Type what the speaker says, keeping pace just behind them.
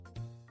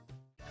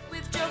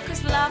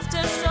'cause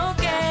laughter's so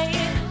gay.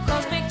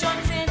 Cosmic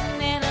joins in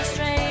a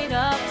straight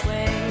up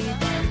way.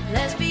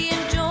 Lesbian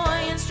joy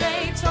and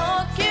straight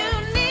talk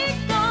unique.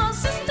 All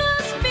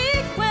sisters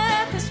speak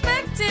where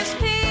perspectives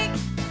peak.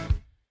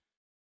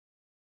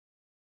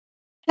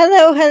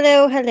 Hello,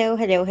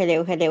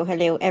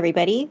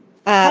 everybody.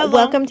 Hello.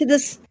 Welcome to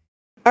this.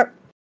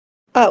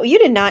 Oh, you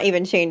did not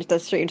even change the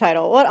stream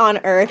title. What on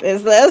earth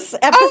is this?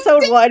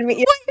 Episode 1, Meet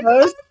Your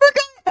Host.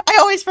 I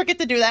always forget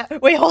to do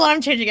that. Wait, hold on.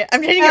 I'm changing it.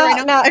 I'm changing it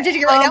right now. I'm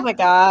changing it right now. Oh my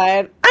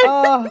god.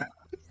 Oh.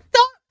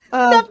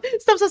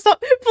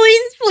 Stop.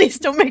 Please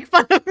don't make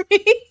fun of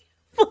me.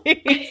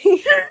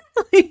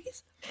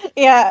 Please.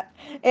 Yeah.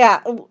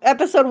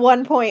 Episode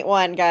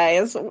 1.1,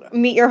 guys.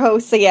 Meet your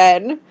hosts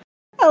again.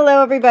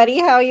 Hello, everybody.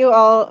 How are you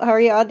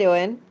all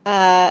doing?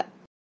 I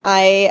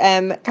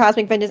am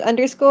Cosmic Vengeance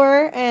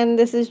 _, and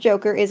this is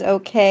Joker is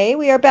Okay.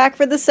 We are back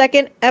for the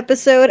second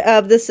episode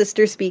of the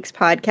Sister Speaks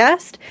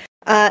podcast.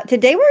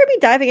 Today we're going to be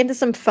diving into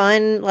some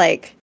fun,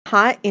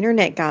 hot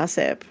internet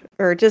gossip,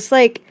 or just,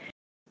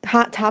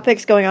 hot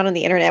topics going on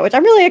the internet, which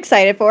I'm really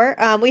excited for.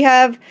 We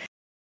have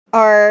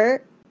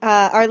our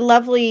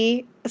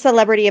lovely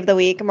celebrity of the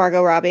week,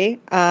 Margot Robbie.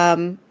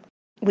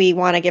 We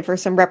want to give her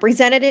some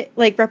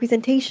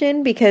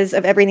representation because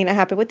of everything that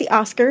happened with the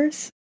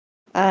Oscars.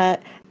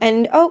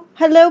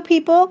 Hello,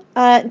 people.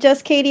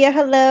 Just Katia,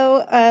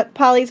 hello.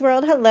 Polly's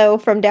World, hello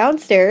from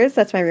downstairs.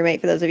 That's my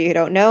roommate, for those of you who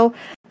don't know.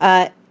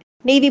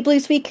 Navy Blue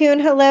Sweet Coon,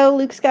 hello.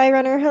 Luke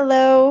Skyrunner,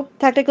 hello.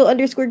 Tactical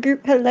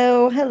 _group,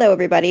 hello. Hello,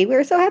 everybody.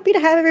 We're so happy to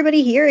have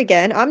everybody here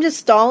again. I'm just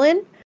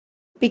stalling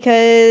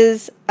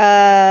because,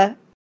 I'm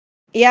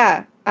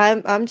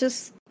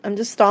just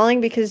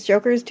stalling because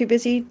Joker is too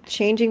busy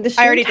changing the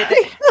stream. I already did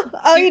it.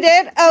 Oh, you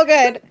did? Oh,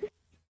 good.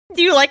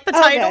 Do you like the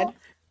title? Good.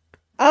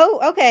 Oh,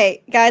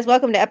 okay. Guys,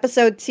 welcome to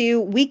episode 2,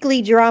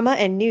 weekly drama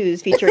and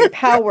news featuring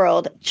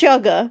Palworld,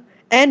 Chugga,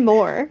 and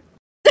more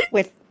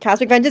with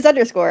Cosmic Vengeance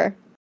 _.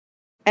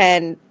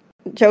 And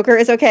Joker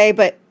is okay,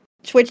 but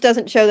Twitch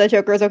doesn't show that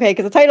Joker is okay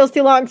because the title's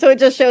too long, so it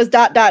just shows ...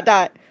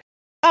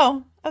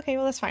 Oh, okay,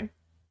 well, that's fine.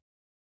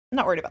 I'm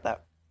not worried about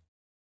that.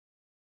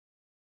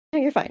 No,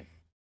 you're fine.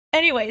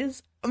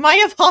 Anyways, my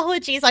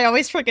apologies. I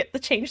always forget to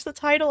change the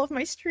title of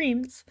my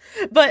streams.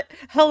 But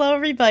hello,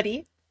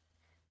 everybody.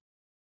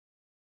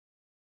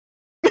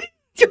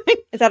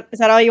 Is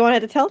that all you wanted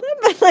to tell them?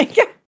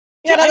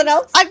 Nothing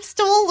else? I'm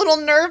still a little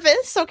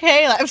nervous,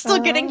 okay? I'm still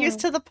getting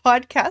used to the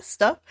podcast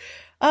stuff.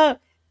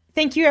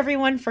 Thank you,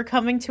 everyone, for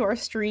coming to our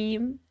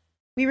stream.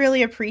 We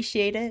really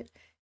appreciate it.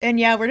 And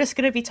yeah, we're just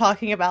going to be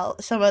talking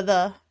about some of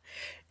the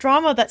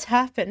drama that's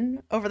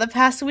happened over the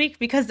past week,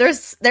 because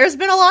there's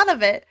been a lot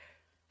of it.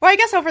 Well, I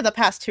guess over the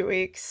past 2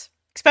 weeks,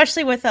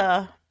 especially with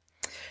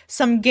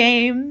some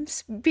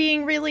games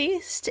being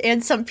released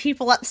and some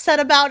people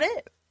upset about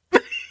it.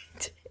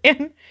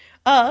 And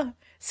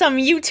some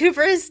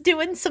YouTubers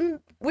doing some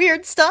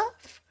weird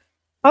stuff.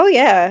 Oh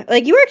yeah,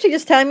 you were actually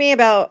just telling me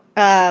about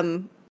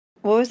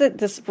what was it?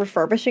 This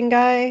refurbishing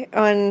guy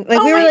on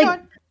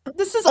God.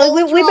 This is all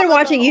we've been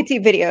watching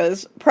YouTube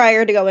videos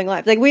prior to going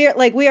live. We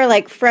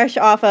are fresh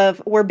off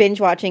of, we're binge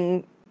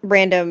watching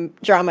random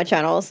drama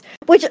channels.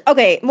 Which,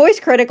 okay,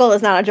 Moist Critical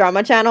is not a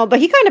drama channel, but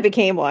he kind of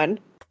became one.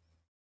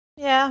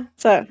 Yeah.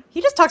 So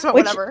he just talks about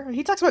whatever.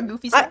 He talks about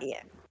goofy stuff.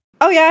 Yeah.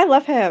 Oh yeah, I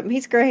love him.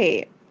 He's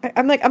great.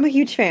 I'm a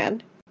huge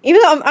fan. Even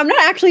though I'm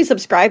not actually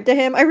subscribed to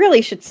him, I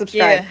really should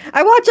subscribe. Yeah.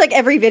 I watch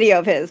every video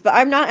of his, but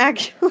I'm not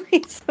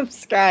actually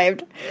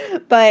subscribed.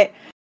 But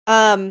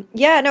so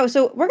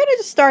we're gonna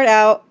just start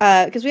out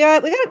because we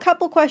got a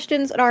couple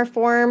questions in our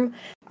form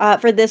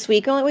for this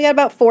week. We got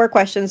about 4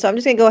 questions, so I'm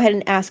just gonna go ahead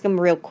and ask them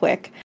real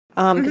quick.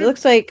 Because it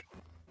looks like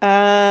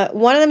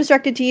one of them is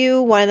directed to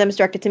you, one of them is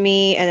directed to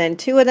me, and then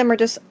 2 of them are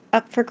just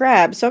up for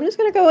grabs. So I'm just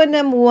going to go in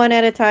them one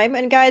at a time.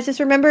 And guys,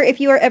 just remember, if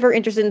you are ever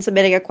interested in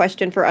submitting a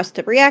question for us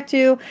to react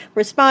to,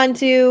 respond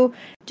to,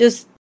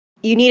 just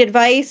you need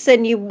advice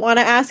and you want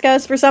to ask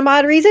us for some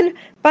odd reason,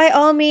 by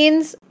all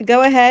means,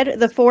 go ahead.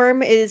 The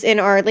form is in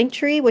our link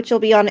tree, which will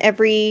be on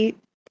every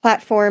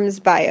platform's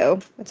bio.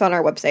 It's on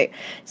our website.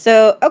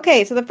 So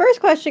the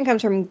first question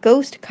comes from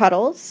Ghost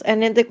Cuddles.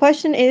 And then the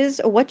question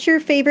is, what's your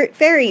favorite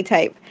fairy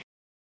type?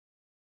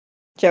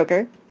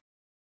 Joker.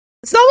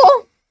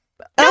 Snowball!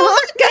 Good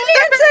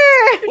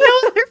answer! No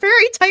other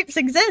fairy types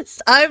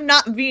exist. I'm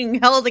not being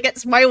held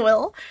against my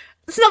will.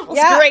 Snubble's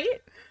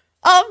great.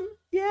 Snubble.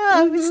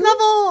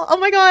 Oh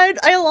my god,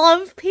 I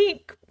love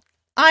pink.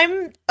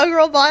 I'm a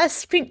girl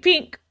boss.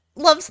 Pink.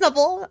 Love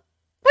Snubble.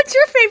 What's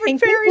your favorite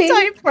fairy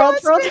type,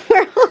 Cosmic?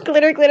 Swirl,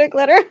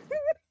 glitter.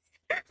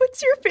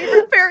 What's your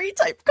favorite fairy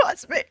type,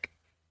 Cosmic?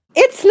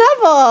 It's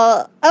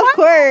Snubble, of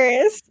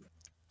course.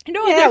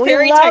 No other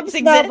fairy types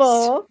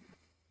Snubble. exist.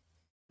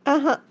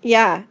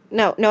 Yeah.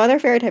 No other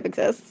fairy type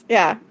exists.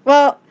 Yeah.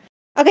 Well,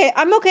 okay.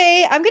 I'm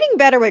getting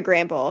better with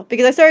Gramble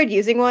because I started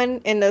using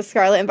one in the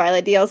Scarlet and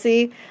Violet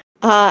DLC.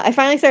 I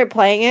finally started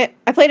playing it.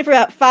 I played it for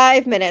about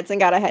 5 minutes and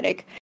got a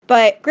headache.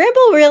 But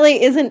Gramble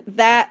really isn't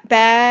that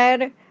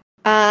bad.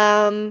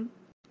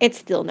 It's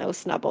still no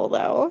Snubble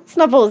though.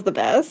 Snubble is the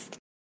best.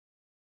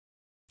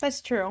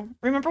 That's true.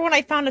 Remember when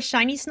I found a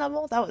shiny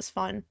Snubble? That was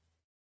fun.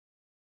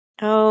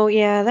 Oh,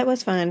 yeah, that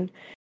was fun.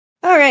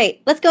 All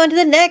right, let's go on to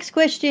the next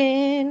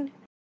question.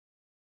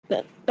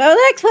 The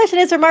next question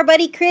is from our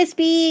buddy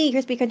Crispy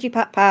Crunchy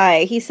Pot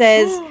Pie. He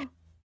says,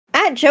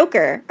 at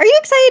Joker, are you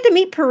excited to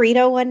meet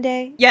Perito one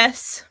day?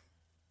 Yes.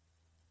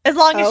 As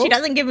long as she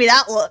doesn't give me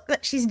that look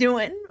that she's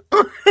doing.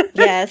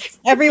 Yes.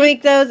 Every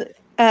week, those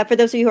for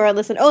those of you who are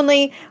listen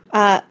only,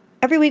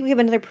 every week we have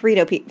another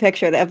Perito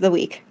picture of the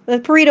week. The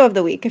Perito of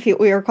the week, we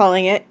were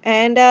calling it.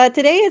 And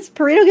today it's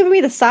Perito giving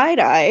me the side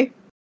eye.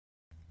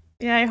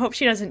 Yeah, I hope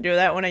she doesn't do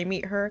that when I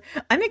meet her.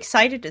 I'm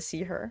excited to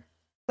see her.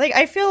 Like,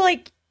 I feel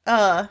like,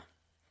 I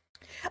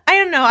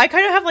don't know, I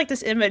kind of have, like,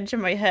 this image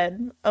in my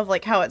head of,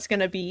 like, how it's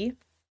gonna be.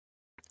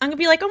 I'm gonna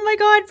be like, oh my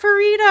god,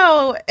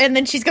 Perito! And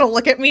then she's gonna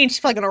look at me and she's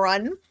probably gonna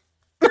run.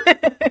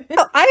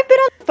 Oh, I've been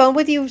on the phone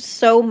with you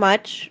so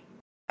much,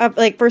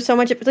 for so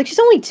much, like, she's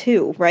only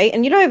 2, right?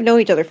 And you and I have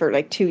known each other for,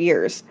 like, 2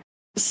 years.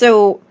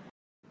 So,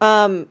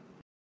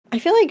 I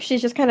feel like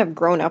she's just kind of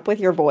grown up with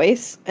your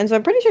voice, and so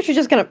I'm pretty sure she's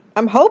just gonna,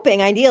 I'm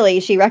hoping, ideally,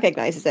 she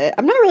recognizes it.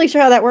 I'm not really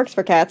sure how that works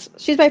for cats.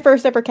 She's my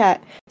first ever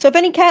cat. So if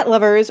any cat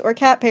lovers or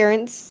cat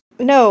parents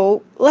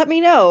know, let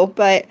me know,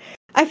 but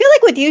I feel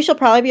like with you, she'll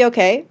probably be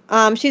okay.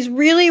 She's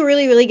really,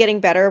 really, really getting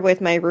better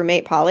with my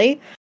roommate,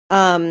 Polly,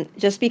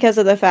 just because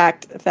of the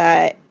fact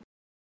that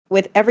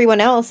with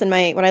everyone else when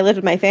I lived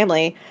with my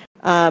family,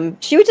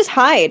 she would just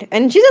hide,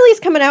 and she's at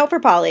least coming out for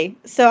Polly.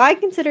 So I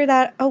consider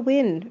that a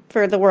win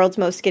for the world's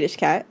most skittish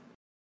cat.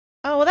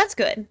 Oh, well, that's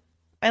good.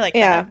 I like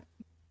Yeah. that.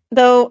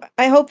 Though,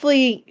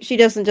 hopefully she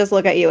doesn't just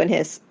look at you and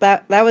hiss.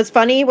 That was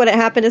funny when it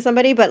happened to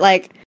somebody, but,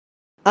 like,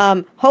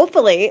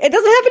 hopefully it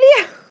doesn't happen to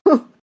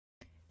you.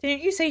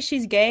 Didn't you say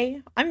she's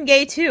gay? I'm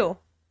gay, too.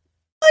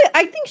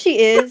 I think she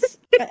is.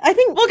 I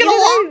think We'll get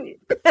along.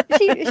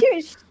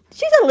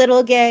 She's a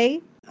little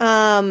gay.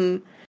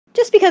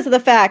 Just because of the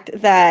fact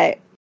that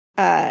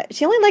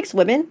she only likes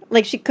women.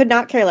 Like, she could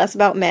not care less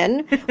about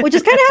men, which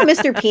is kind of how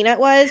Mr. Peanut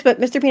was, but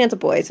Mr. Peanut's a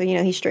boy, so,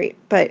 he's straight.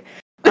 But,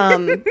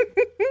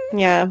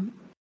 yeah.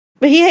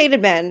 But he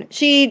hated men.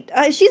 She's,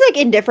 like,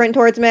 indifferent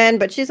towards men,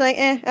 but she's like,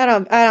 I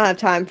don't have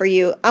time for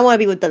you. I want to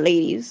be with the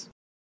ladies.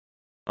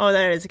 Oh,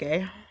 that is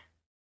gay.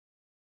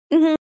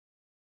 Mm-hmm.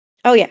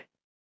 Oh, yeah.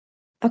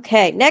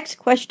 Okay, next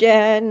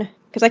question.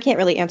 Because I can't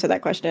really answer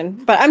that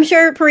question. But I'm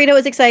sure Perito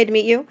is excited to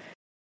meet you.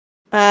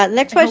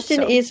 Next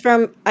question is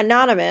from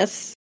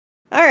Anonymous.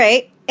 All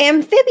right.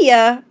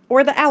 Amphibia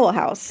or the Owl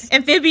House?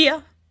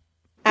 Amphibia.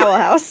 Owl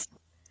House.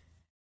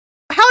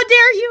 How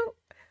dare you?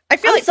 I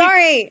feel like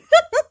sorry.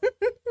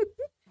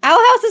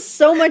 Owl House is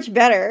so much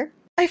better.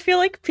 I feel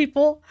like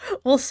people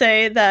will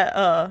say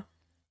that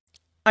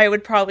I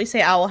would probably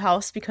say Owl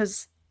House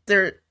because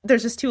there's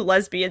just 2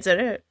 lesbians in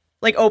it.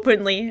 Like,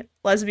 openly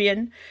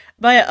lesbian.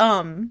 But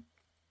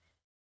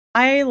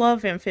I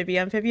love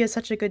Amphibia. Amphibia is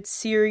such a good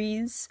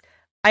series.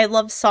 I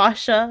love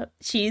Sasha.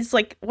 She's,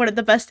 like, one of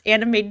the best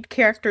animated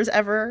characters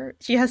ever.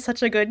 She has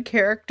such a good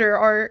character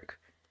arc.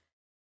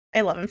 I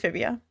love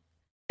Amphibia.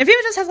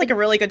 Amphibia just has, like, a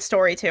really good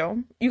story,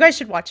 too. You guys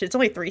should watch it. It's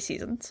only 3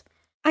 seasons.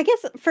 I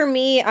guess for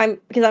me,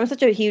 because I'm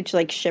such a huge,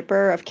 like,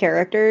 shipper of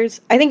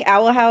characters, I think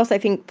Owl House,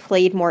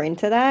 played more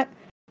into that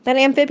than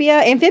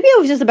Amphibia. Amphibia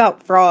was just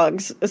about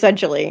frogs,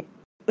 essentially.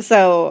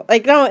 So,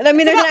 like, no, I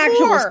mean, there's an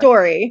actual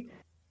story.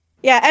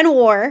 Yeah, and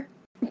war.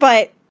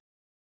 But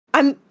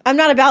I'm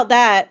not about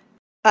that.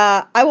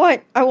 I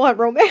want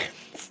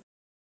romance.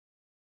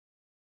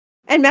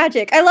 And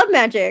magic. I love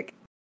magic.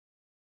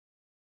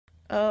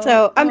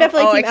 So I'm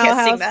definitely Team Owl House. I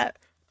can't sing that.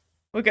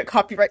 We'll get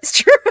copyright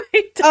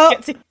strike.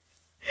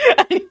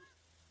 Wait,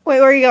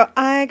 where you go?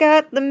 I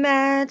got the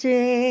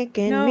magic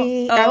in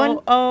me.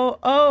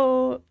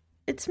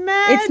 It's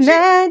magic. It's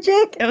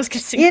magic. I was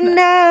gonna sing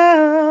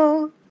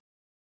that.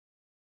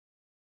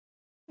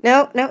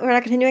 know. No, we're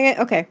not continuing it?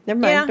 Okay, never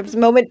mind. Yeah. There was a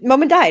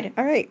moment died.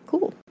 All right,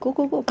 cool. I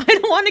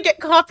don't want to get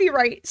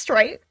copyright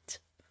striked.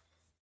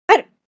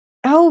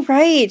 Oh,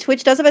 right.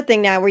 Twitch does have a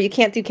thing now where you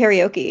can't do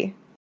karaoke.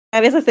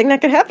 That is a thing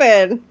that could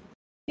happen.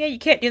 Yeah, you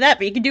can't do that,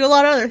 but you can do a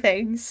lot of other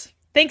things.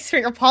 Thanks for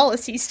your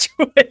policies,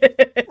 Twitch.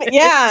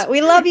 Yeah, we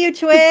love you,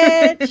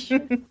 Twitch.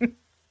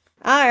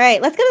 All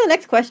right, let's go to the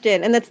next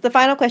question. And that's the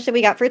final question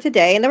we got for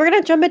today. And then we're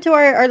going to jump into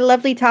our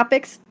lovely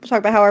topics. We'll talk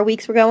about how our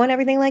weeks were going,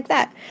 everything like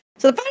that.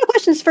 So the final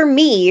question's for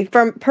me,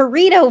 from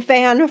Perito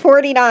Fan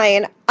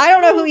 49. I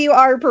don't know who you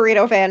are,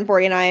 Perito Fan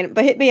 49,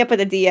 but hit me up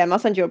with a DM. I'll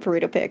send you a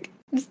Perito pic.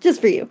 It's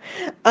just for you.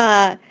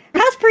 How's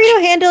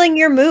Perito handling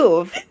your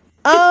move?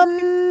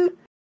 I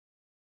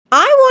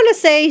want to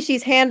say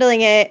she's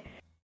handling it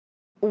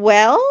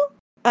well,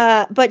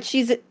 but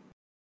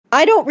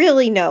I don't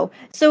really know.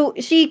 So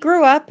she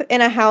grew up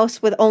in a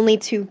house with only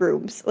 2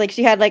 rooms. Like,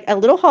 she had, like, a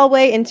little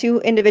hallway and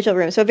 2 individual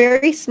rooms. So a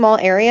very small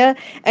area.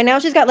 And now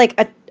she's got, like,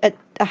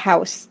 a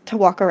house to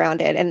walk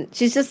around in. And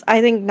she's just, I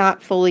think,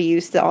 not fully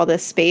used to all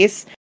this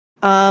space.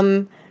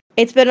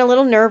 It's been a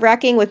little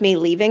nerve-wracking with me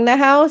leaving the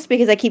house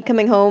because I keep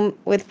coming home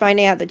with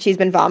finding out that she's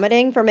been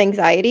vomiting from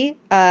anxiety.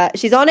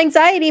 She's on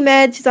anxiety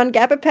meds. She's on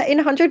gabapentin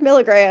 100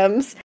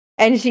 milligrams.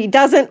 and she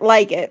doesn't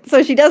like it,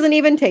 so she doesn't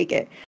even take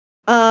it.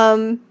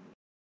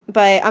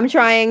 But I'm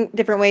trying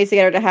different ways to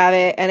get her to have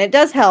it, and it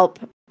does help.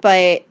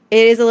 But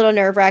it is a little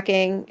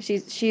nerve-wracking.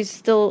 She's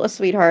still a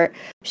sweetheart.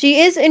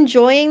 She is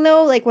enjoying,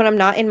 though, like, when I'm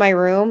not in my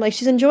room. Like,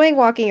 she's enjoying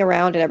walking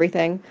around and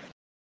everything.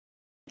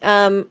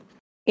 Yeah.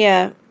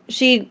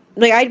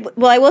 I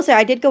will say,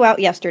 I did go out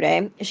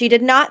yesterday. She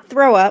did not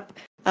throw up.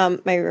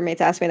 My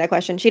roommates asked me that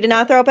question. She did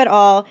not throw up at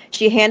all.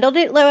 She handled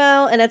it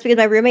well, and that's because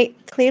my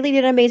roommate clearly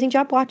did an amazing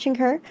job watching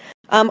her.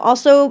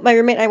 Also, my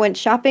roommate and I went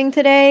shopping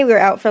today. We were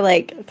out for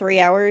like 3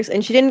 hours,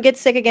 and she didn't get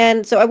sick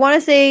again. So I want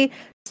to say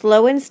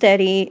slow and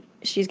steady.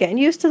 She's getting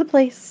used to the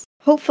place.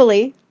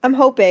 Hopefully. I'm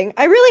hoping.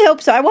 I really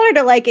hope so. I want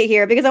her to like it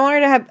here because I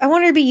want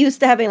her to be used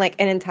to having like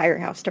an entire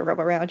house to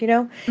roam around, you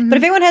know? Mm-hmm. But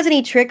if anyone has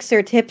any tricks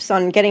or tips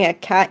on getting a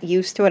cat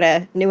used to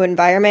a new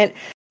environment,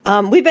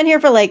 we've been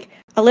here for like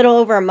a little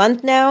over a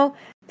month now.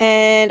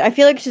 And I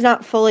feel like she's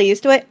not fully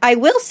used to it. I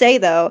will say,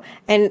 though,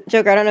 and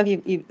Joker, I don't know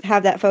if you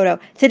have that photo.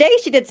 Today,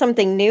 she did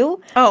something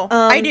new. Oh,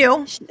 I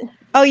do.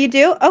 Oh, you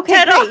do?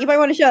 Okay, great. You might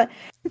want to show it.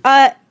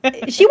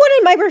 She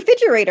wanted my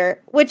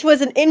refrigerator, which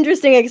was an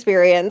interesting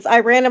experience.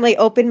 I randomly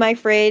opened my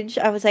fridge.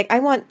 I was like, I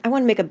want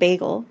to make a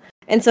bagel.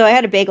 And so I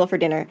had a bagel for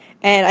dinner.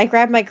 And I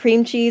grabbed my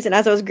cream cheese. And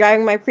as I was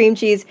grabbing my cream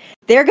cheese,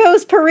 there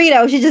goes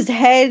Perito. She just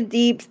head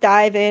deep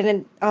dive in.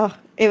 And,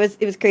 it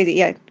was crazy.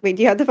 Yeah. Wait,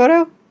 do you have the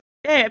photo?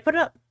 Yeah, put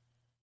it up.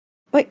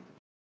 Wait.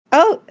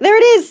 Oh, there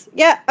it is.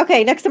 Yeah.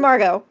 Okay. Next to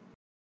Margot.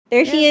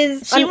 There she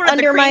is. She wanted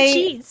under the cream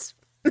cheese.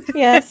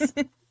 Yes.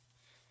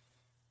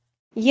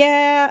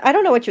 Yeah. I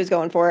don't know what she was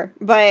going for,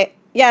 but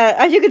yeah,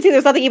 as you can see,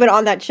 there's nothing even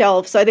on that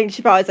shelf. So I think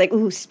she probably was like,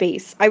 "Ooh,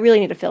 space. I really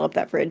need to fill up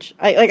that fridge.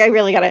 I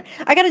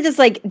gotta just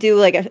like do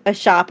like a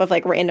shop of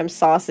like random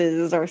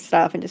sauces or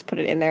stuff and just put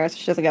it in there so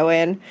she doesn't go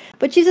in."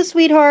 But she's a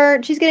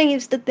sweetheart. She's getting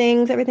used to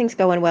things. Everything's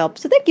going well.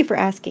 So thank you for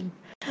asking.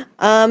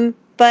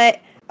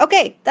 But.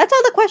 Okay, that's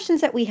all the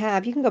questions that we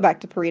have. You can go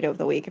back to Perito of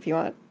the Week if you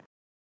want.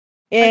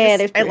 Yeah,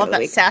 there's Perito I love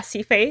that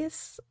sassy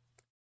face.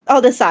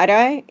 Oh, the side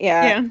eye?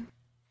 Yeah.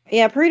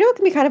 Yeah, Perito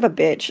can be kind of a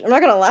bitch. I'm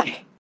not gonna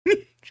lie.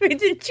 Wait,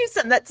 didn't you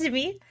send that to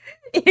me?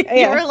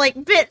 You were like,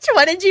 bitch,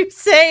 what did you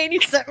say? And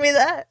you sent me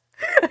that.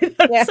 I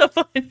thought it was so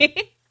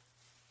funny.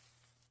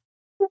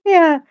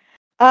 Yeah.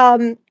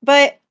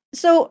 But,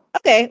 so,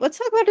 okay, let's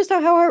talk about just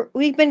how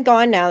we've been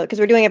gone now, because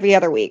we're doing every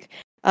other week.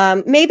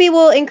 Maybe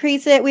we'll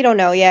increase it. We don't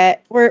know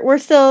yet. We're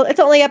still, it's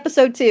only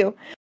episode 2.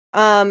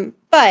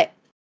 But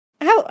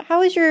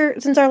how is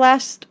since our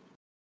last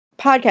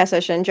podcast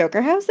session,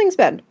 Joker, how's things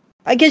been?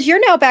 I guess you're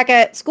now back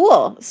at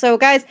school. So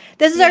guys,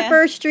 this is our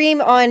first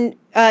stream on,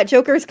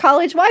 Joker's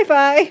college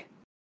Wi-Fi.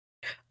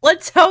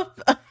 Let's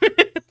hope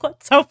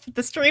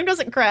the stream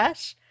doesn't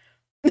crash.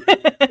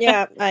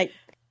 Yeah.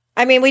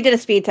 I mean, we did a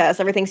speed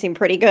test. Everything seemed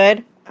pretty good.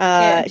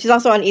 She's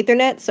also on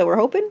Ethernet. So we're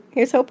hoping.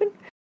 Here's hoping.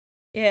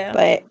 Yeah.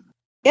 But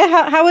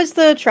yeah, how was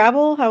the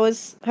travel? How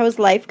was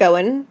life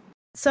going?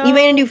 So you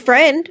made a new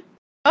friend.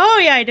 Oh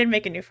yeah, I did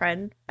make a new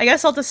friend. I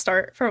guess I'll just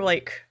start from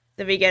like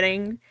the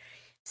beginning.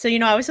 So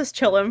I was just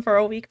chilling for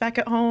a week back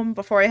at home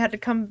before I had to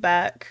come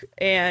back,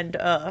 and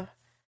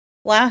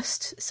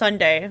last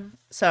Sunday,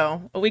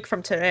 so a week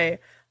from today,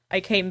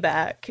 I came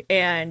back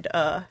and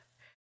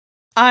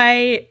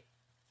I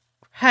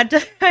had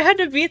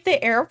to be at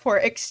the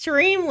airport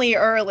extremely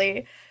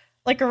early,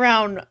 like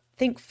around I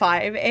think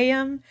 5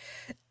 a.m.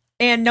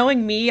 And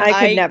knowing me, I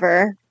could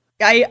never.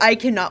 I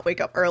cannot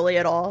wake up early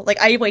at all. Like,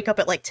 I wake up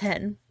at like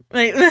 10.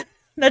 Like,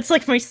 that's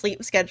like my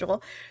sleep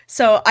schedule.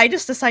 So I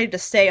just decided to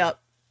stay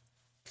up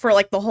for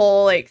like the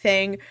whole like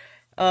thing.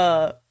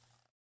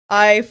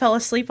 I fell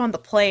asleep on the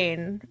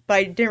plane, but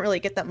I didn't really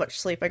get that much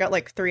sleep. I got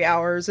like 3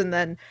 hours, and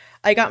then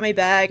I got my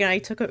bag and I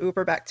took an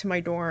Uber back to my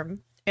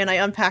dorm and I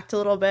unpacked a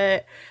little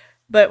bit.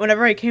 But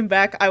whenever I came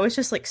back, I was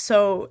just like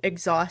so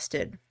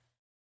exhausted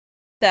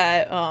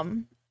that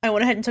I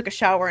went ahead and took a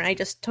shower and I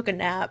just took a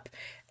nap.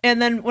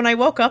 And then when I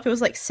woke up, it was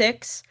like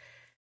 6,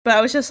 but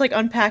I was just like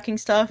unpacking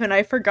stuff and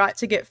I forgot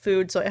to get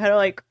food. So I had to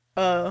like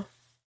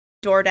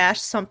DoorDash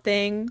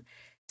something.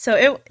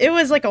 So it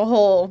was like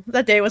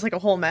that day was like a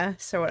whole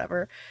mess or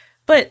whatever.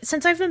 But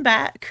since I've been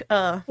back,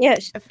 yeah,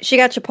 she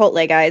got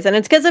Chipotle, guys. And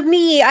it's because of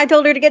me. I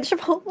told her to get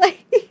Chipotle.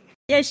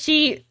 Yeah,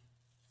 she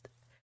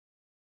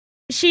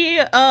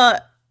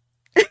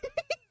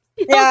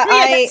yeah,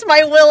 against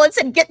my will and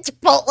said get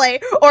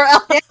Chipotle or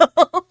else. Yeah.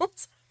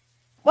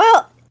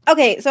 Well,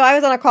 okay, so I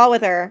was on a call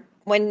with her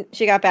when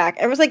she got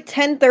back. It was like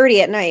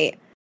 10:30 at night,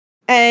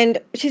 and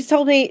she's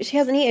told me she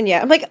hasn't eaten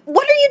yet. I'm like,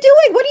 what are you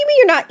doing? What do you mean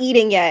you're not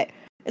eating yet?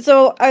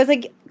 So I was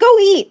like, go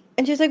eat.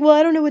 And she's like, well,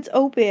 I don't know what's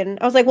open.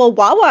 I was like, well,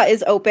 Wawa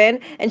is open,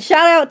 and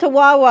shout out to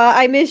Wawa.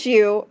 I miss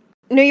you.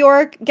 New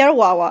York, get a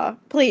Wawa,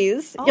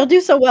 please. Oh. You'll do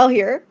so well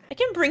here. I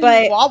can bring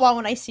you Wawa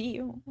when I see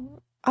you.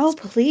 Oh,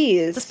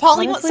 please. Does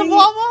Polly want some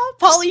Wawa?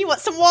 Polly, you want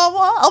some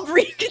Wawa? I'll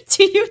bring it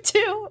to you,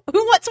 too. Who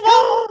wants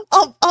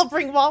Wawa? I'll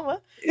bring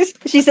Wawa.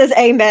 She says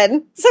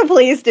amen, so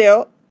please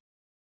do.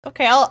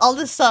 Okay, I'll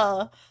just,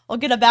 I'll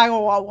get a bag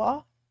of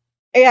Wawa.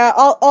 Yeah,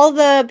 all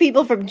the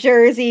people from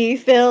Jersey,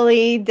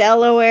 Philly,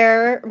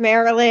 Delaware,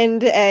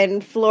 Maryland,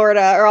 and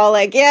Florida are all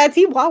like, yeah,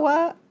 Team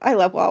Wawa. I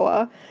love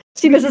Wawa.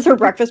 She misses her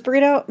breakfast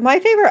burrito. My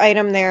favorite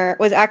item there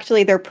was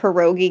actually their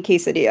pierogi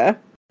quesadilla.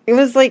 It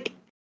was like,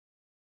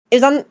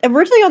 it's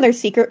originally on their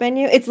secret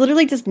menu. It's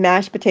literally just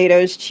mashed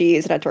potatoes,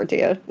 cheese, and a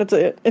tortilla. That's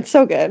it. It's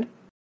so good.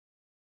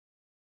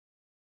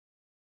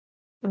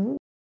 Ooh.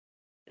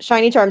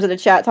 Shiny Charms in the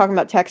chat talking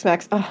about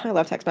Tex-Mex. Oh, I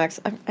love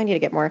Tex-Mex. I need to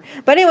get more.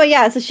 But anyway,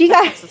 yeah. So she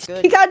got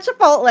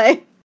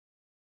Chipotle,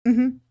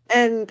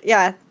 and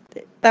yeah,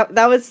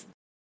 that was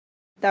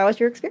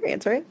your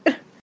experience, right?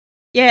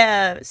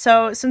 Yeah.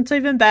 So since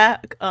I've been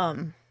back,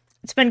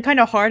 it's been kind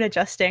of hard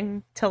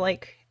adjusting to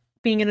like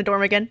being in a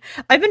dorm again.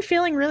 I've been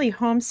feeling really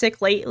homesick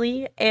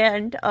lately,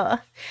 and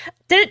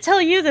didn't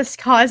tell you this,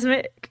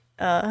 Cosmic.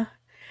 Oh,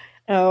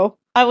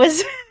 I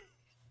was.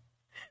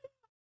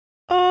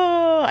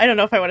 Oh, I don't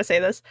know if I want to say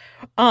this.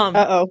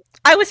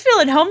 I was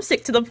feeling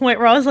homesick to the point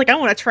where I was like, I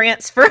want to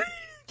transfer.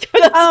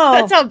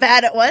 That's how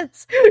bad it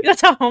was.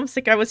 That's how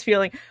homesick I was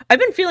feeling. I've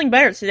been feeling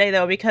better today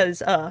though,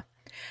 because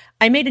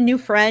I made a new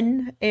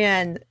friend,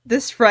 and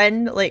this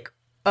friend, like,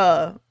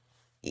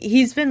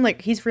 he's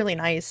really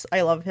nice.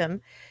 I love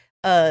him.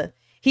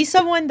 He's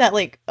someone that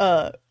like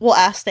will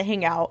ask to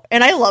hang out,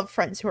 and I love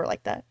friends who are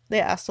like that.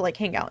 They ask to like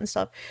hang out and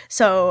stuff.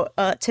 So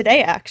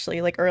today,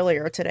 actually, like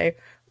earlier today,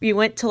 we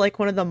went to like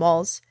one of the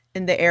malls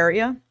in the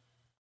area,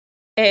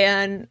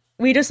 and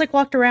we just like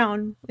walked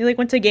around. We like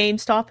went to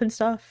GameStop and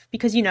stuff,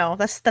 because you know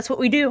that's what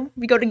we do.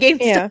 We go to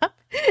GameStop,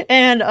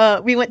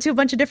 and we went to a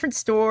bunch of different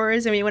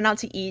stores, and we went out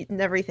to eat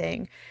and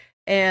everything.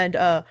 And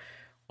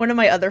one of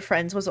my other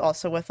friends was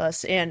also with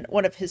us, and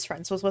one of his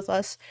friends was with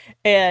us,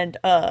 and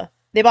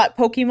they bought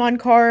Pokemon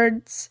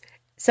cards.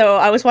 So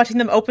I was watching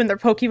them open their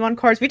Pokemon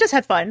cards. We just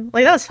had fun.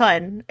 Like, that was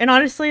fun. And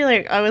honestly,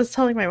 like, I was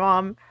telling my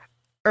mom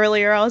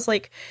earlier, I was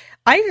like,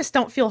 I just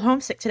don't feel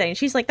homesick today. And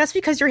she's like, that's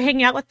because you're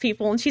hanging out with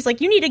people. And she's like,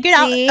 you need to get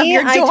out of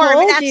your dorm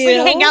and actually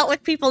hang out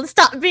with people and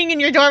stop being in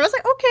your dorm. I was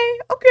like,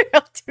 okay,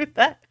 I'll do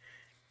that.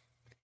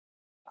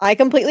 I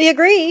completely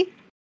agree.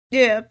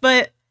 Yeah,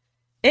 but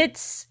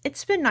it's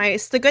been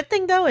nice. The good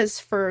thing, though, is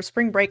for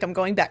spring break, I'm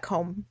going back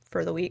home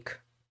for the week.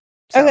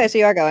 Okay, so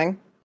you are going.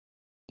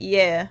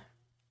 Yeah.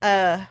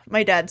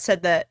 My dad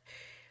said that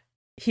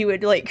he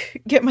would,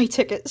 like, get my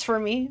tickets for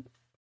me.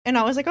 And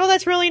I was like, oh,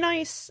 that's really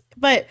nice.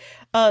 But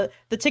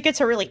the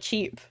tickets are really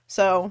cheap.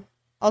 So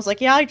I was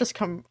like, yeah, I'll just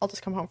come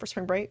home for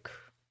spring break.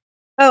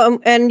 Oh,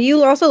 and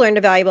you also learned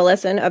a valuable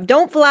lesson of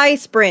don't fly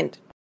Sprint.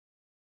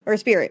 Or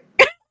Spirit.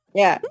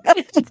 Yeah.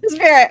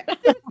 Spirit.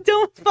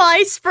 Don't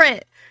fly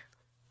Sprint.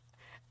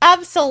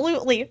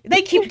 Absolutely.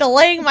 They keep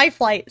delaying my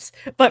flights.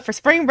 But for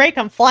spring break,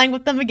 I'm flying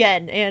with them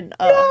again. And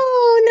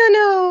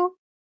No.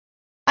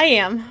 I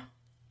am.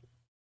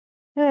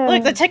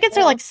 Look, the tickets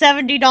are like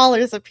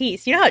 $70 a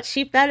piece. You know how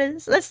cheap that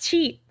is? That's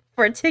cheap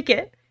for a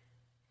ticket.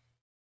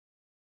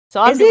 So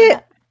I'm doing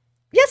that.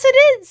 Yes,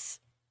 it is.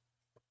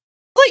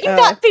 Look, you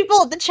got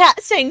people in the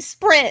chat saying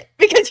Sprint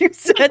because you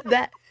said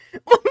that.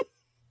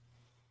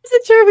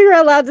 Isn't sure we were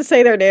allowed to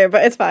say their name,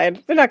 but it's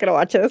fine. They're not going to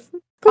watch us.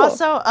 Cool.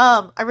 Also,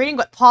 I'm reading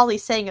what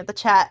Polly's saying in the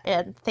chat,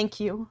 and thank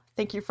you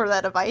for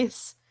that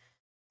advice.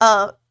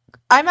 I'm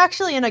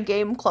actually in a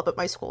game club at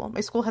my school.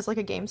 My school has like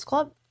a games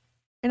club,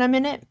 and I'm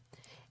in it,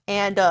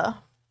 and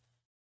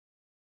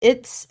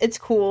it's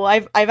cool.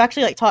 I've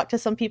actually like talked to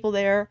some people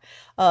there.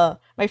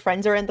 My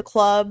friends are in the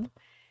club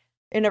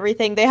and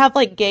everything. They have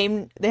like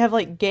game.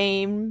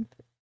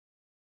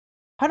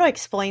 How do I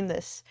explain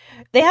this?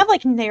 They have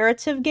like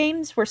narrative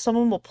games where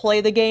someone will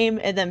play the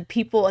game and then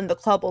people in the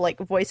club will like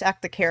voice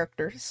act the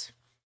characters.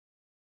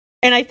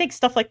 And I think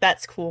stuff like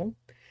that's cool.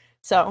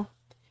 So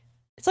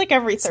it's like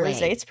every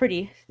Thursday. It's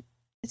pretty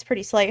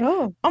slay.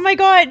 Oh my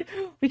god,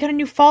 we got a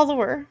new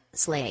follower.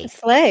 Slay.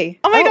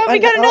 Oh my god, we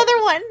got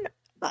another one.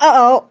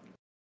 Uh-oh.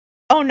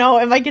 Oh no,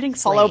 am I getting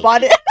follow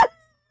botted?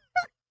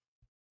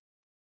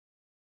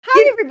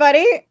 Hi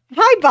everybody.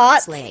 Hi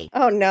bots. Slay.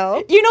 Oh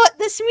no. You know what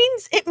this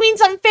means? It means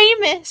I'm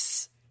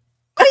famous.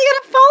 Oh, you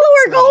got a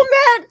follower,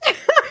 Goldman.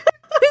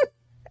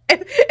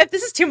 If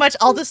this is too much,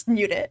 I'll just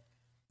mute it.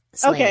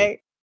 Slay.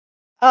 Okay.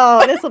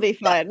 Oh, this will be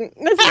fun.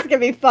 This is gonna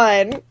be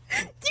fun. Do you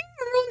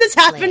remember this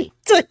happened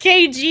to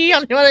KG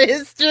on one of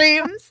his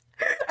streams?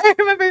 I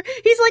remember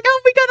he's like,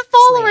 "Oh, we got a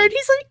follower," and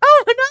he's like,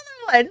 "Oh,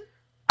 another one.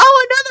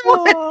 Oh,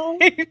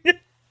 another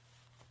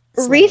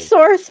one."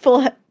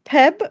 Resourceful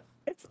Peb.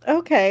 It's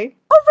okay.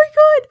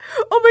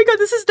 Oh my god,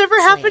 this has never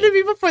happened to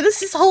me before.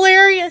 This is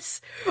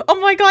hilarious. Oh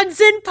my god,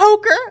 Zen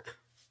Poker.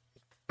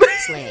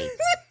 Slay.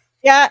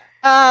 Yeah.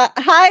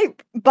 Hi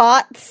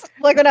bots.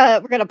 We're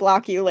gonna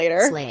block you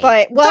later. Slay.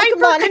 But welcome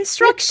Diaper on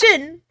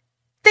Construction.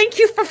 Thank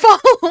you for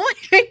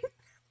following.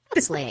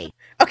 Slay.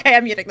 Okay,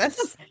 I'm muting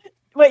this.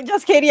 Wait,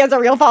 just Katie has a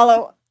real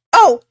follow.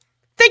 Oh,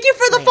 thank you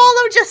for the Slay.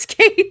 follow, just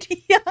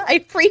Katie. I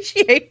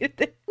appreciate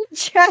it.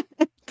 Chat.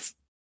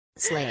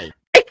 Slay.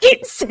 I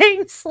keep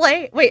saying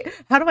slay. Wait,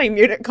 how do I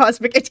mute it,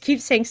 Cosmic? I keep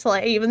saying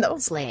slay, even though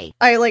Slay.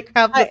 I like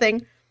have the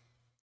thing.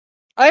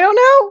 I don't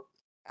know.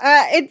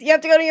 You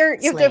have to go to your.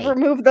 You have to Slay.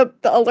 remove the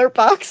alert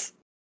box.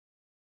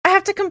 I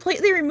have to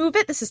completely remove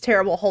it. This is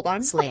terrible. Hold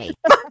on. Slay.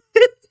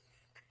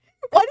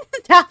 Why did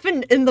this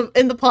happen in the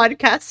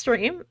podcast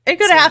stream? It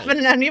could Slay. happen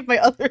in any of my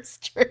other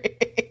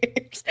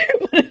streams,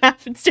 but it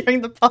happens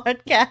during the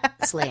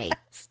podcast. Slay.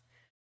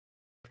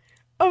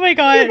 Oh my What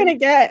god. are you gonna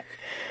get?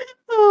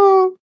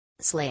 Oh,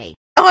 Slay.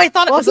 Oh, I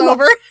thought it was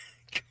Welcome over.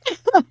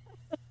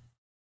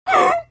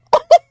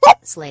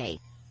 Slay.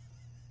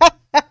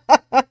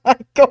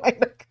 I'm going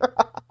to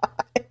cry.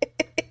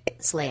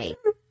 Slay.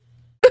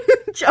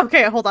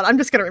 Okay, hold on. I'm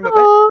just gonna remove it.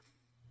 oh.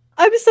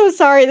 I'm so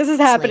sorry this is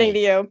happening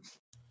Slay. to you.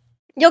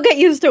 You'll get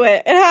used to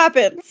it. It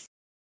happens.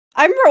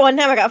 I remember one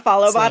time I got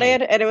follow Slay.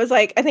 botted, and it was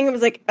like I think it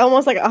was like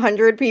almost like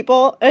 100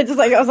 people. And it's just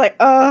like I was like,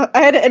 I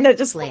had to, and it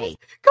just Slay.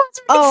 God,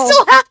 it's Oh.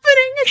 still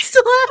happening. It's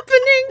still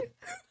happening.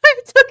 I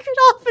took it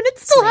off, and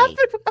it's still Slay.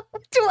 happening.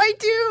 What do I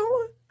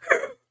do?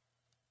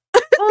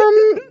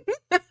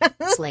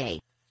 Slay.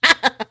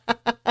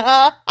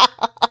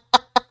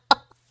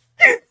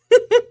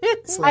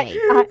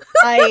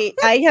 Slay.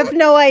 I have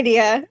no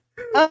idea.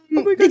 my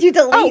God. Did you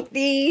delete Oh.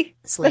 the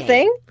Slay.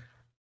 thing?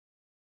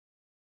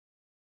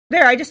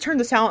 There, I just turned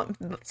the sound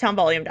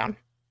volume down.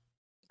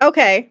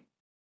 Okay.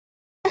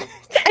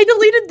 I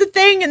deleted the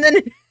thing, and then.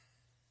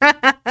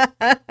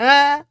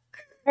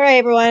 All right,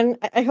 everyone.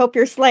 I hope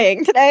you're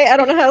slaying today. I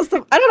don't know how else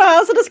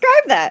to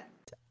describe that.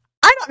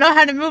 I don't know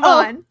how to move Oh.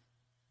 on.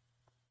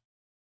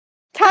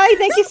 Ty,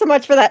 thank you so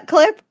much for that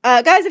clip.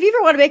 Guys, if you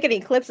ever want to make any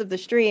clips of the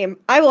stream,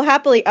 I will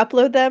happily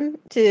upload them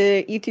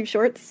to YouTube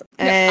Shorts.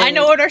 And I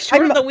know what our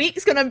short I'm- of the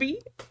week's gonna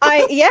be. our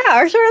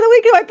short of the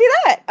week might be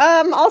that.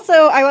 Also,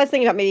 I was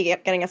thinking about maybe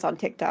getting us on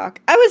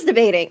TikTok. I was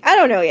debating. I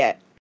don't know yet.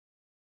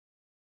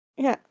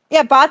 Yeah.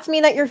 Bots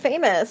mean that you're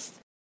famous.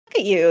 Look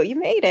at you. You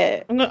made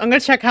it. I'm gonna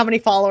check how many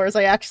followers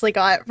I actually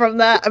got from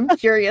that. I'm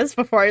curious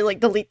before I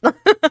delete them.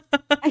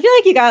 I feel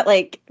like you got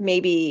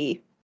maybe,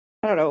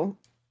 I don't know,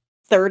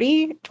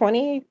 30,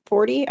 20,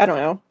 40. I don't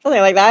know.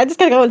 Something like that. I just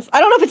gotta go. I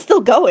don't know if it's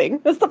still going.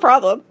 That's the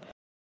problem.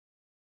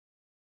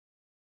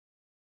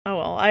 Oh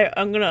well,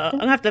 I'm gonna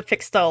have to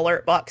fix the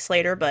alert box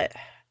later, but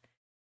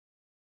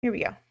here we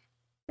go.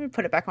 Let me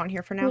put it back on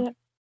here for now. Yeah.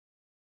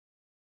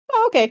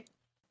 Oh, okay.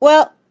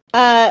 Well,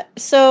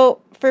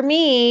 so for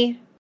me,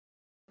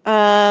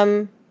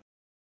 I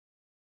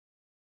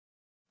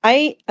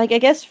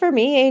guess for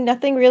me,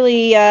 nothing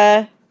really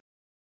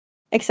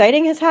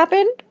exciting has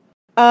happened.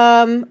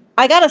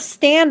 I got a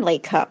Stanley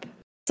Cup.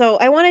 So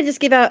I want to just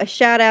give out a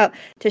shout out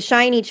to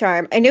Shiny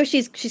Charm. I know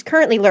she's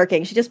currently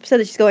lurking. She just said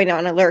that she's going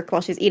on a lurk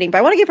while she's eating, but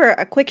I want to give her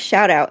a quick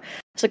shout out.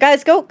 So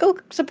guys, go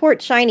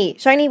support Shiny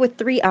with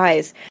 3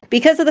 eyes,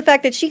 because of the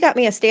fact that she got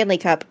me a Stanley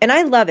Cup, and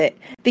I love it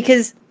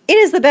because it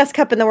is the best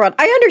cup in the world.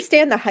 I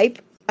understand the hype.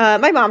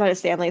 My mom had a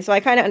Stanley, so I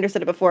kind of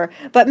understood it before.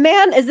 But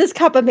man, is this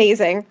cup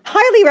amazing!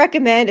 Highly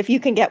recommend if you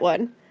can get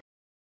one.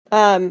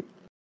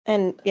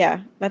 And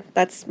yeah,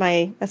 that's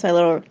my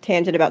little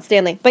tangent about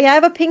Stanley. But yeah, I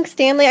have a pink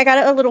Stanley. I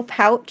got a little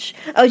pouch.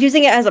 I was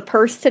using it as a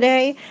purse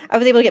today. I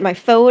was able to get my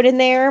phone in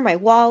there, my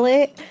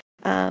wallet.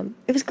 It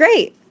was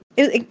great.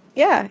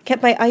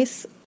 Kept my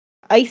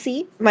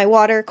icy, my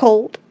water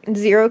cold, and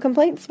 0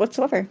 complaints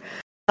whatsoever.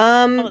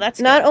 That's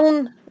not good.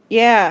 only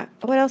yeah.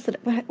 What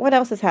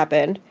else has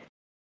happened?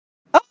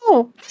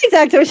 Oh, hi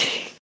Zach.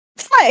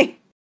 Slay.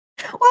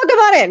 Welcome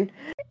on in.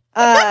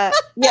 Yeah.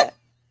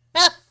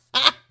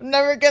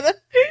 Never gonna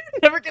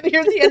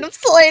hear the end of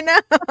Slay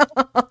now.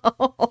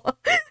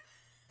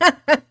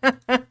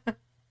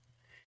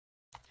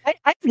 I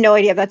have no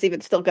idea if that's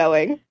even still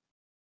going.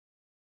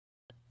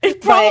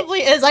 It probably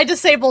is. I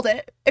disabled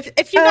it.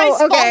 If you guys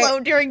okay. follow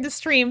during the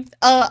stream,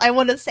 I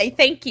want to say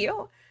thank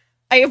you.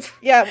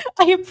 Yeah.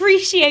 I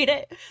appreciate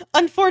it.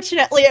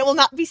 Unfortunately, it will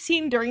not be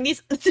seen during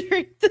this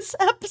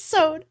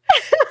episode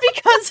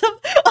because of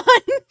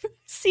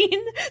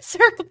unforeseen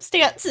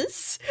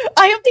circumstances.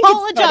 I think it's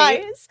funny.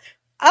 apologize.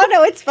 Oh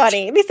no, it's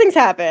funny. These things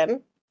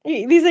happen.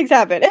 These things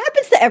happen. It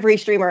happens to every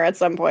streamer at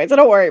some point, so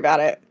don't worry about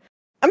it.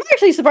 I'm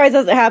actually surprised it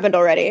hasn't happened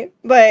already,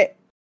 but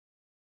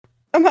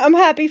I'm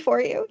happy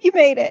for you. You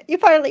made it. You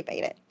finally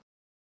made it.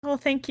 Well,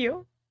 thank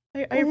you.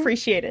 I Mhm.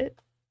 appreciate it.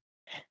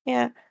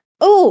 Yeah.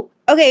 Oh,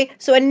 okay.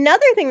 So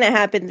another thing that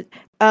happened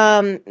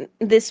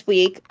this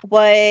week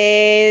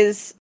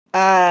was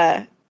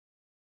I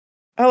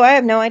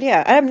have no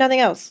idea. I have nothing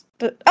else.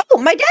 But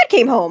my dad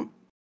came home.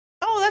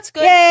 Oh, that's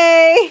good.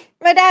 Yay!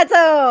 My dad's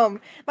home!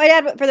 My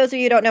dad, for those of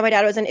you who don't know, my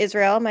dad was in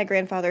Israel. My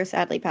grandfather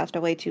sadly passed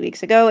away 2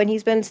 weeks ago, and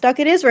he's been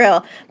stuck in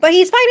Israel. But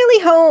he's finally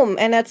home,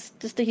 and that's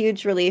just a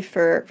huge relief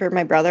for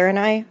my brother and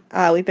I.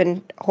 We've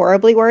been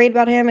horribly worried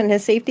about him and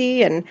his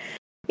safety, and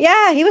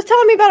yeah, he was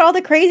telling me about all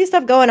the crazy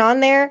stuff going on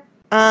there.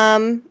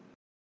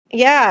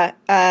 Yeah.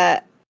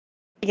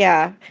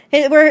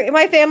 Where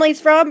my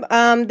family's from,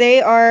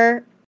 they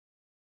are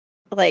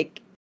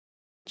like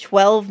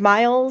 12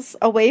 miles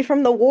away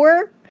from the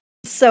war.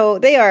 So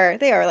they are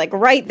like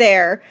right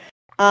there.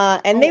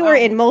 And they were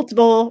in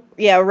multiple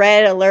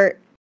red alert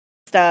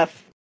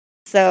stuff.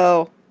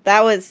 So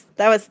that was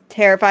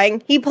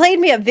terrifying. He played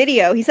me a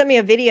video. He sent me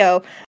a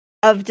video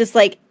of just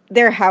like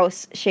their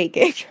house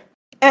shaking.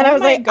 And I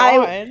was like,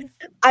 God.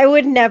 I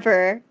would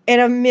never in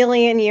a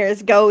million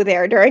years go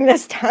there during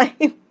this time.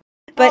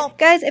 But Well-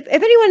 guys, if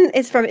anyone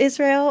is from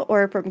Israel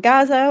or from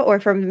Gaza or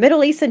from the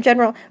Middle East in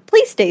general,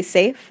 please stay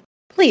safe.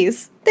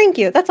 Please. Thank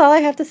you. That's all I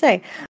have to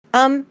say.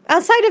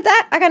 Outside of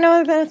that, I got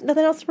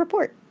nothing else to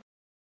report.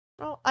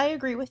 Well, I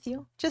agree with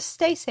you. Just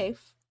stay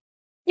safe.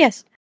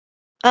 Yes.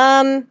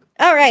 All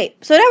right.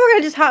 So now we're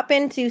gonna just hop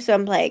into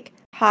some like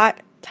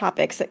hot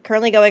topics that are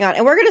currently going on,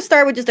 and we're gonna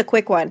start with just a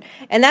quick one,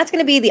 and that's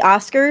gonna be the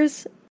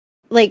Oscars.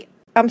 Like,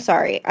 I'm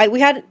sorry,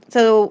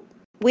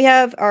 we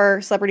have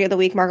our Celebrity of the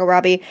Week, Margot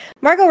Robbie.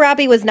 Margot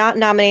Robbie was not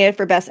nominated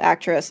for Best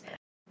Actress.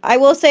 I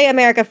will say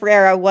America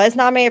Ferrera was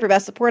nominated for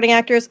Best Supporting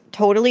Actress.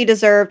 Totally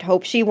deserved.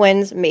 Hope she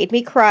wins. Made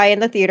me cry in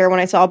the theater when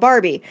I saw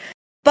Barbie.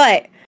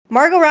 But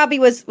Margot Robbie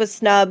was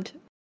snubbed.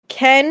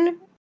 Ken,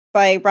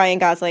 by Ryan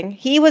Gosling,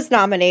 he was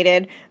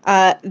nominated.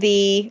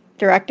 The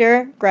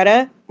director,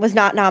 Greta, was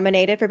not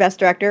nominated for Best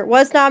Director.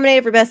 Was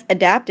nominated for Best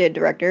Adapted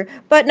Director,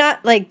 but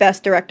not like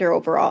Best Director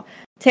overall.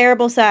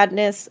 Terrible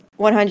sadness,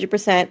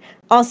 100%.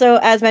 Also,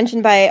 as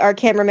mentioned by our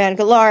cameraman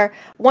Galar,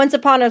 Once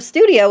Upon a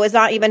Studio was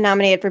not even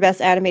nominated for Best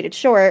Animated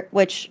Short,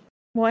 which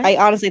What? I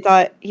honestly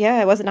thought,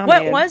 it wasn't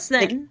nominated. What was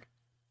then?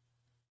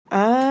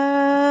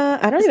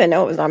 I don't even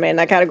know it was nominated in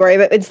that category,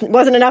 but it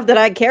wasn't enough that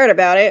I cared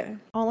about it.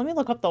 Oh, let me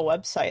look up the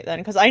website then,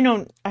 because I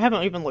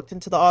haven't even looked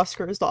into the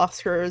Oscars. The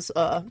Oscars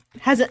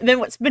hasn't been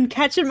what's been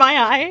catching my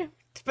eye.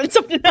 It's been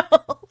something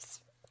else.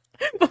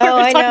 But we're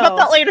gonna talk about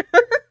that later.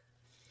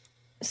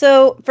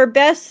 So for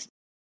Best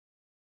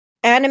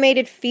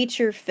Animated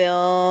Feature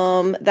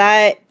Film,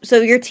 so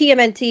your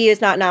TMNT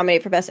is not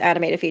nominated for Best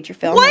Animated Feature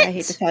Film. What? I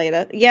hate to tell you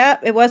that. Yeah,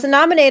 it wasn't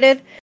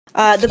nominated.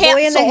 The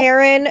Boy and the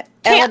Heron,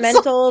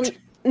 Elemental,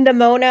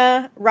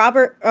 Nimona,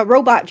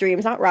 Robot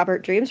Dreams, not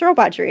Robert Dreams,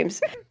 Robot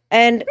Dreams.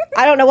 And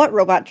I don't know what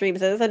Robot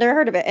Dreams is. I never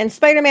heard of it. And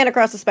Spider-Man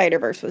Across the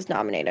Spider-Verse was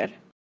nominated.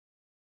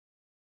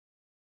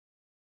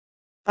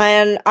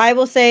 And I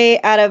will say,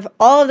 out of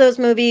all of those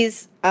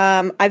movies,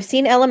 I've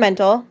seen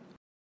Elemental.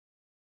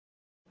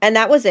 And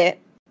that was it.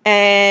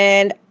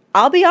 And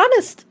I'll be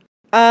honest,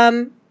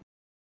 not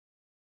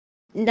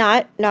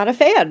a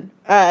fan.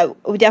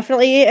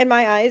 Definitely, in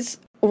my eyes,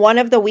 one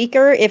of the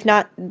weaker, if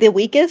not the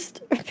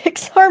weakest,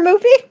 Pixar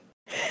movie.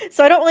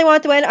 So I don't really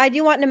want it to win. I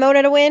do want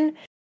Nimona to win,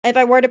 if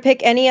I were to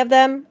pick any of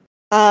them,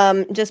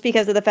 just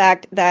because of the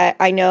fact that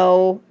I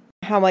know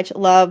how much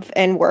love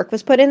and work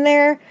was put in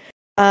there.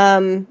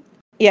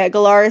 Yeah,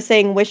 Galar is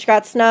saying Wish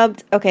got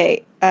snubbed.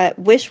 Okay,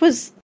 Wish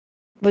is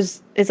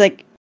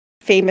like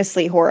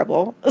famously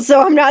horrible,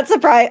 so I'm not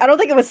surprised. I don't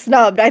think it was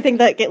snubbed. I think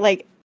that it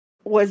like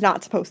was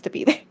not supposed to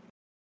be there.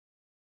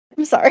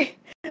 I'm sorry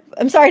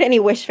to any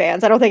Wish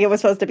fans. I don't think it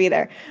was supposed to be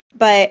there,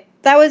 but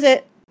that was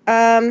it.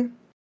 And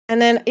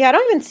then I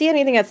don't even see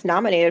anything that's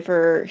nominated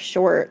for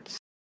shorts.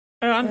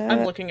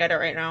 I'm looking at it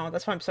right now.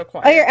 That's why I'm so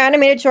quiet. Oh, your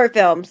animated short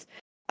films.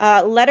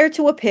 Letter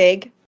to a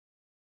Pig,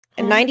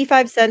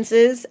 95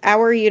 Senses,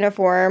 Our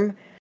Uniform,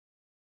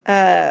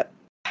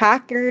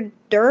 Pachyderme,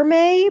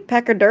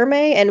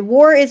 and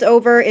War is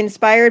Over,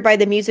 inspired by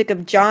the music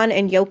of John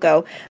and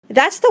Yoko.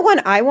 That's the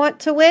one I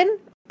want to win,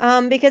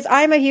 because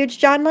I'm a huge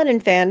John Lennon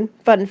fan.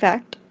 Fun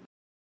fact.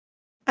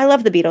 I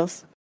love the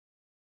Beatles.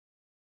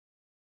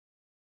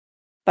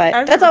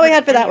 But that's all we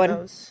had for that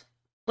one.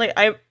 Like,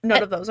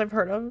 none of those I've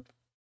heard of.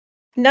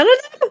 None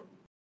of them?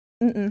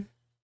 Mm-mm.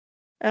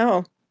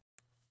 Oh.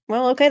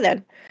 Well, okay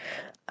then.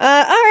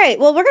 All right.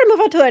 Well, we're going to move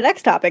on to our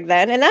next topic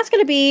then, and that's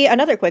going to be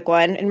another quick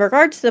one in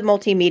regards to the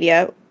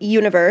multimedia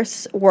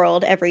universe,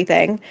 world,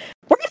 everything.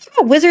 We're going to talk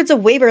about Wizards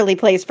of Waverly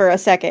Place for a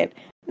second.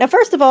 Now,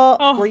 first of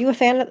all, were you a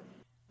fan of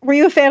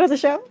the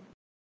show?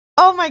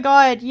 Oh my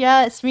god,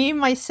 yes. Me and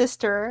my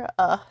sister.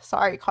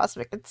 Sorry,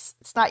 Cosmic. It's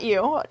not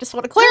you. I just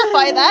want to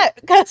clarify that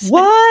because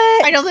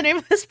what? I know the name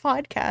of this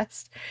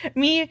podcast.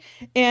 Me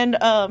and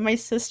my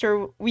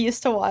sister, we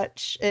used to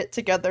watch it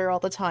together all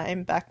the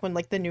time back when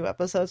like the new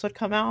episodes would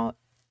come out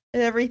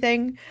and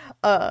everything.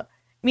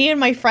 Me and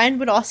my friend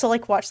would also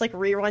like watch like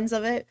reruns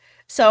of it.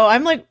 So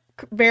I'm like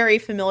very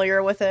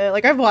familiar with it.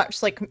 Like I've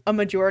watched like a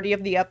majority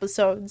of the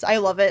episodes. I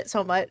love it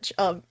so much.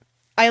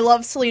 I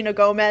love Selena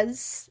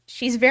Gomez.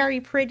 She's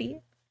very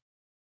pretty.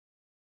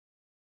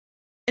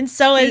 And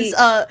so is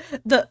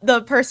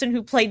the person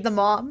who played the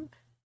mom.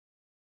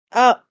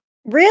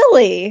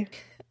 Really?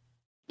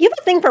 You have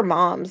a thing for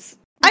moms.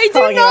 I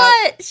do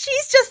not.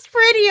 She's just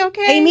pretty,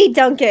 okay? Amy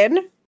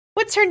Duncan.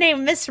 What's her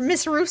name? Miss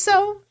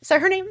Russo? Is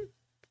that her name?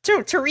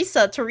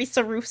 Teresa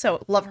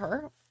Russo. Love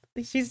her.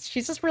 She's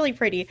just really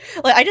pretty.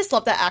 Like I just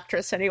love that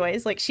actress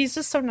anyways. Like she's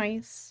just so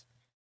nice.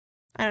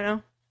 I don't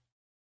know.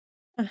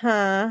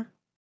 Uh-huh.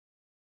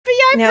 But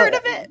yeah, I've heard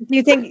of it. Do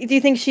you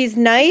think she's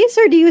nice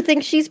or do you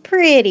think she's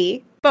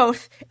pretty?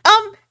 Both.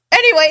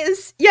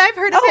 Anyways, yeah, I've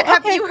heard of it.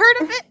 Have you heard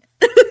of it?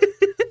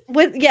 I'm the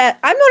one who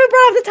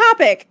brought up the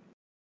topic.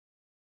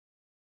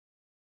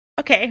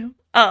 Okay.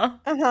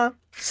 Uh-huh.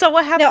 So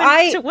what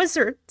happened to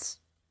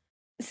Wizards?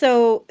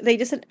 So they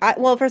just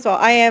well, first of all,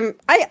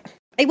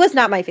 it was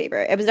not my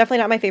favorite. It was definitely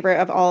not my favorite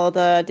of all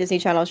the Disney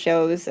Channel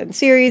shows and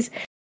series.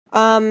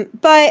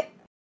 But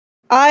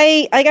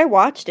I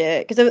watched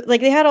it because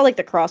like they had all like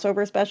the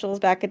crossover specials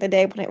back in the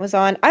day when it was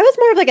on. I was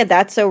more of like a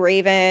That's So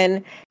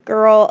Raven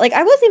girl. Like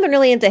I wasn't even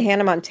really into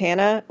Hannah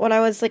Montana when I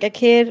was like a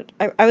kid.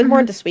 I was more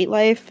into Sweet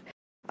Life.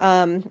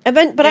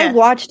 But I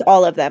watched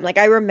all of them. Like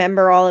I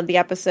remember all of the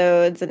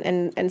episodes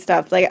and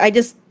stuff. Like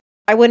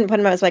I wouldn't put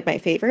them as like my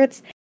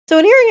favorites. So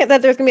in hearing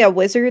that there's gonna be a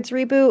Wizards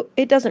reboot,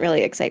 it doesn't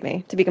really excite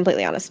me, to be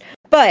completely honest.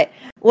 But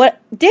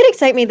what did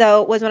excite me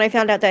though was when I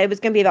found out that it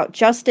was gonna be about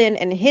Justin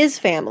and his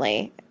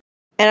family.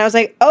 And I was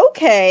like,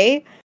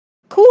 okay,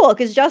 cool,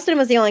 because Justin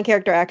was the only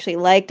character I actually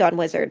liked on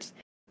Wizards.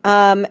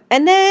 And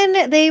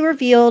then they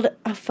revealed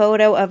a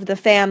photo of the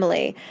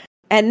family.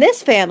 And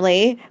this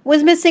family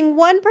was missing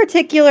one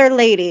particular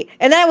lady,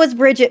 and that was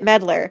Bridget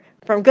Medler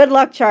from Good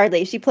Luck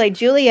Charlie. She played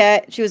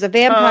Juliet. She was a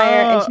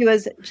vampire, and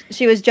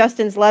she was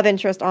Justin's love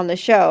interest on the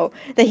show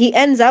that he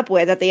ends up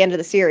with at the end of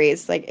the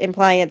series, like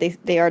implying that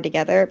they are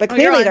together. But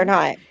clearly they're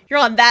not. You're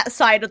on that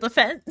side of the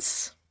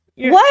fence.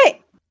 What?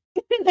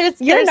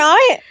 You're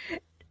not?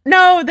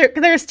 No,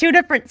 there's two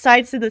different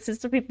sides to this.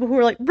 It's the people who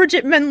are like,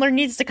 Bridget Mendler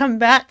needs to come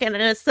back, and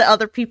then it's the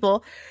other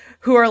people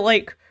who are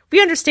like,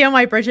 we understand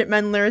why Bridget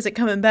Mendler isn't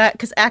coming back,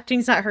 because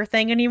acting's not her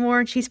thing anymore,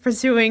 and she's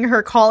pursuing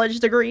her college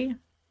degree.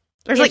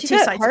 There's like two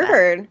sides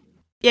Harvard. to that.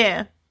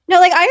 Yeah. No,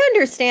 like, I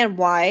understand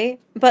why,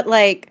 but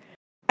like,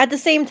 at the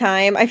same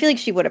time, I feel like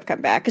she would have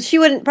come back, because she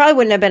probably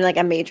wouldn't have been like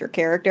a major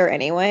character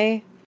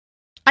anyway.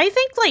 I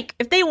think, like,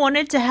 if they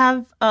wanted to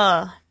have,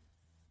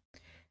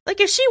 like,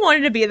 if she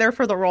wanted to be there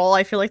for the role,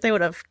 I feel like they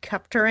would have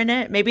kept her in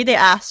it. Maybe they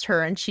asked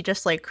her and she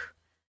just, like,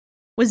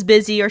 was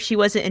busy or she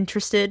wasn't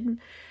interested.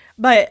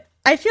 But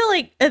I feel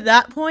like at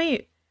that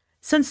point,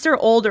 since they're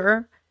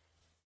older,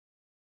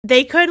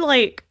 they could,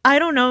 like, I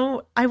don't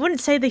know, I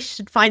wouldn't say they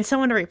should find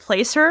someone to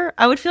replace her.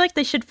 I would feel like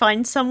they should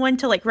find someone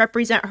to, like,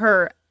 represent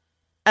her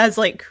as,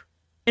 like,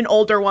 an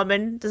older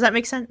woman. Does that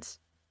make sense?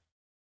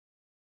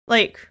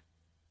 Like...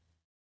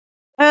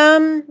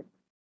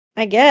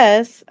 I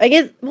guess,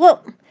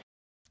 well...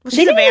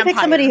 she's a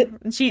vampire.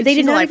 She's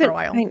alive for a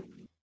while.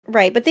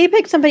 Right, but they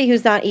picked somebody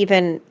who's not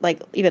even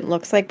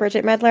looks like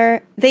Bridget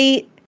Medler.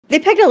 They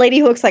picked a lady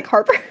who looks like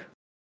Harper.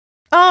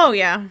 Oh,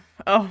 yeah.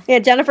 Oh. Yeah,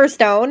 Jennifer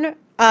Stone,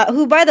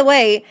 who, by the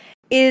way,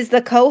 is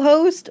the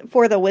co-host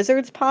for the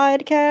Wizards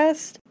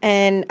podcast.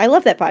 And I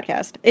love that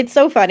podcast. It's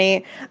so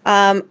funny.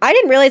 I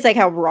didn't realize, like,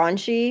 how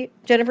raunchy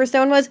Jennifer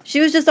Stone was. She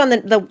was just on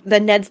the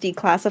Ned's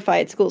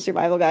Declassified School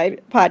Survival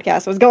Guide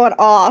podcast, was going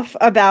off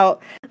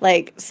about,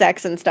 like,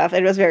 sex and stuff.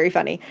 It was very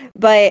funny.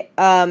 But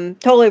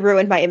totally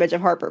ruined my image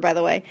of Harper, by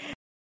the way.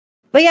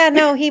 But yeah,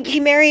 no, he's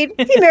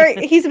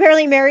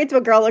apparently married to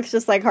a girl who looks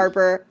just like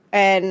Harper.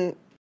 And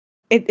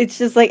it's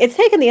just, like, it's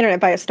taken the internet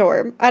by a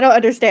storm. I don't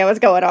understand what's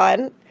going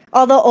on.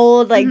 All the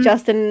old, like,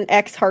 Justin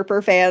X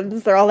Harper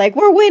fans, they're all like,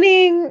 we're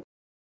winning!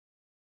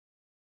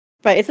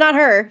 But it's not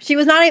her.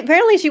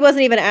 Apparently she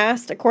wasn't even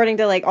asked, according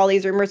to, like, all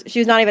these rumors, she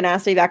was not even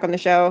asked to be back on the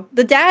show.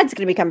 The dad's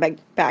gonna be coming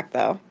back,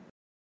 though.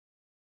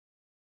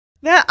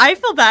 Yeah, I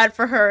feel bad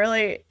for her,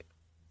 like,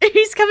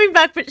 he's coming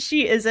back, but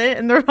she isn't,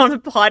 and they're on a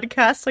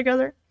podcast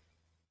together.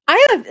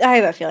 I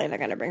have a feeling they're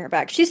gonna bring her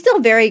back. She's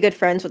still very good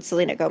friends with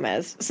Selena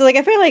Gomez. So, like,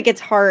 I feel like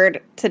it's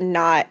hard to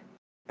not...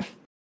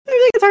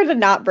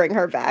 bring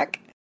her back.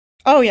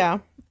 Oh, yeah.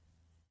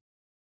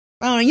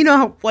 You know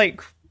how,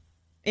 like,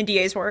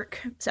 NDAs work,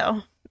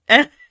 so.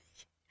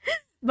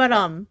 But,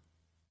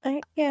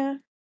 yeah.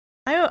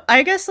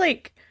 I guess,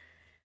 like,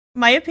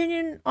 my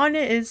opinion on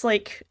it is,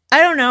 like,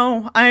 I don't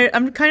know.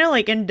 I'm kind of,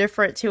 like,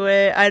 indifferent to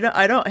it.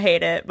 I don't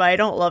hate it, but I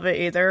don't love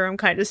it either. I'm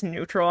kind of just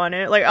neutral on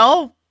it. Like,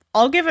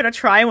 I'll give it a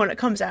try when it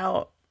comes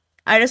out.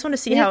 I just want to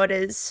see how it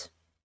is.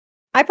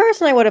 I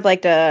personally would have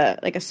liked a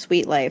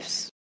Sweet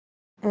Life's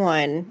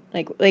one.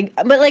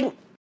 But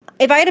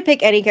if I had to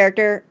pick any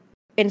character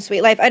in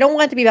Sweet Life, I don't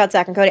want it to be about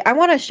Zack and Cody. I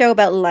want a show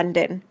about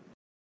London.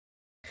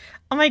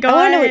 Oh my god.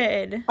 I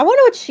want to know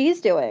what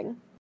she's doing.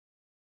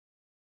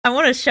 I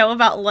want a show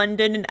about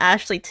London and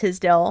Ashley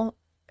Tisdale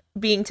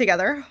being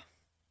together.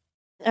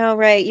 Oh,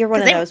 right. You're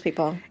one of those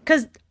people.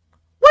 Because,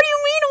 what do you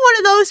mean one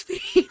of those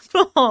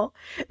people?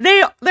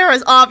 There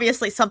is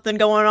obviously something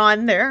going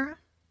on there.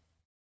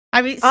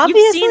 I mean,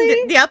 you've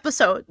seen the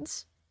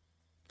episodes.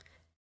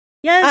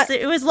 Yes,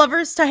 it was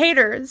lovers to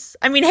haters.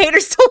 I mean,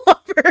 haters to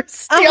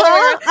lovers.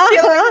 The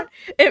other one.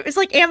 It was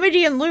like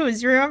Amity and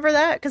Luz. You remember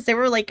that? Because they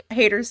were like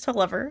haters to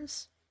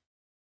lovers.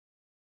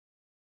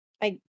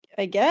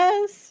 I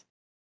guess.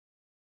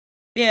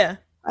 Yeah.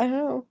 I don't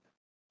know.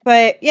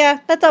 But yeah,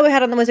 that's all we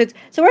had on the Wizards.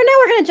 So we're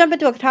going to jump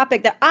into a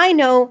topic that I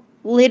know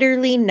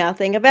literally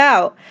nothing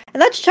about.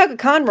 And that's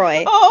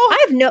Chuggaconroy.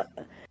 Oh!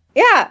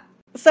 Yeah.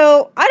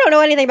 So I don't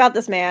know anything about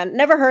this man.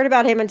 Never heard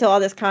about him until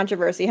all this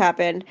controversy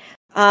happened.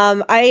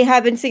 I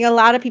have been seeing a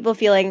lot of people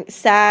feeling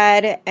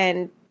sad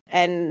and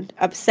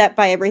upset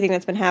by everything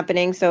that's been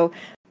happening. So,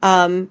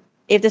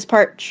 if this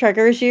part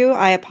triggers you,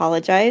 I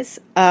apologize.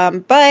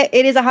 But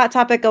it is a hot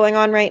topic going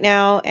on right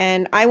now,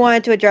 and I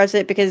wanted to address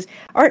it because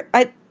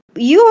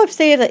you have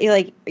said that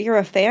you're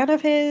a fan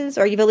of his,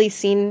 or you've at least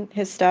seen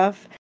his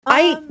stuff.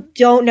 I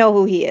don't know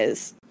who he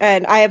is,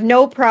 and I have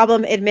no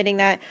problem admitting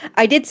that.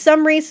 I did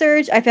some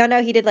research. I found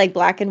out he did like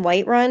black and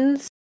white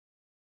runs.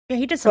 Yeah,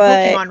 he did some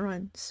Pokemon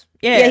runs.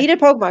 Yeah, he did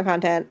Pokemon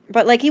content,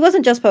 but like he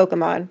wasn't just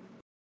Pokemon.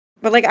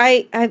 But like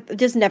I've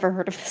just never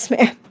heard of this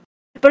man.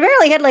 But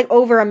apparently he had like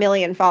over 1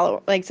 million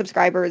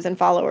subscribers and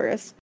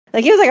followers.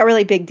 Like he was like a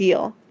really big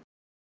deal.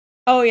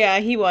 Oh yeah,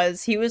 he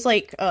was. He was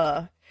like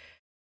that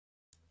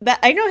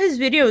I know his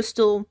videos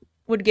still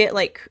would get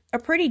like a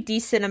pretty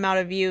decent amount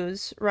of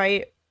views,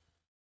 right?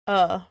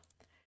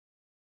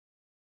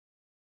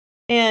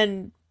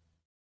 And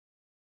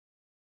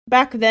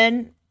back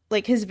then,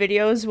 like his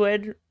videos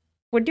would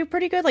do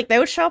pretty good. Like they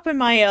would show up in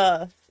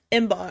my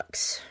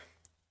inbox.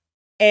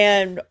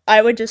 And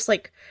I would just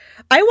like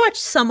I watched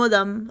some of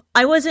them.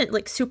 I wasn't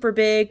like super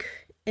big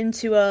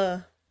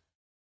into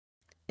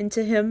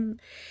him.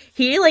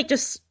 He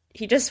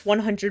just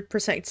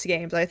 100%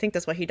 games. I think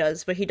that's what he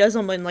does. But he does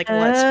them in like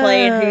Let's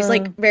Play, and he's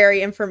like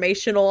very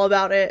informational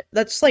about it.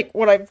 That's like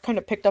what I've kind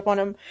of picked up on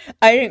him.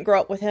 I didn't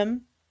grow up with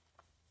him,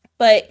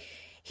 but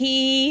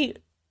he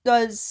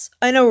does.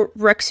 I know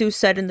Rexu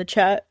said in the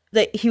chat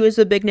that he was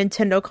a big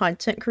Nintendo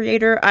content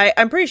creator.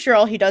 I'm pretty sure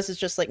all he does is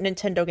just like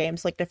Nintendo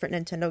games, like different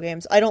Nintendo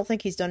games. I don't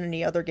think he's done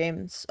any other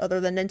games other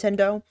than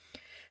Nintendo.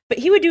 But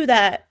he would do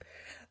that.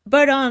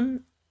 But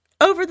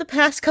over the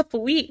past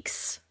couple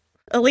weeks,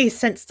 at least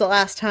since the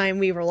last time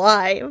we were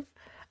live,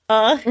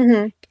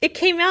 it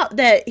came out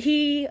that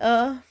he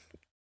yeah,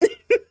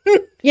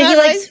 he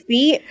likes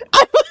feet.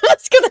 I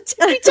was gonna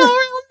tiptoe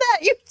around that.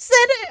 You said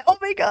it. Oh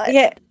my god.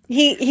 Yeah,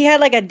 he had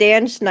like a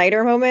Dan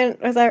Schneider moment.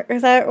 Is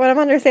that what I'm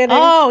understanding?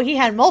 Oh, he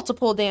had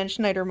multiple Dan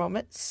Schneider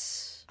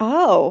moments.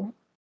 Oh,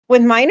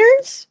 with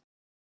minors?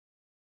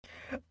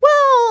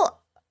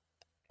 Well,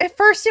 at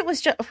first it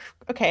was just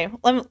okay.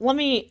 Let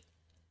me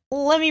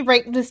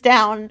break this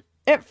down.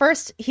 At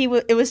first,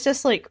 it was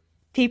just like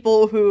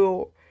people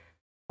who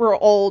were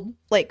old,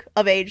 like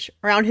of age,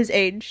 around his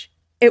age.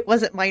 It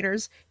wasn't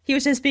minors. He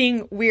was just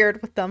being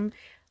weird with them.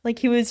 Like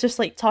he was just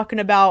like talking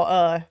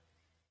about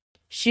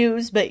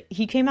shoes, but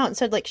he came out and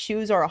said like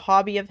shoes are a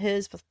hobby of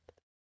his. But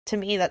to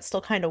me, that's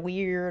still kind of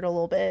weird a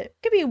little bit. It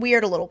could be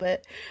weird a little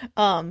bit.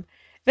 Then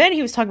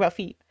he was talking about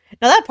feet.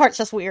 Now that part's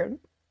just weird.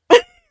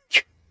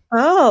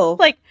 Oh,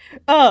 like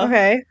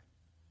okay.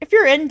 If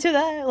you're into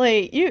that,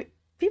 like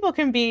people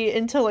can be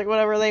into like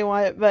whatever they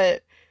want,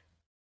 but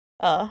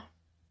I'm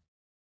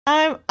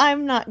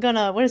not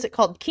gonna, what is it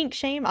called, kink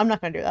shame? I'm not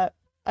gonna do that.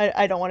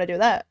 I don't want to do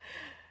that.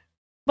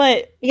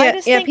 But yeah, I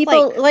just think,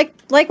 people like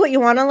what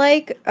you want to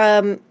like.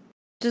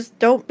 Just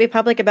don't be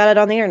public about it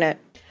on the internet.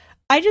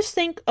 I just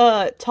think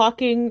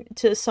talking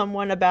to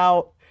someone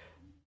about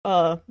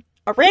a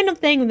random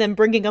thing and then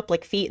bringing up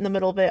like feet in the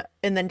middle of it,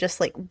 and then just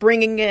like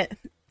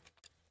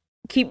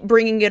keep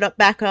bringing it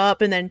back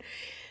up, and then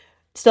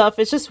stuff.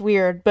 It's just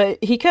weird. But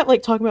he kept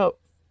like talking about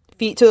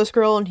feet to this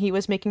girl, and he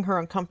was making her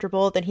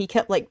uncomfortable. Then he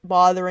kept like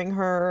bothering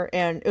her,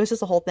 and it was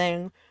just a whole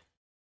thing.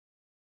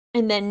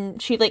 And then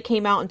she like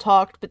came out and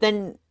talked, but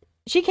then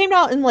she came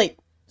out and like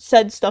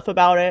said stuff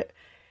about it,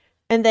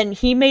 and then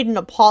he made an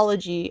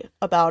apology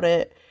about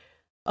it.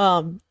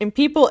 And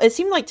people, it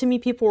seemed like to me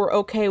people were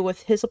okay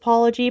with his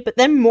apology, but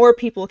then more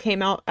people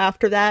came out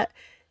after that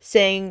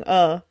saying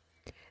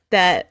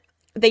that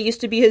they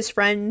used to be his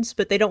friends,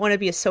 but they don't want to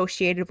be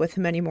associated with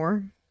him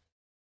anymore.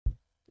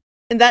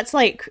 And that's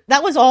like,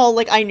 that was all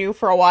like I knew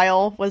for a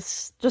while,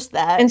 was just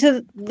that. And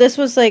so this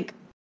was like,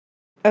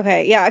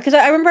 okay, yeah, because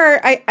I remember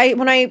I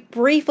when I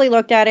briefly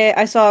looked at it,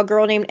 I saw a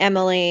girl named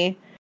Emily,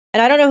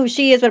 and I don't know who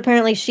she is, but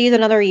apparently she's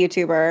another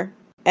YouTuber,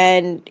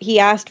 and he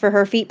asked for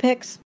her feet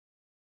pics.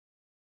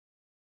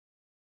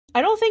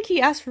 I don't think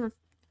he asked for,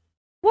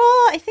 well,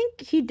 I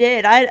think he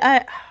did.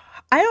 I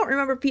don't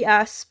remember if he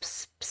asked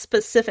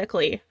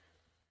specifically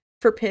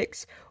for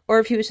pics, or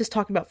if he was just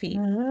talking about feet.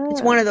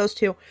 It's one of those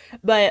two.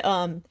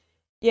 But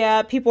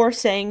yeah, people are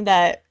saying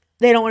that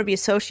they don't want to be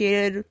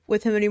associated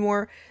with him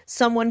anymore.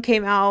 Someone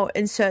came out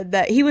and said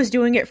that he was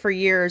doing it for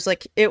years,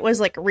 like it was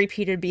like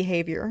repeated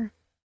behavior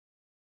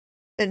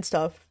and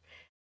stuff.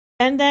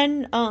 And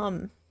then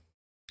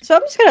so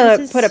I'm just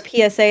gonna put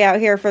a PSA out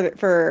here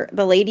for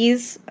the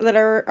ladies that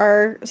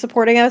are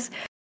supporting us.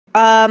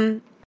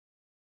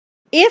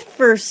 If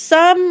for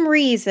some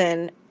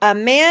reason a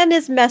man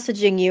is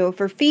messaging you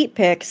for feet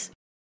pics,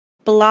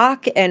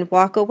 block and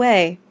walk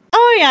away.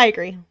 Oh yeah, I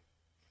agree.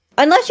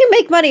 Unless you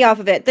make money off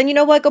of it, then you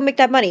know what, go make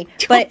that money.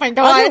 But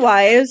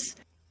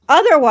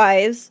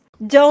otherwise,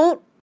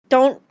 don't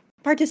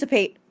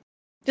participate.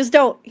 Just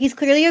don't. He's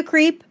clearly a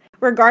creep.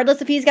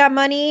 Regardless if he's got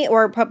money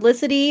or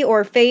publicity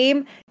or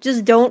fame,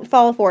 just don't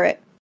fall for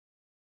it.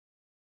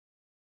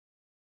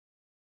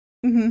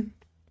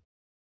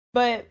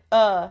 But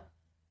I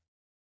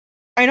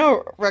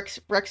know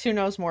Rexu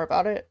knows more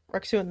about it.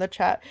 Rexu in the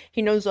chat,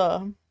 he knows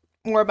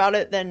more about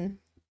it than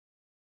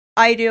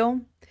I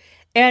do.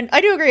 And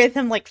I do agree with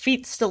him, like,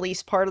 feet's the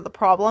least part of the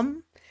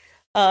problem.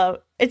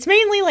 It's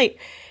mainly,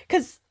 like,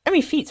 because I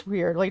mean, feet's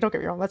weird. Like, don't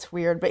get me wrong, that's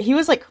weird. But he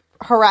was like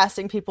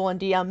harassing people in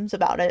DMs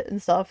about it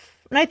and stuff,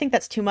 and I think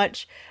that's too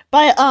much.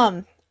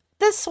 But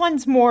this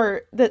one's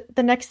more the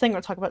next thing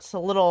we'll talk about is a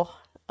little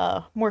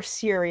more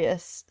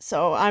serious.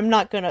 So I'm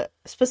not gonna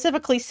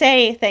specifically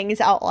say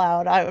things out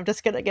loud. I'm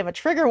just gonna give a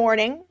trigger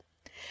warning.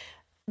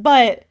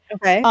 But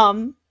Okay.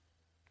 I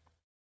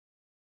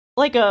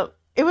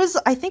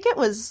think it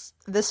was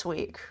this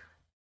week.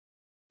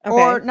 Okay.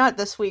 Or not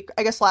this week,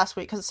 I guess last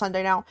week, because it's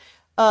Sunday now.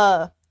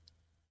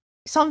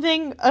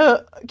 Something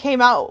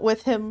came out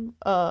with him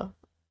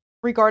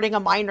regarding a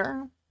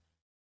minor.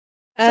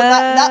 So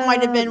that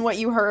might have been what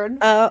you heard.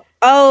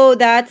 Oh,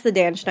 that's the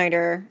Dan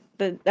Schneider.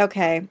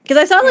 Okay, because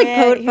I saw like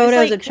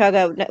photos of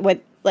Chugga with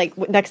like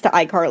next to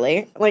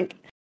iCarly. Like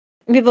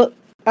people,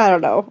 I don't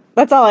know.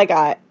 That's all I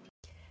got.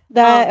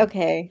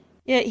 Okay.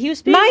 Yeah, he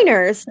was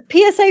minors.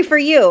 PSA for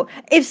you: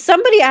 if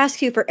somebody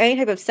asks you for any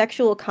type of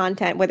sexual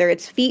content, whether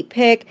it's feet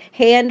pic,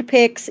 hand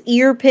pics,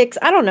 ear pics,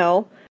 I don't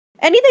know,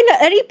 any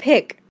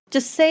pic,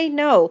 just say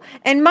no.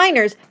 And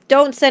minors,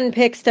 don't send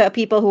pics to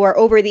people who are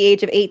over the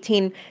age of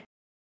 18.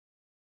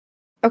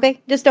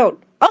 Okay, just don't.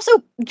 Also,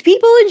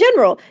 people in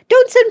general,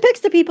 don't send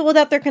pics to people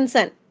without their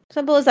consent.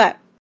 Simple as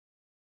that.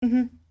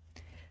 Mm-hmm.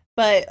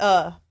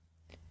 But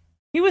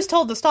he was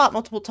told to stop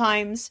multiple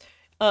times.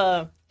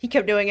 He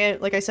kept doing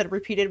it, like I said,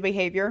 repeated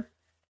behavior.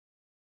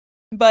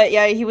 But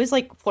yeah, he was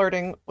like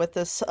flirting with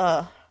this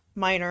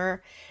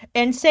minor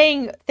and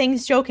saying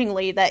things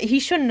jokingly that he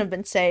shouldn't have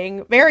been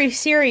saying. Very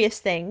serious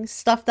things,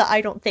 stuff that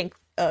I don't think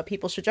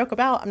people should joke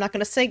about. I'm not going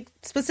to say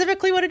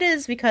specifically what it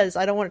is because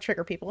I don't want to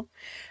trigger people.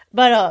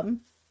 But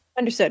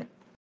understood.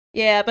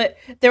 Yeah, but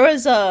there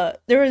was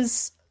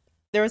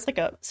like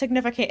a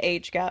significant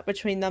age gap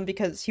between them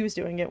because he was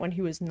doing it when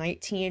he was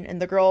 19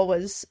 and the girl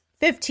was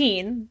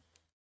 15.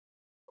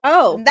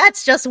 Oh, and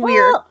that's just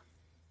weird. Well,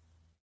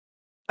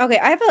 okay,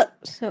 I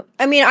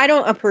mean, I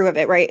don't approve of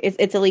it, right?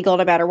 It's illegal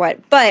no matter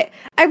what. But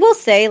I will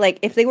say, like,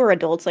 if they were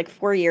adults, like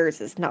 4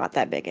 years is not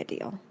that big a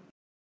deal.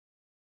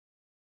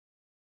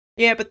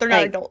 Yeah, but they're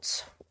not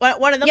adults.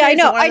 One of them. Yeah, I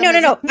know.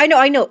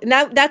 And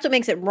that's what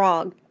makes it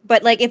wrong.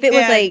 But like, if it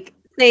was like,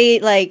 say,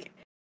 like,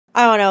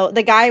 I don't know,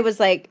 the guy was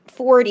like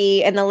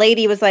 40 and the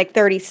lady was like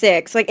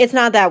 36, like, it's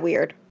not that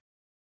weird.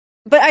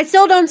 But I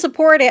still don't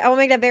support it. I will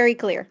make that very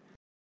clear.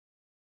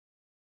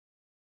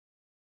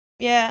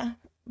 Yeah,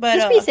 but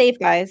just be safe,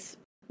 guys.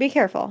 Be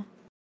careful.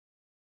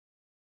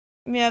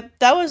 Yeah,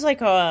 that was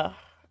like like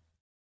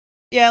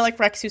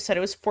Rexu said,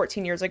 it was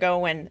 14 years ago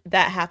when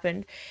that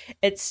happened.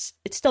 It's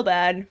still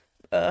bad.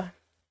 Yeah,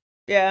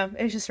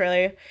 it's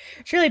really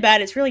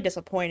bad. It's really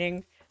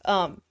disappointing.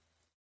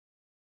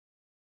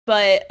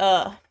 But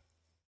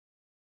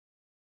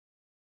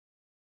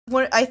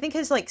what I think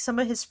is like some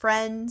of his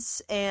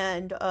friends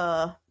and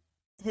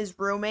his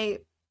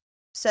roommate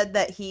said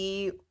that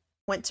he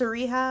went to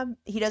rehab.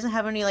 He doesn't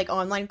have any like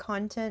online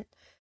content,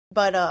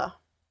 but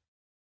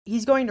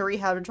he's going to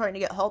rehab and trying to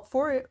get help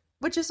for it,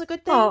 which is a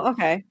good thing. Oh,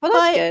 okay. Well,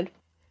 that's good.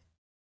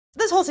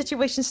 This whole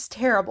situation is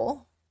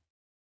terrible.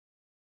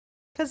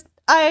 Because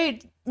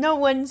no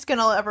one's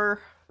gonna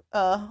ever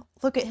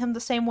look at him the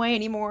same way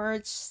anymore.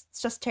 It's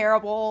just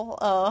terrible.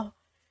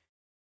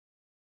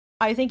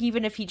 I think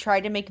even if he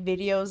tried to make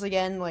videos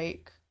again,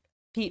 like,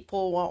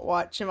 people won't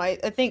watch him. I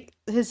think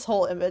his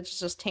whole image is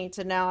just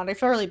tainted now, and I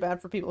feel really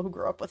bad for people who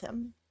grew up with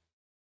him.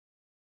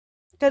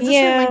 Because this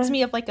reminds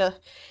me of like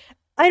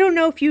I don't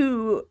know if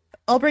you...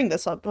 I'll bring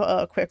this up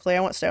quickly.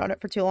 I won't stay on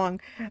it for too long.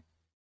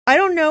 I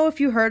don't know if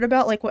you heard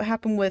about like what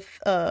happened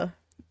with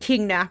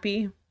King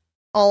Nappy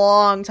a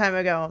long time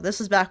ago. This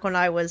is back when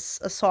I was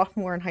a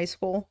sophomore in high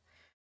school.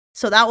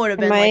 So that would have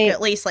been at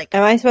least like...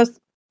 Am I supposed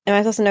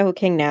to know who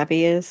King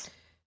Nappy is?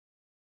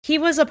 He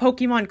was a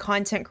Pokemon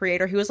content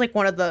creator. He was like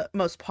one of the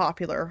most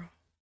popular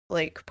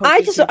like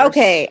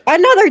okay,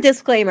 another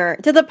disclaimer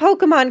to the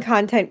Pokemon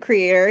content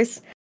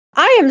creators.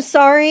 I am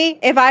sorry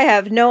if I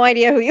have no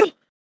idea who you...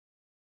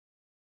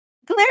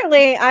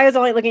 Clearly, I was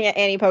only looking at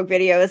anti-poke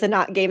videos and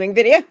not gaming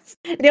videos.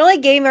 The only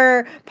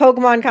gamer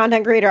Pokemon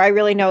content creator I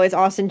really know is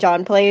Austin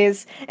John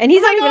Plays, and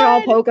he's not even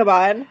all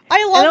Pokemon.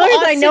 I love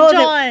Austin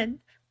John.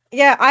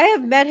 Yeah, I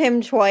have met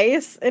him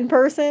twice in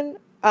person.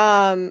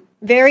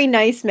 Very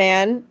nice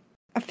man,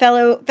 a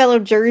fellow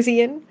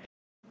Jerseyan.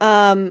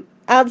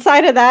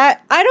 Outside of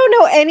that, I don't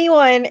know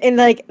anyone in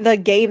like the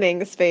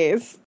gaming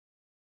space.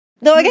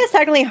 Though I guess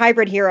technically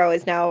Hybrid Hero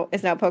is now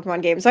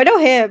Pokemon game, so I know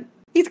him.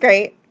 He's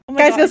great.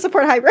 Guys, go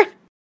support Hybrid.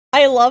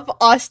 I love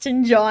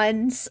Austin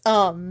John's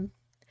outro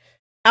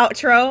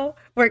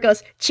where it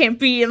goes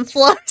champion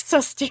flow. So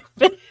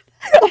stupid.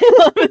 I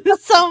love it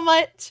so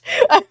much.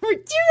 Do you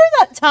remember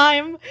that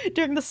time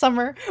during the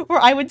summer where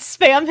I would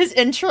spam his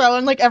intro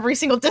in like every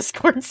single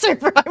Discord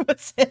server I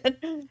was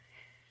in?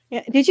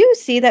 Yeah. Did you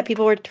see that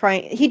people were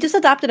trying? He just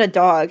adopted a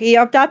dog. He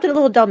adopted a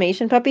little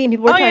Dalmatian puppy, and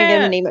people were trying to get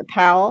him to name it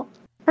Pal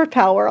for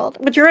Palworld,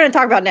 which you're going to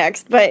talk about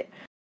next. But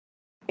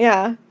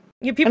yeah.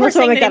 Yeah, people are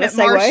saying they name it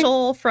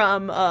Marshall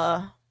from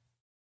Paw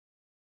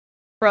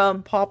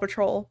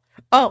Patrol.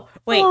 Oh,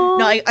 wait.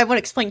 No, I want to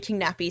explain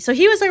King Nappy. So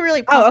he was a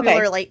really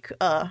popular,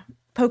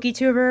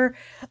 PokeTuber,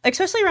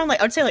 especially around like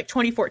I would say like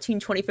 2014,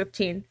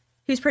 2015.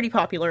 He was pretty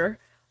popular.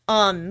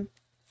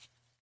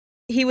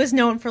 He was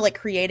known for like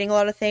creating a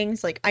lot of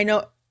things. Like I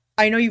know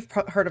you've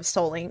heard of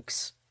Soul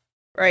Links,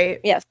 right?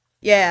 Yes.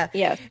 Yeah.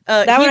 Yes.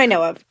 That one I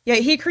know of. Yeah,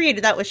 he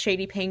created that with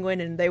Shady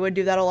Penguin, and they would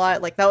do that a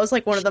lot. Like that was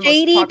like one of the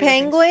Shady most popular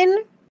Penguin?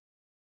 things.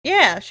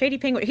 Yeah, Shady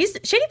Penguin.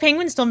 Shady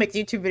Penguin still makes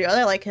YouTube videos.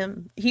 I like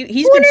him. He's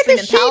been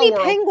streaming streaming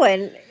Shady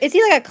Penguin. Is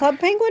he like a Club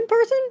Penguin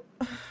person?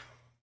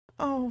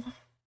 Oh.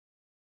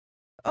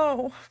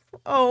 All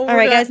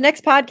right, guys.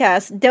 Next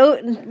podcast.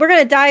 We're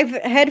gonna dive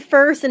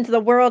headfirst into the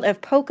world of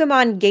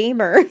Pokemon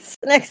gamers.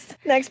 Next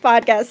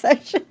podcast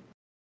session.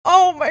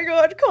 Oh my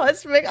god,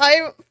 Cosmic!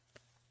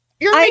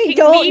 You're I making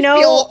don't me know.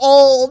 feel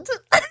old.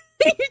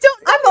 You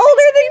don't know I'm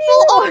older than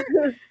you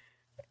are.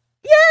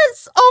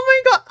 Yes.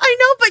 Oh my god, I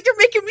know, but you're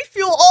making me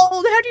feel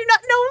old. How do you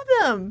not know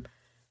them?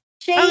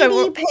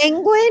 Shady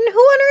Penguin? Who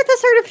on earth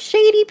has heard of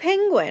Shady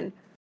Penguin?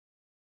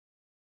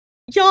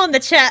 Y'all in the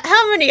chat,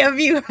 how many of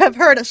you have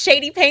heard of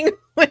Shady Penguin?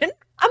 I'm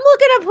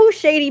looking up who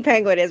Shady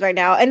Penguin is right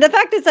now, and the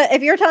fact is that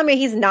if you're telling me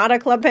he's not a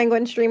Club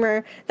Penguin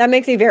streamer, that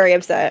makes me very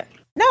upset.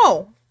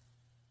 No,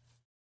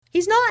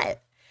 he's not.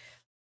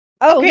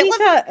 Oh, okay, he's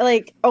got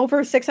like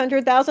over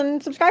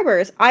 600,000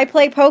 subscribers. I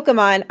play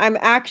Pokemon. I'm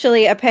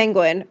actually a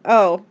penguin.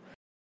 Oh,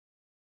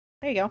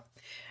 there you go.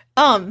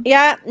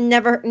 Yeah,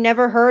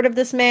 never heard of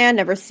this man.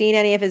 Never seen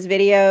any of his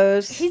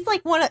videos. He was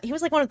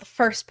like one of the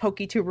first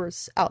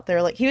PokeTubers out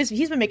there. Like he's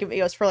been making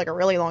videos for like a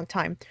really long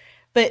time.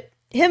 But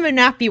him and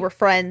Nappy were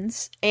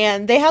friends,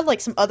 and they had like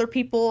some other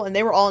people, and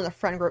they were all in a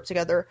friend group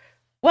together.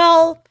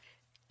 Well,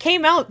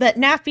 came out that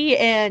Nappy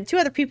and two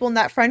other people in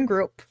that friend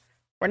group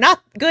were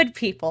not good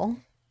people.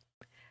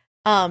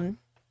 Nappy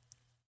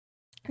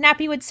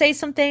would say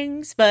some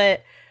things,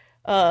 but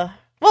let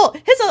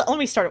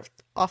me start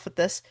off with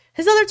this.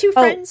 His other two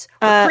friends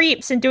were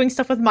creeps and doing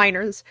stuff with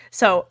minors,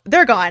 so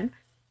they're gone.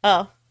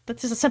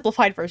 That's just a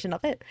simplified version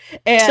of it.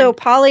 And so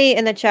Polly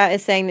in the chat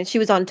is saying that she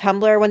was on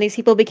Tumblr when these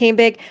people became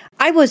big.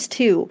 I was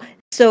too.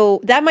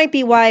 So that might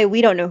be why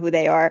we don't know who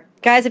they are.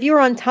 Guys, if you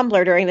were on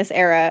Tumblr during this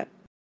era,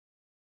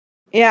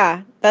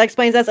 yeah, that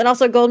explains us. And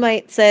also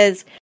Goldmite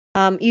says,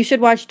 you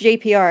should watch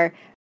JPR.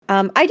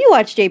 I do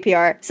watch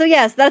JPR. So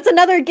yes, that's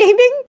another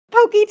gaming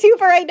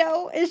PokeTuber I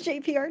know is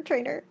JPR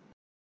Trainer.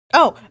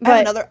 Oh,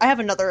 I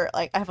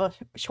have a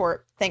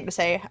short thing to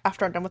say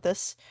after I'm done with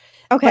this.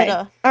 Okay.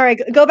 All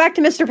right, go back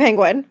to Mr.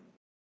 Penguin.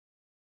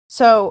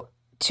 So,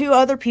 two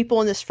other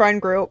people in this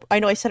friend group, I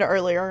know I said it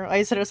earlier,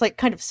 I said it was like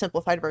kind of a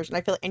simplified version.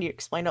 I feel like I need to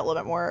explain it a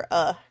little bit more.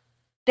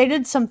 They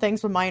did some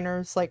things with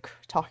minors, like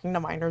talking to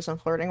minors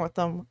and flirting with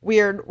them.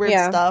 Weird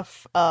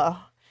stuff. Don't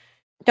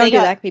do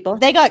that, people.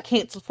 They got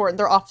canceled for it, and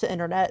they're off the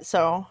internet,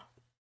 so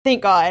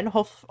thank God.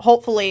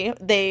 Hopefully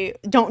they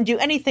don't do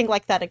anything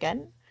like that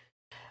again.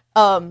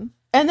 And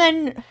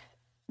then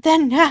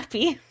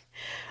Nappy.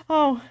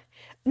 Oh,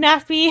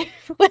 Nappy.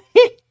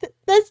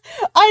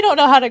 I don't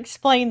know how to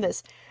explain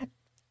this.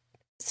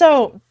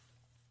 So,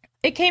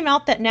 it came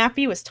out that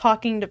Nappy was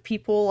talking to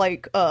people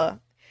like,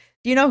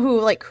 you know who,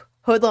 like,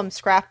 Hoodlum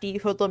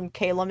Scrafty, Hoodlum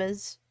Calum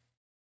is?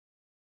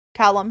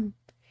 Callum.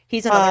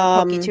 He's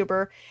another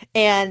PokeTuber.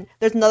 And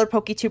there's another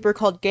PokeTuber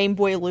called Game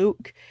Boy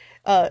Luke.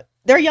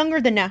 They're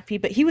younger than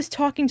Nappy, but he was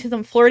talking to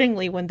them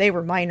flirtingly when they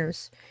were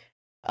minors.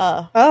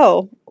 I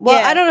don't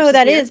know who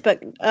that is,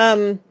 but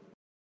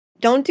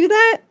don't do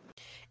that.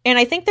 And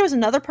I think there was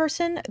another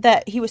person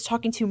that he was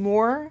talking to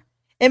more.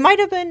 It might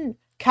have been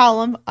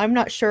Callum, I'm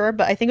not sure,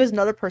 but I think it was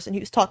another person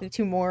he was talking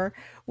to more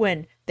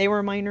when they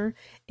were minor,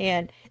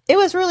 and it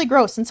was really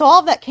gross. And so all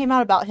of that came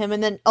out about him,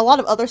 and then a lot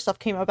of other stuff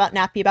came out about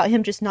Nappy, about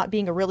him just not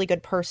being a really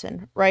good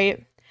person,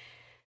 right?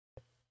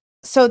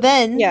 So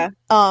then,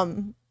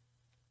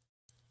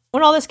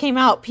 when all this came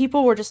out,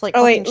 people were just like,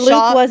 "Oh wait, shocked.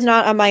 Luke was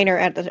not a minor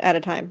at a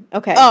time."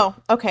 Okay. Oh,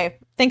 okay.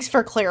 Thanks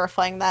for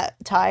clarifying that,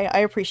 Ty. I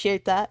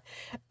appreciate that.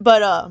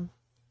 But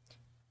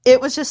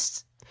it was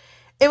just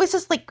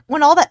like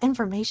when all that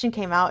information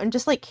came out and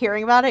just like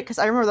hearing about it, because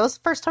I remember that was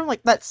the first time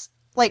like that's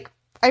like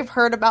I've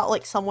heard about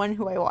like someone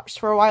who I watched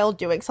for a while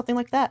doing something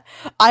like that.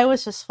 I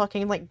was just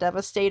fucking like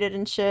devastated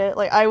and shit.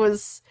 Like I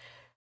was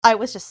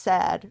just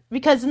sad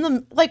because in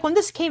the like when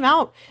this came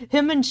out,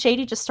 him and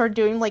Shady just started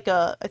doing like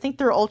I think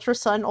their Ultra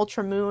Sun,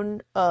 Ultra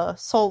Moon,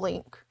 Soul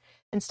Link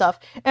and stuff.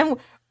 And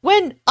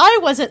when I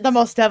wasn't the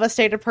most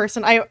devastated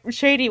person,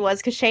 Shady was,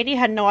 because Shady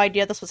had no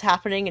idea this was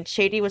happening, and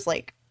Shady was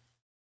like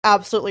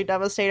absolutely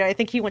devastated. I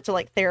think he went to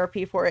like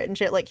therapy for it and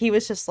shit. Like he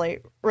was just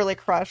like really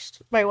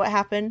crushed by what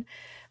happened.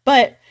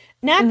 But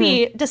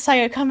Nappy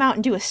decided to come out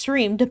and do a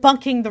stream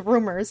debunking the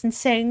rumors and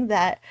saying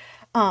that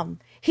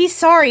he's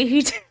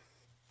sorry.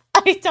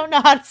 I don't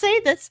know how to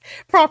say this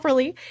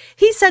properly.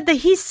 He said that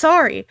he's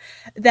sorry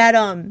that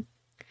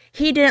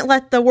he didn't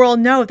let the world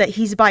know that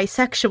he's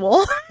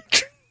bisexual.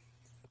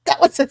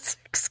 That was his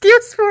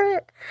excuse for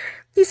it.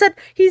 He said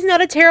he's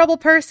not a terrible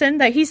person,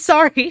 that he's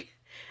sorry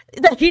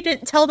that he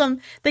didn't tell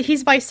them that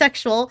he's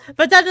bisexual,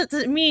 but that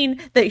doesn't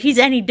mean that he's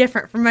any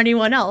different from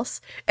anyone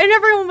else. And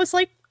everyone was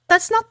like,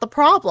 that's not the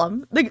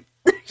problem. Like,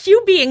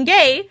 you being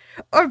gay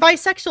or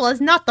bisexual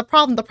is not the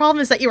problem. The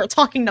problem is that you were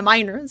talking to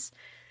minors.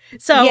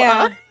 So,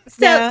 yeah.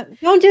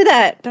 Don't do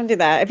that. Don't do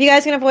that. If you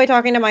guys can avoid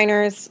talking to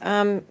minors,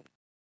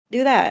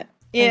 do that.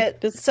 yeah.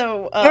 Like, just,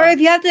 So, or if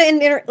you have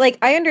to, like,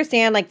 I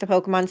understand, like, the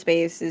Pokemon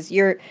space is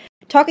you're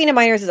talking to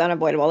minors is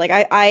unavoidable. Like,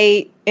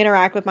 I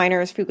interact with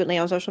minors frequently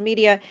on social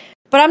media,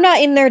 but I'm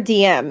not in their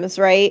DMs,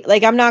 right?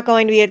 Like, I'm not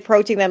going to be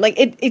approaching them. Like,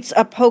 it's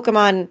a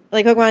Pokemon.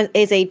 Like, Pokemon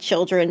is a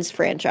children's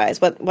franchise,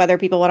 but whether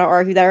people want to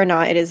argue that or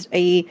not, it is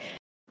a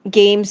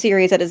game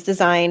series that is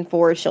designed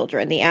for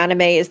children. The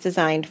anime is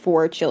designed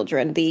for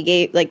children.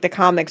 The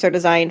comics are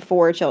designed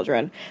for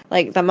children.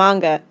 Like the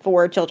manga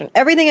for children.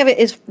 Everything of it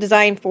is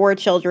designed for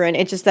children.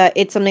 It's just that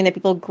it's something that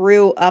people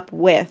grew up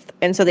with,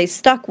 and so they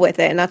stuck with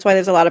it, and that's why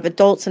there's a lot of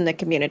adults in the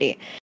community.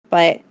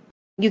 But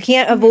you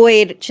can't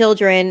avoid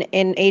children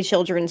in a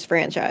children's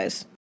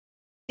franchise.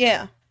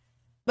 yeah.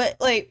 But,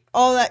 like,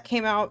 all that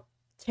came out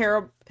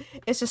terrible.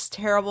 It's just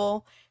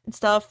terrible and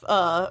stuff.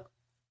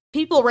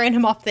 People ran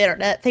him off the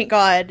internet, thank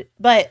God.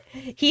 But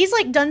he's,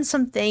 like, done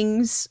some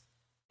things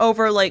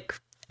over, like,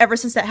 ever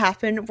since that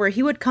happened, where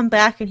he would come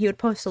back and he would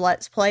post a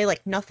Let's Play,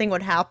 like, nothing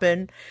would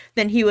happen.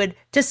 Then he would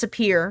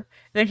disappear.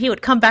 Then he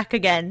would come back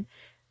again.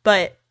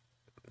 But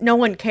no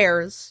one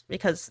cares,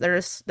 because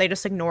they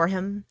just ignore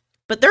him.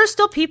 But there are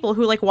still people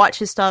who, like, watch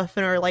his stuff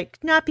and are like,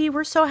 Nappy,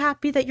 we're so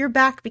happy that you're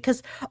back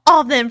because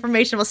all the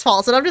information was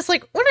false. And I'm just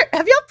like,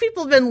 have y'all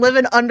people been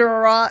living under a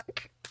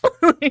rock?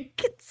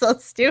 Like, it's so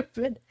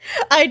stupid.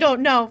 I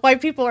don't know why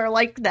people are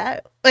like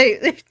that.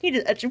 Like, they need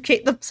to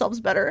educate themselves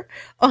better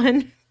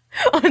on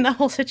the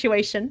whole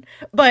situation.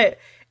 But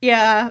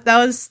yeah,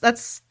 that's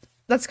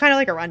kind of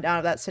like a rundown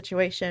of that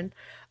situation.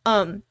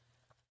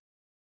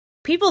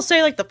 People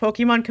say, like, the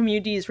Pokemon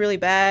community is really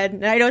bad,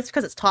 and I know it's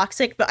because it's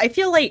toxic, but I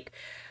feel like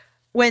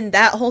when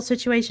that whole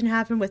situation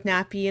happened with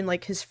Nappy and,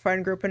 like, his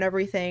friend group and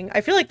everything,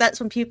 I feel like that's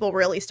when people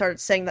really started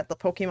saying that the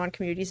Pokemon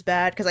community is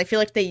bad, because I feel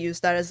like they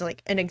use that as,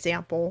 like, an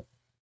example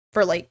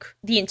for, like,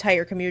 the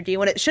entire community,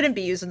 when it shouldn't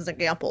be used as an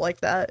example like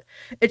that.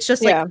 It's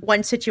just, like,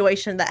 one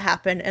situation that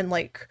happened in,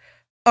 like,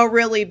 a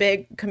really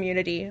big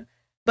community,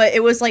 but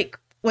it was, like,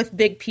 with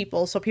big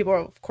people, so people,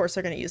 of course,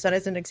 are going to use that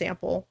as an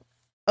example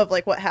of,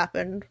 like, what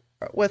happened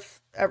with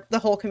the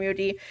whole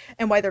community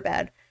and why they're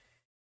bad.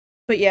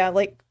 But yeah,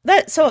 like,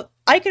 that, so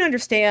I can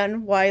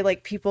understand why,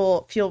 like,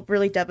 people feel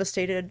really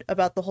devastated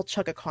about the whole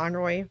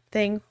Chuggaconroy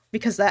thing,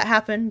 because that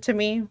happened to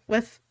me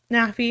with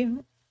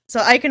Nappy.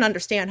 So I can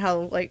understand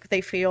how, like,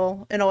 they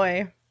feel in a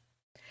way.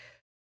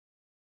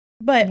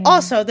 But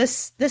also,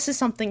 this is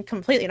something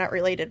completely not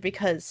related,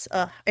 because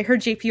I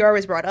heard JPR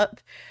was brought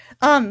up.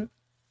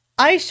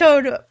 I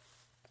showed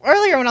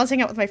earlier when I was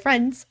hanging out with my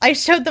friends, I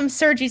showed them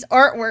Sergi's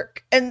artwork,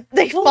 and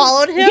they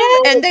followed him,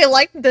 and they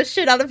liked the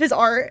shit out of his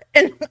art,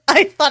 and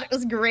I thought it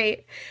was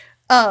great.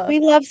 We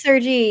love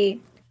Sergi.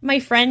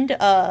 My friend,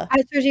 at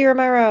Sergi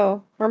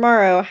Romero.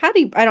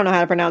 I don't know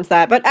how to pronounce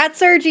that, but at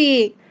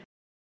Sergi.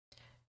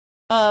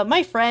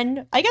 My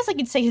friend, I guess I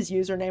could say his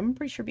username. I'm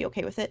pretty sure he'd be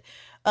okay with it.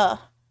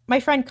 My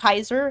friend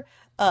Kaiser,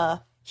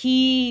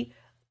 he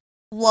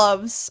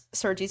loves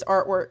Sergi's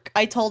artwork.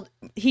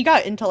 He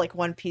got into, like,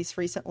 One Piece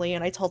recently,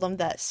 and I told him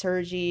that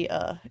Sergi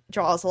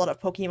draws a lot of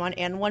Pokemon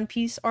and One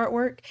Piece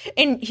artwork,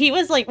 and he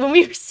was like, when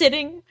we were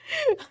sitting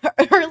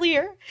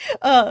earlier,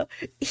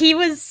 he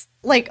was,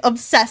 like,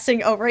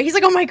 obsessing over it. He's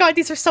like, oh my god,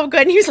 these are so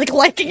good, and he was, like,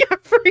 liking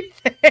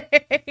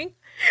everything.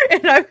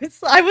 And I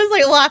was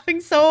like laughing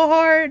so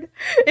hard.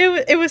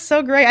 It was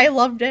so great. I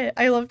loved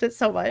it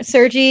so much.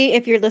 Sergi,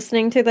 if you're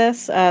listening to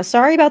this,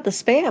 sorry about the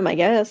spam, I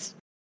guess.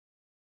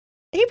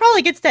 He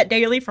probably gets that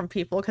daily from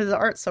people because the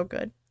art's so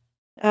good.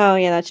 Oh,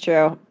 yeah, that's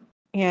true.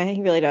 Yeah,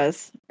 he really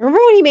does.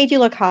 Remember when he made you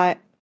look hot?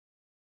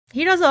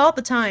 He does it all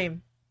the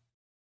time.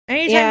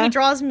 Anytime he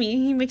draws me,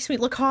 he makes me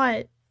look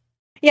hot.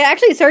 Yeah,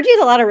 actually, Sergi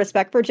has a lot of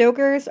respect for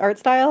Joker's art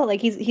style. Like,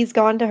 he's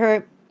gone to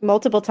her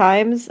multiple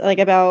times, like,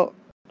 about,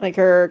 like,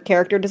 her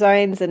character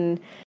designs and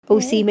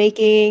OC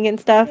making and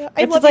stuff. Yeah,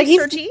 I love, like,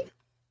 Sergi.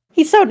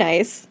 He's so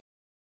nice.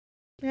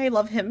 I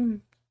love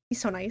him. He's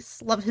so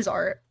nice. Love his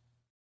art.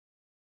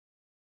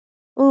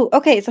 Ooh,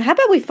 okay, so how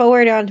about we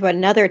forward on to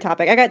another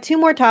topic? I got two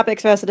more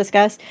topics for us to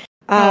discuss.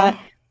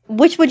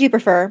 Which would you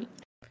prefer?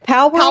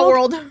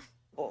 Palworld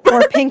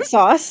or pink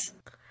sauce?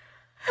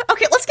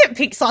 Okay, let's get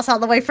pink sauce out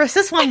of the way first.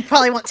 This one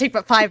probably won't take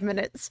but 5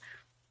 minutes.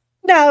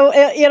 No,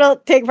 it'll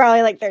take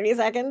probably like 30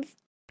 seconds.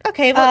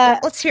 Okay,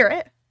 let's hear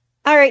it.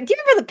 All right, do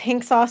you remember the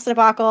pink sauce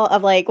debacle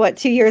of, like,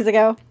 2 years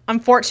ago?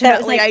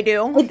 Unfortunately, I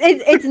do.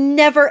 It's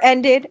never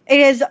ended. It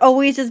has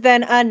always just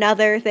been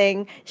another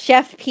thing.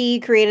 Chef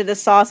P created the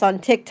sauce on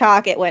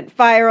TikTok. It went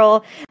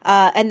viral.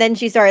 And then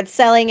she started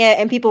selling it,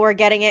 and people were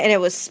getting it, and it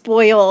was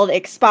spoiled,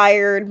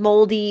 expired,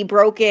 moldy,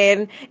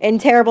 broken, in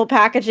terrible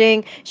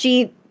packaging.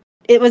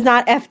 It was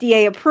not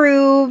FDA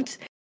approved.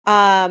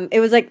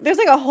 It was like, there's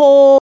like a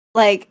whole,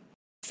 like,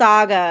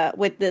 saga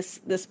with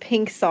this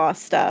pink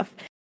sauce stuff.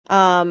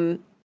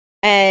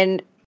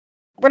 And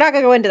we're not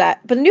going to go into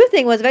that. But the new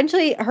thing was,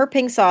 eventually her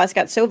pink sauce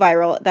got so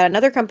viral that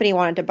another company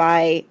wanted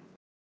to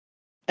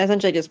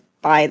essentially just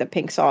buy the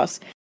pink sauce.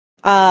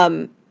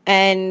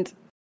 And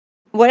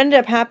what ended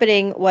up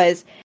happening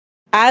was,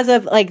 as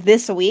of like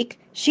this week,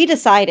 she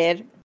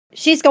decided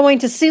she's going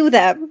to sue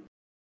them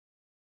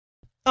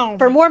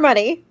for more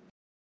money.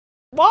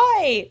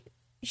 Why?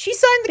 She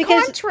signed the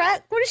Because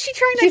contract. What is she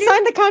trying to She do?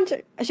 signed the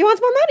contract. She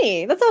wants more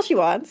money. That's all she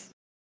wants.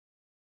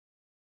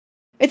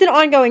 It's an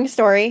ongoing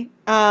story.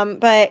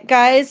 But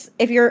guys,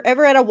 if you're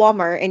ever at a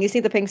Walmart and you see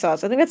the pink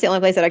sauce, I think that's the only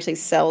place that actually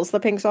sells the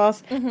pink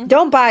sauce. Mhm.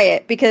 Don't buy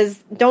it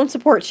because don't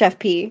support Chef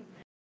P.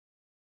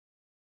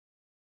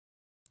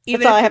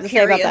 Even That's all if I have you're to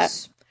say about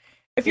curious.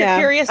 If you're Yeah.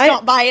 curious,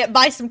 don't buy it.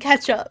 Buy some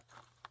ketchup.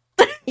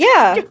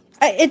 Yeah,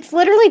 it's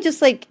literally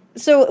just like,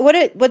 so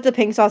what the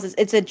pink sauce is.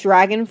 It's a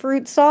dragon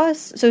fruit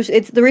sauce. So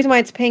it's the reason why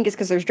it's pink is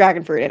because there's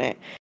dragon fruit in it.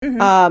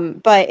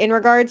 Mhm. But in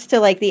regards to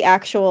like the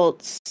actual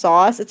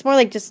sauce, it's more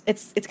like just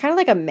it's kind of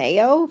like a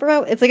mayo,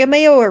 bro. It's like a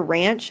mayo or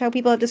ranch, how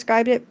people have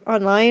described it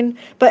online.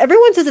 But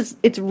everyone says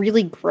it's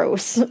really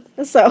gross.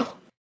 So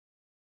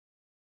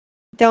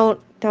don't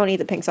eat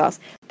the pink sauce.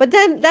 But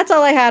then that's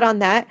all I had on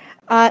that.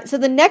 So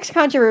the next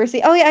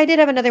controversy. Oh yeah, I did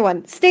have another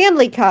one.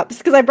 Stanley cups,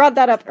 because I brought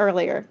that up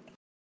earlier.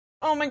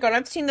 Oh my god,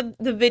 I've seen the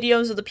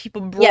videos of the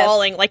people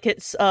brawling like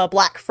it's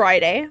Black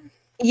Friday.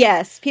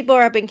 Yes, people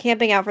have been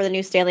camping out for the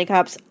new Stanley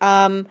Cups.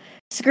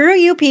 Screw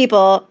you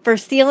people for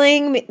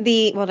stealing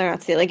well, they're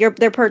not stealing,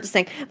 they're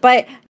purchasing,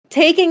 but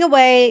taking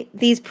away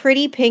these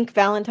pretty pink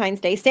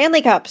Valentine's Day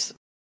Stanley Cups.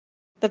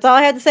 That's all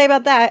I had to say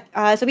about that.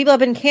 So people have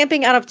been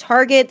camping out of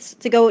Targets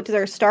to go to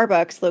their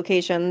Starbucks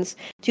locations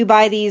to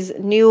buy these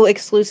new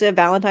exclusive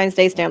Valentine's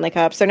Day Stanley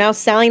Cups. They're now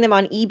selling them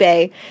on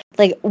eBay,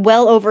 like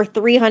well over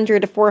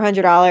 $300 to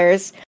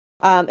 $400.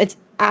 It's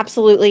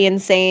absolutely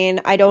insane.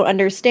 I don't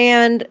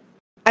understand.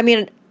 I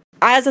mean,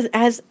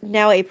 as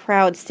now a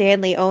proud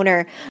Stanley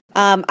owner,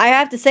 I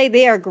have to say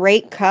they are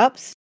great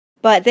cups.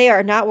 But they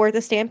are not worth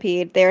a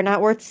stampede. They are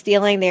not worth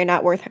stealing. They are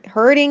not worth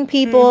hurting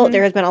people. Mhm.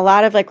 There has been a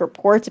lot of like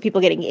reports of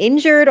people getting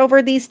injured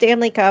over these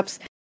Stanley Cups.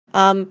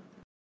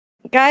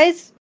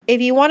 Guys, if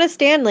you want a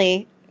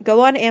Stanley,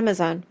 go on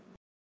Amazon.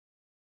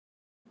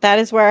 That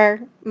is where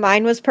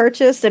mine was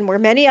purchased and where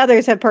many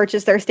others have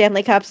purchased their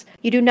Stanley Cups.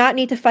 You do not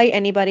need to fight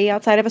anybody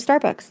outside of a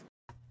Starbucks.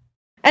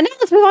 And now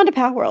let's move on to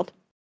Palworld.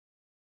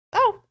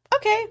 Oh,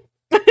 okay.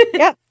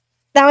 Yep.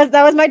 That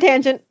was my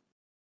tangent.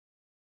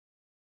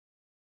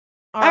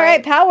 All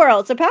right,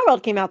 Palworld. So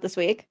Palworld came out this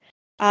week.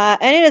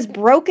 And it has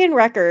broken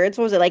records.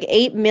 What was it, like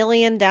 8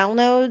 million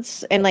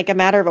downloads in like a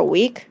matter of a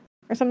week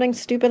or something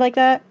stupid like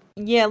that?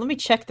 Yeah, let me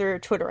check their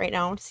Twitter right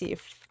now and see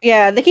if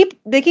Yeah, they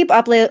keep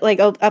uploading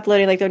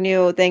like their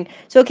new thing.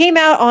 So it came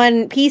out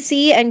on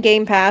PC and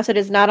Game Pass. It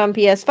is not on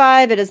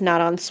PS5. It is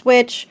not on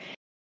Switch.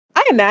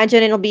 I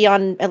imagine it'll be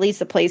on at least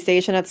the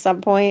PlayStation at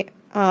some point.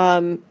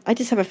 I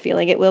just have a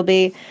feeling it will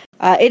be.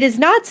 It is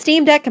not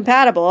Steam Deck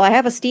compatible. I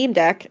have a Steam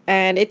Deck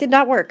and it did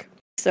not work.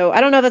 So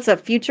I don't know if that's a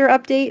future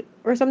update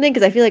or something,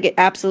 because I feel like it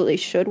absolutely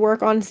should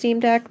work on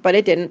Steam Deck, but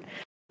it didn't.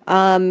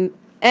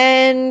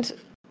 And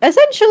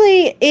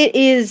essentially it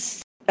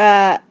is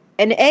an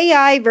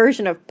AI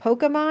version of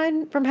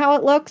Pokemon from how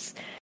it looks.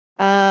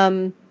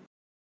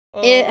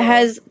 It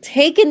has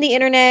taken the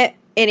internet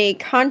in a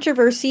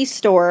controversy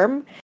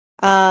storm.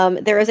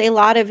 There is a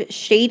lot of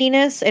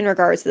shadiness in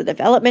regards to the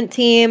development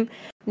team.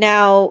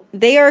 Now,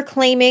 they are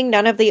claiming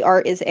none of the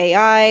art is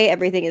AI,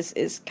 everything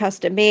is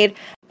custom made,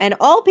 and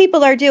all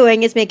people are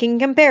doing is making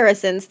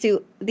comparisons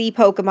to the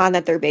Pokemon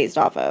that they're based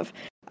off of.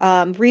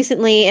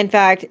 Recently, in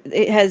fact,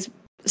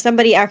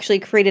 somebody actually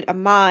created a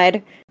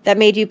mod that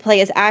made you play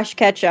as Ash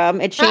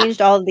Ketchum. It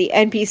changed all of the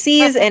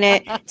NPCs in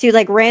it to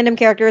like random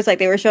characters, like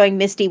they were showing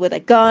Misty with a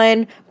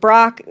gun,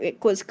 Brock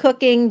was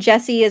cooking,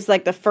 Jessie is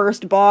like the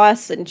first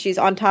boss, and she's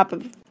on top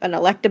of an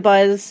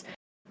Electabuzz.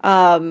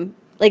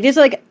 There's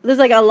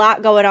a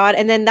lot going on,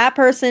 and then that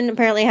person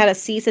apparently had a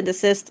cease and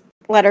desist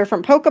letter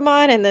from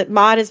Pokemon, and the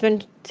mod has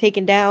been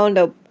taken down,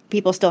 though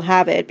people still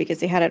have it because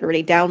they had it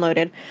already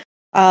downloaded.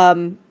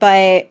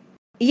 But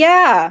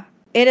yeah,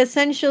 it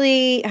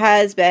essentially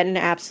has been an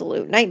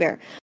absolute nightmare.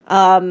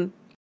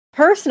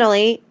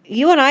 Personally,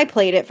 you and I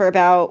played it for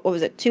about, what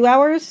was it, 2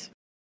 hours?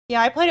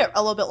 Yeah, I played it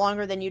a little bit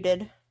longer than you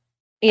did.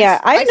 Yeah,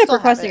 I ended up still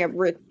have requesting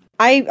it.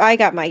 I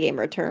got my game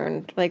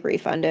returned, like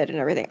refunded and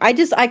everything. I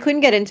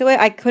couldn't get into it.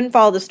 I couldn't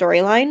follow the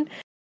storyline.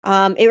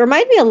 It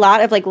reminded me a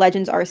lot of like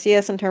Legends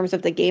Arceus in terms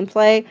of the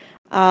gameplay.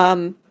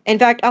 In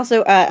fact,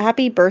 also,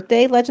 happy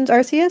birthday, Legends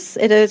Arceus.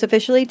 It is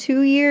officially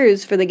 2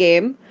 years for the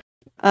game.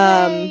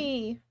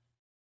 Yay!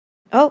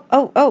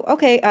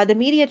 Okay. The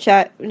media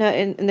chat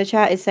in the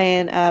chat is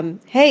saying,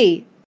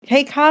 hey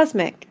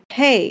Cosmic,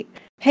 hey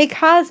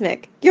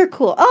Cosmic, you're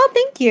cool. Oh,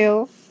 thank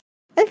you.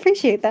 I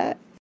appreciate that.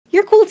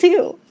 You're cool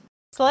too.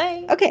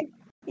 Slay. Okay.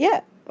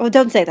 Yeah. Well,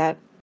 don't say that.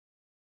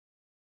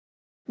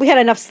 We had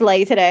enough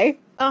slay today.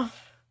 Oh.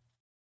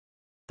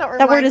 Don't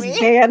That word remind is me.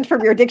 banned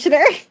from your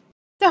dictionary.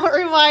 Don't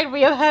remind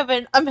me of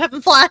I'm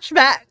having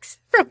flashbacks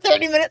from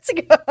 30 minutes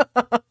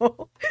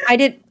ago. I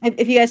did.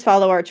 If you guys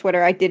follow our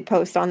Twitter, I did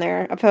post on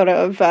there a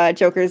photo of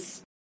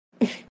Joker's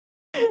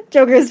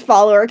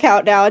follower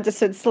count. Now it just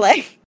said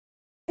slay.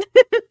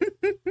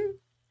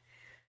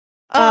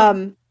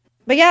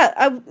 But yeah,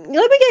 let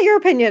me get your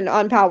opinion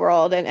on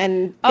Palworld,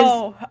 and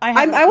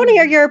I want to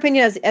hear your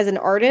opinion as an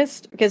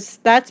artist, because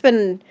that's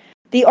been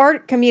the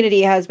art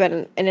community has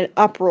been in an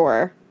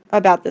uproar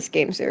about this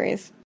game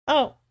series.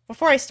 Oh,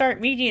 before I start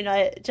meeting,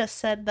 I just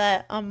said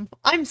that I'm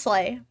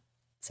Slay,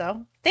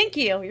 so thank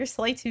you. You're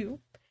Slay too.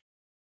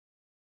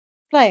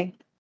 Slay.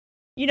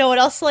 You know what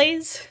else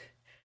slays?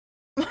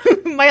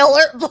 my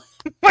alert.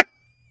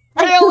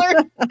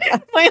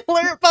 My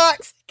alert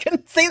box. I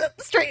couldn't say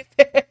that straight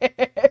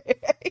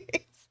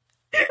face.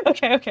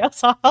 Okay, I'll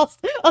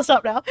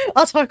stop now.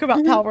 I'll talk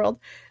about Palworld.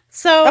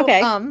 So,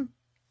 okay.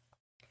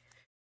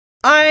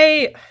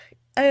 I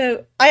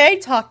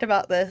talked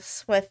about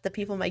this with the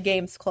people in my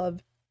games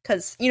club,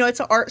 because it's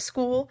an art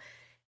school,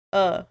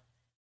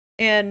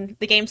 and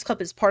the games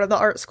club is part of the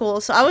art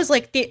school. So I was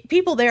like, the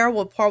people there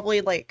will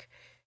probably like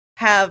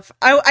have.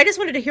 I just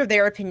wanted to hear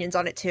their opinions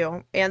on it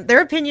too, and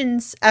their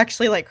opinions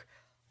actually like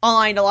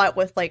aligned a lot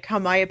with like how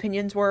my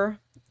opinions were,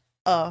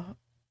 how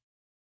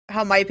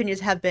my opinions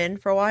have been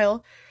for a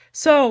while.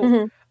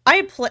 So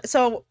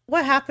so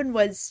what happened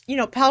was,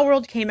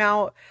 Palworld came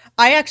out.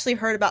 I actually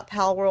heard about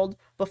Palworld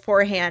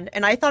beforehand,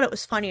 and I thought it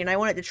was funny, and I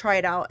wanted to try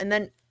it out, and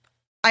then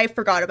I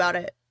forgot about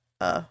it.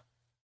 I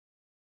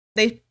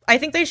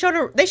think they showed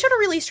a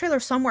release trailer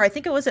somewhere. I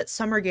think it was at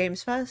Summer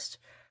Games Fest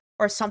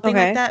or something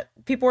like that.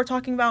 People were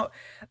talking about,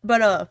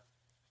 but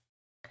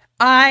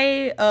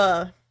I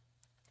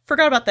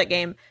forgot about that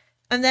game.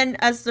 And then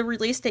as the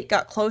release date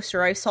got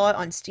closer, I saw it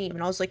on Steam,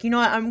 and I was like, you know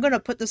what, I'm gonna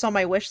put this on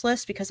my wish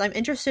list because I'm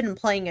interested in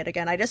playing it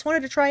again. I just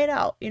wanted to try it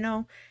out,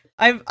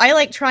 I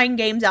like trying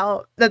games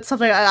out. That's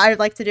something I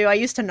like to do. I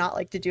used to not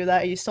like to do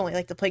that. I used to only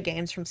like to play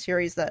games from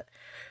series that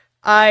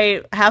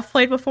I have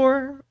played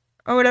before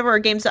or whatever, or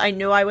games that I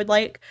knew I would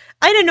like.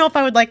 I didn't know if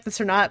I would like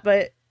this or not,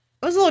 but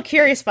I was a little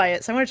curious by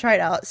it, so I want to try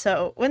it out.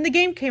 So when the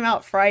game came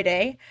out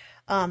Friday,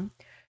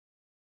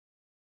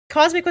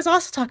 Cosmic was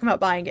also talking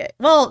about buying it.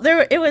 Well,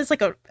 it was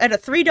like at a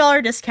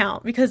 $3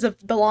 discount because of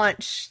the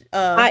launch.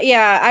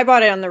 Yeah, I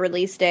bought it on the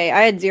release day.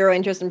 I had zero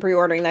interest in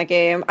pre-ordering that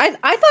game. I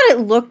thought it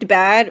looked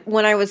bad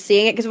when I was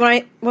seeing it, because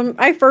when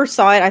I first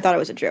saw it, I thought it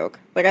was a joke.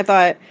 Like, I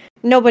thought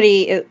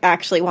nobody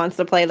actually wants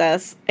to play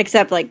this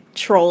except like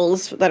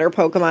trolls that are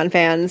Pokemon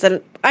fans. And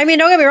I mean,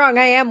 don't get me wrong,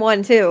 I am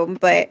one too.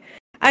 But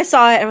I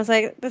saw it and was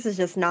like, this is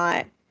just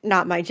not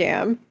my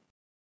jam.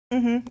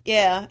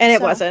 Yeah, and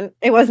it wasn't.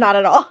 It was not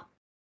at all.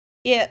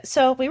 Yeah,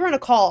 so we were on a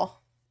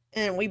call,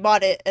 and we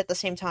bought it at the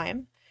same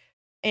time,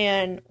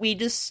 and we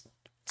just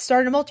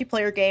started a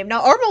multiplayer game.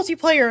 Now, our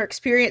multiplayer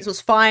experience was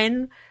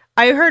fine.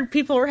 I heard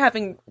people were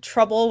having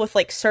trouble with,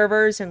 like,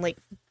 servers and, like,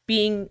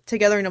 being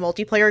together in a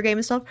multiplayer game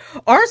and stuff.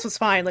 Ours was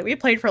fine. Like, we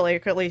played for,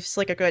 like, at least,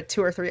 like, a good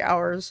 2 or 3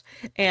 hours,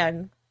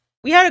 and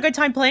we had a good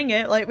time playing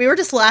it. Like, we were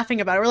just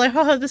laughing about it. We're like,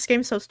 oh, this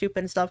game's so stupid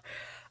and stuff.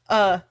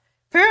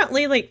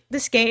 Apparently, like,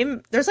 this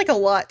game, there's, like, a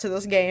lot to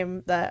this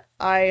game that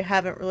I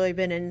haven't really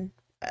been in.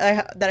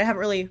 That I haven't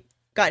really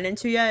gotten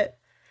into yet.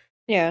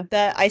 Yeah.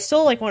 That I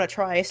still like want to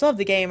try. I still have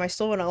the game. I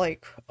still want to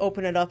like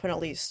open it up and at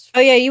least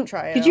you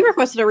try it. Because you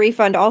requested a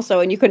refund also,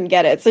 and you couldn't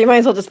get it, so you might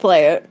as well just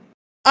play it.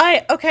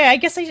 I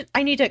guess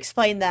I need to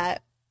explain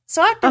that.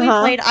 So after we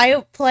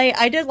played,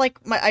 I did like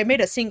I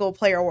made a single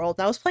player world,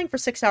 and I was playing for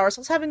 6 hours.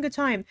 I was having a good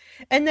time,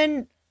 and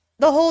then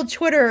the whole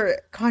Twitter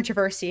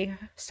controversy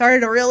started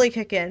to really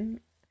kick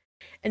in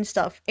and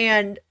stuff.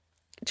 And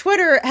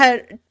Twitter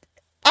had.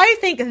 I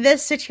think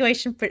this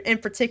situation in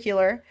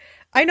particular,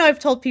 I know I've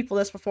told people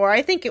this before,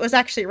 I think it was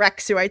actually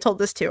Rex who I told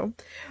this to.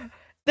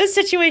 This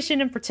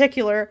situation in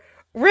particular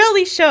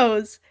really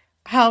shows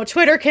how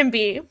Twitter can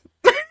be.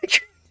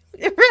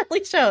 It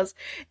really shows.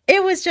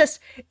 It was just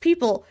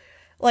people,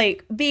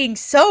 like, being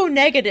so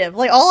negative.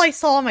 Like, all I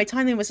saw on my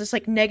timeline was just,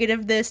 like,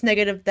 negative this,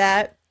 negative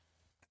that.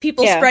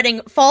 People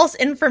spreading false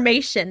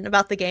information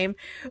about the game.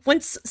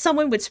 Once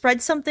someone would spread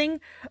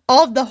something,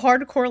 all of the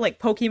hardcore, like,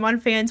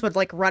 Pokemon fans would,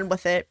 like, run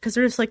with it. Because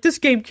they're just like, this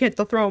game can't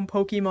dethrone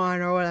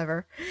Pokemon or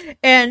whatever.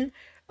 And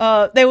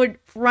they would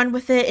run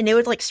with it, and it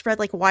would, like, spread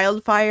like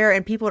wildfire,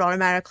 and people would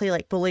automatically,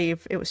 like,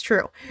 believe it was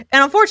true.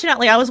 And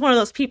unfortunately, I was one of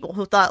those people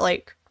who thought,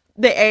 like,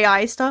 the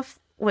AI stuff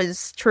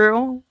was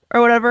true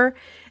or whatever.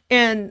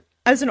 And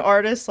as an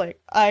artist,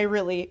 like, I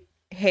really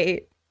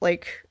hate,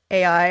 like,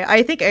 AI.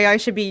 I think AI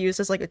should be used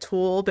as like a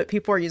tool, but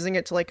people are using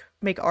it to like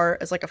make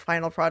art as like a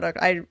final product.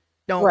 I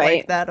don't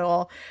like that at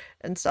all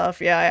and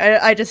stuff. Yeah,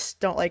 I just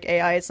don't like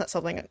AI. It's not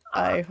something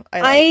I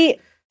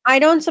like. I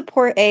don't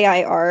support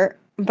AI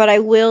art, but I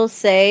will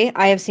say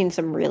I have seen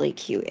some really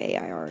cute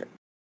AI art.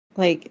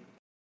 Like,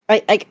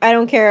 I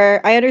don't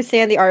care. I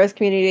understand the artist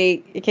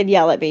community can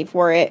yell at me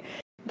for it.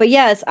 But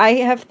yes, I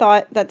have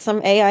thought that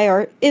some AI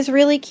art is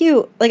really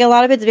cute. Like, a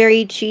lot of it's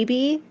very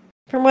chibi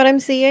from what I'm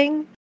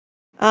seeing.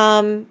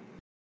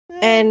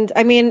 And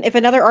I mean, if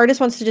another artist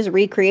wants to just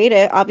recreate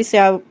it, obviously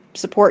I'll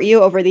support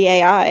you over the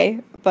AI,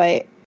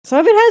 but some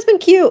of it has been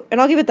cute,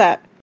 and I'll give it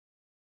that.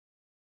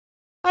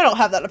 I don't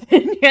have that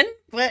opinion,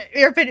 but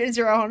your opinion is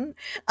your own.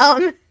 Are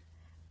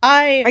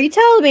you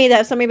telling me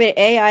that if somebody made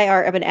AI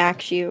art of an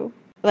Axew,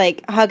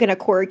 like hugging a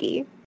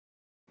corgi,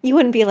 You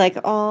wouldn't be like,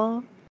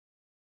 "Aw."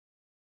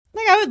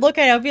 Like, I would look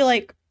at it, I'd be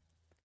like,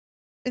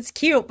 it's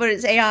cute, but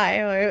it's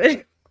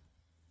AI.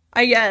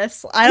 I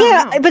guess. I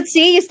don't know. But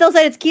see, you still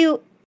said it's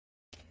cute.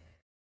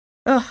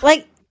 Ugh.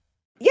 Like,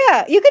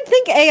 yeah, you could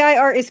think AI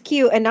art is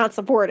cute and not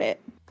support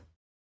it.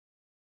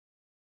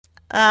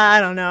 I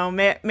don't know.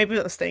 Maybe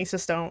those things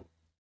just don't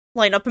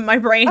line up in my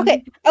brain.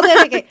 Okay.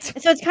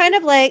 So it's kind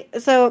of like,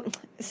 so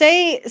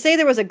say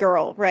there was a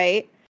girl,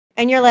 right?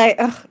 And you're like,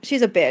 ugh,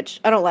 she's a bitch.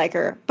 I don't like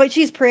her, but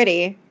she's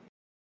pretty.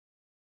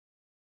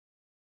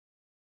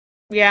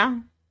 Yeah.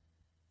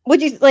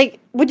 Would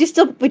you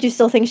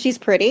still think she's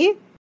pretty?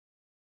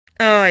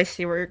 Oh, I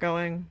see where you're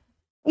going.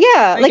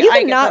 Yeah, like you I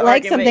can get not the like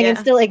argument, something and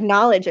yeah. still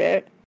acknowledge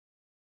it.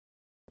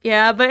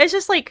 Yeah, but it's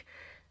just like,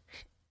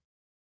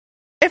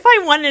 if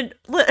I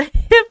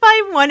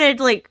wanted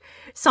like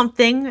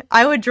something,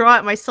 I would draw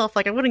it myself.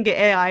 Like, I wouldn't get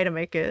AI to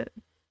make it.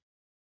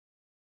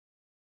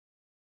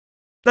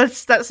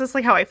 That's just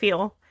like how I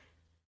feel.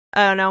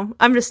 I don't know.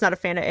 I'm just not a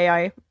fan of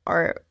AI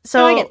art.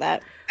 So I get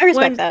that. I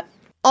respect when that.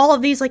 all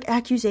of these like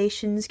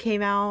accusations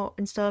came out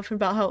and stuff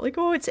about how like,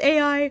 oh, it's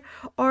AI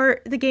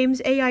art, the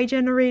game's AI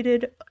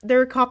generated,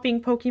 they're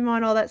copying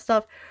Pokemon, all that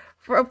stuff.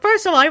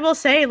 First of all, I will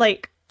say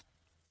like,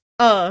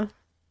 I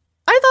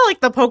thought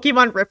like the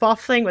Pokemon ripoff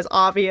thing was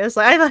obvious.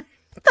 Like,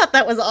 thought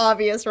that was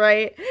obvious,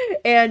 right?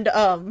 And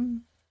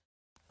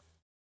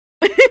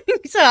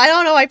so I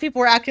don't know why people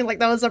were acting like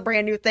that was a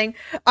brand new thing.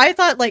 I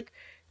thought like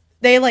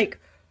they like,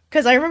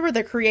 because I remember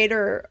the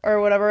creator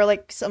or whatever,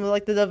 like some of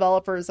like the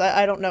developers,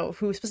 I don't know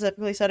who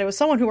specifically said it, was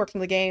someone who worked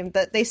on the game,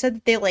 that they said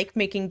that they like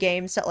making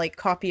games that like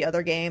copy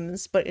other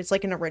games, but it's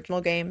like an original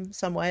game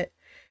somewhat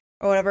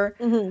or whatever.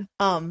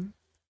 Mm-hmm.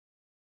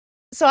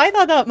 So I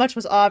thought that much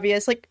was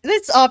obvious. Like,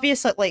 it's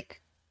obvious that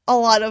like a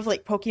lot of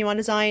like Pokemon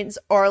designs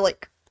are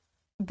like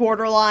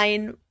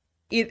borderline.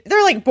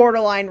 They're like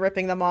borderline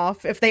ripping them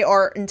off if they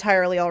aren't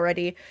entirely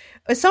already.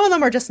 Some of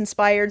them are just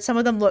inspired. Some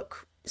of them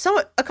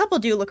a couple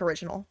do look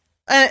original.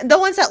 The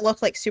ones that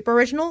look like super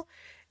original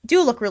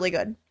do look really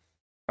good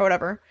or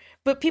whatever.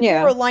 But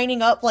people were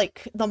lining up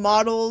like the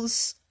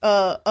models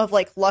of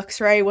like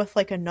Luxray with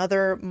like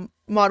another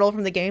model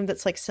from the game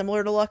that's like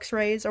similar to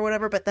Luxray's or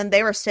whatever. But then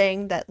they were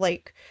saying that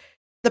like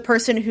the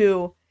person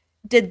who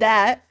did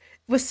that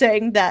was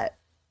saying that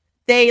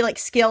they like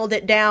scaled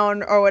it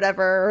down or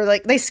whatever, or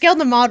like they scaled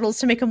the models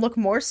to make them look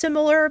more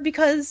similar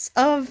because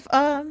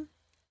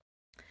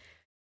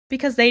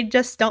they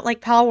just don't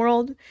like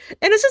Palworld.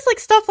 And it's just like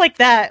stuff like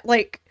that.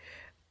 Like,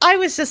 I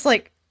was just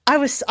like, I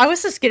was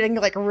just getting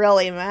like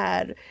really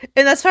mad.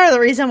 And that's part of the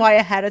reason why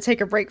I had to take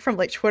a break from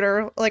like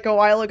Twitter like a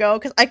while ago,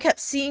 because I kept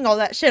seeing all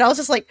that shit. I was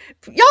just like,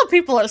 y'all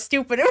people are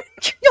stupid.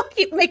 Y'all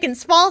keep making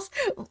false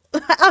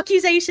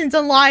accusations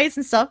and lies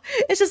and stuff.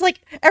 It's just like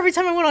every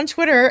time I went on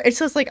Twitter, it's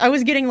just like I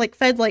was getting like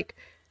fed like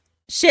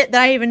shit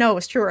that I didn't even know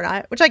was true or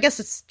not, which I guess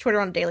it's Twitter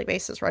on a daily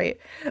basis, right?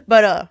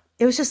 But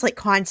it was just like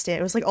constant.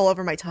 It was like all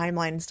over my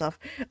timeline and stuff.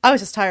 I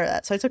was just tired of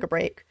that, so I took a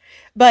break.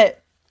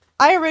 But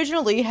I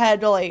originally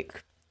had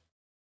like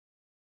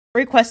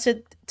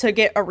requested to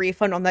get a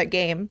refund on that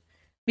game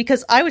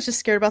because I was just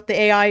scared about the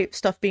AI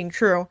stuff being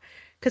true,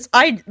 because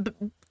I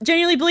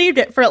genuinely believed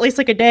it for at least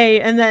like a day,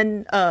 and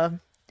then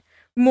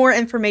more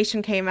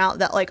information came out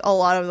that like a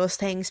lot of those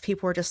things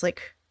people were just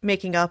like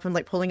making up and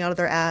like pulling out of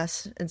their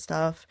ass and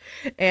stuff.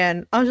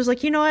 And I was just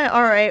like, you know what,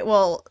 all right,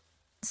 well,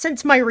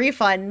 since my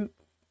refund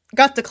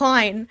got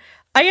declined,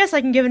 I guess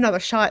I can give it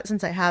another shot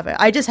since I have it.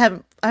 I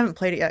haven't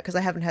played it yet because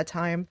I haven't had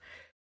time.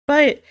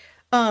 But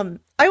I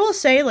will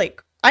say,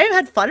 like, I've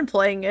had fun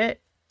playing it.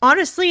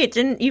 Honestly, it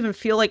didn't even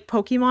feel like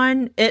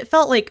Pokemon. It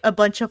felt like a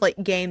bunch of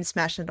like games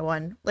smashed into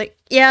one. Like,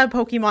 yeah,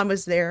 Pokemon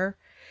was there,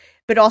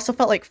 but it also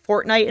felt like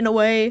Fortnite in a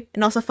way,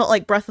 and also felt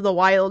like Breath of the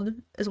Wild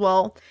as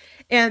well.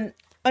 And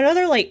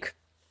another like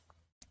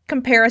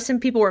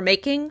comparison people were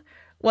making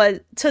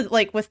was to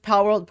like with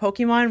Palworld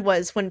Pokemon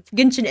was when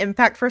Genshin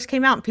Impact first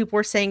came out and people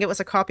were saying it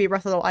was a copy of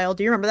Breath of the Wild.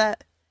 Do you remember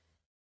that?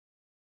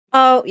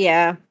 Oh,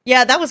 yeah.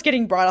 Yeah, that was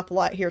getting brought up a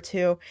lot here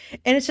too.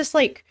 And it's just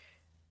like,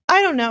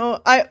 I don't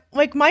know. I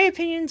like, my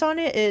opinions on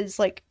it is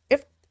like,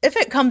 if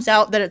it comes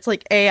out that it's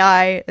like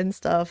AI and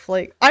stuff,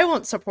 like I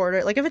won't support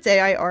it. Like if it's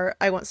AI art,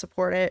 I won't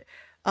support it.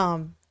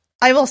 I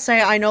will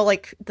say I know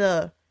like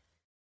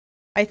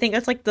I think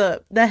it's like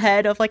the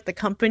head of like the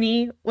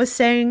company was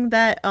saying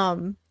that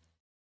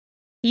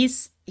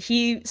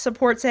he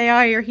supports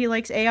AI or he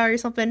likes AI or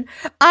something.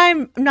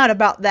 I'm not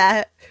about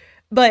that,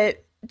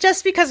 but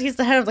just because he's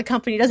the head of the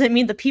company doesn't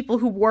mean the people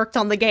who worked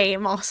on the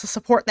game also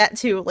support that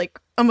too. Like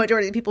a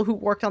majority of the people who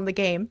worked on the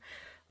game,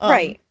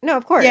 Right? No,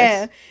 of course.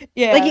 Yeah.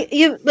 Like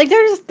you like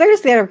they're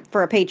just there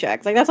for a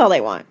paycheck. Like that's all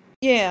they want.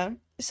 Yeah.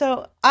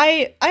 So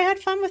I had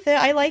fun with it.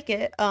 I like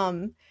it.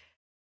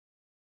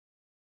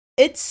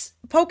 It's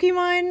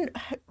Pokemon.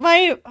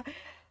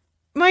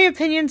 My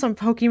opinions on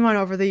Pokemon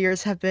over the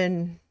years have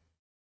been,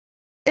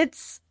 I Hit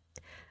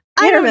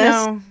or don't miss.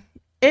 know.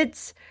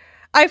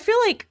 I feel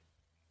like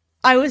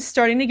I was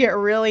starting to get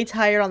really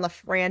tired on the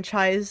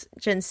franchise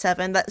Gen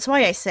 7. That's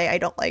why I say I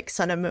don't like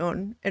Sun and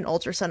Moon and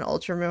Ultra Sun and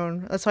Ultra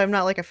Moon. That's why I'm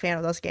not like a fan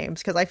of those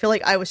games, because I feel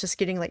like I was just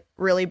getting like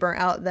really burnt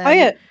out then. Oh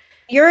yeah,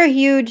 you're a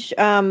huge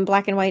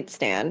black and white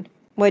stan.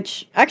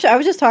 Which actually, I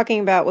was just talking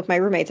about with my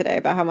roommate today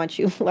about how much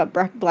you love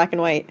black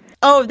and white.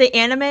 Oh, the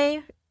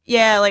anime?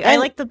 Yeah, like I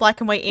And- like the black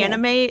and white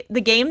anime.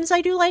 The games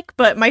I do like,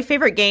 but my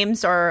favorite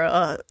games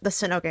are the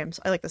Sinnoh games.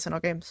 I like the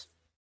Sinnoh games.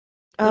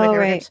 Those are my Oh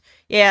favorite right, games.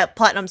 Yeah,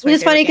 Platinum's my which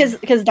is funny favorite game.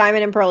 because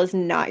Diamond and Pearl is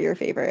not your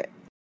favorite.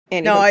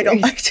 No, I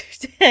don't.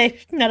 I'm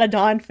not a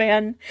Dawn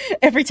fan.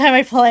 Every time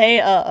I play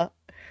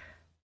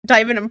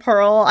Diamond and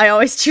Pearl, I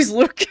always choose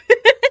Luke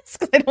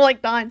because I don't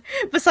like Dawn.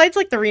 Besides,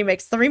 like the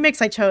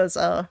remakes I chose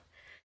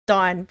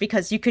Dawn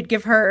because you could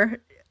give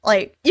her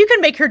like you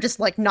can make her just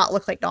like not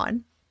look like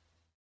Dawn.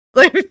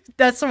 Like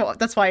that's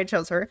why I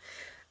chose her.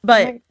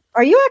 But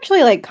Are you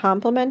actually like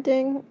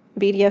complimenting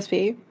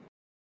BDSP?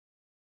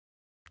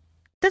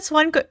 that's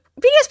one good.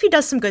 BDSP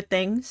does some good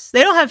things.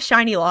 They don't have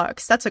shiny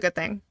locks. That's a good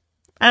thing.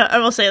 I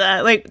will say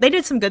that. Like they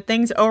did some good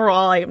things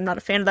overall. I'm not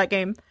a fan of that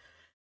game,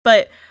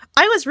 but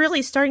I was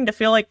really starting to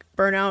feel like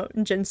burnout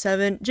in Gen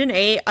 7. Gen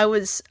 8, I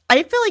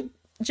feel like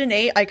Gen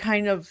 8, I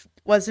kind of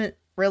wasn't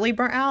really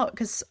burnt out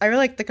because I really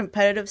like the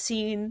competitive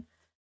scene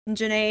in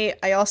Gen 8.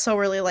 I also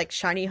really like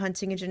shiny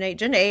hunting in Gen 8.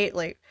 Gen 8,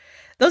 like,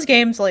 those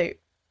games, like,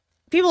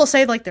 people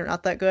say, like, they're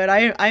not that good.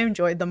 I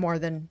enjoyed them more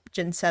than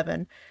Gen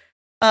 7.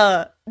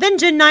 Then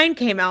Gen 9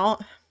 came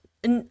out,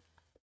 and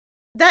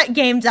that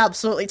game's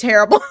absolutely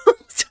terrible.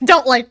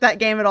 Don't like that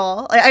game at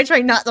all. I try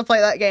not to play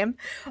that game.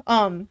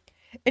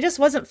 It just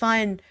wasn't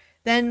fun.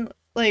 Then,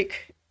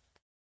 like,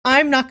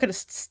 I'm not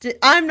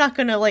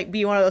gonna like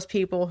be one of those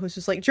people who's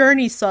just like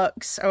Journey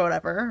sucks or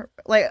whatever.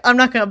 Like, I'm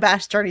not gonna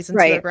bash Journeys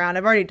into the ground.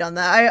 I've already done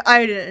that.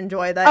 I didn't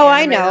enjoy that. Oh,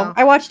 I know.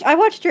 Though. I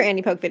watched your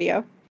Annie Poke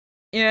video.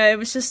 Yeah, it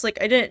was just like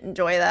I didn't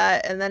enjoy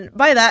that. And then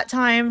by that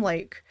time,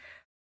 like,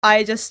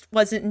 I just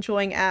wasn't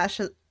enjoying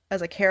Ash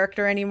as a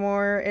character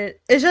anymore.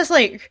 It's just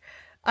like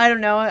I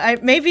don't know.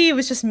 Maybe it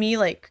was just me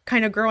like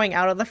kind of growing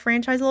out of the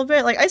franchise a little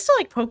bit. Like I still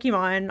like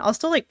Pokemon. I'll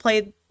still like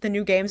play the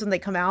new games when they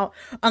come out,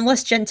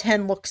 unless Gen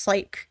 10 looks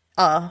like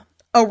a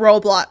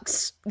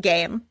Roblox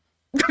game.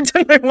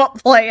 I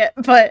won't play it.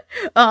 But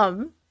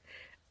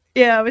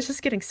yeah, I was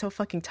just getting so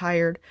fucking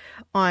tired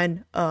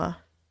on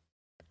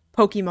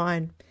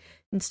Pokemon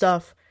and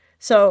stuff.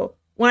 So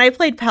when I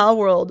played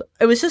Palworld,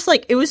 it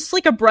was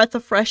like a breath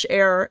of fresh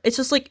air. It's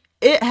just like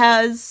it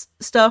has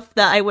stuff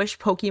that I wish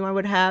Pokemon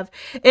would have.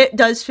 It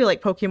does feel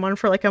like Pokemon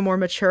for like a more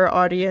mature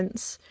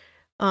audience.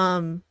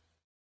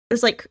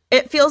 It's like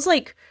it feels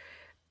like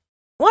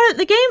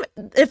the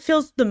game it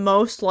feels the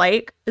most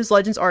like is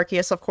Legends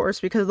Arceus, of course,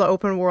 because of the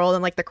open world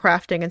and like the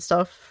crafting and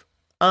stuff.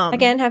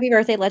 Again, happy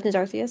birthday, Legends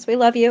Arceus. We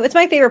love you. It's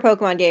my favorite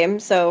Pokemon game,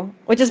 so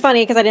which is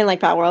funny because I didn't like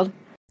Palworld.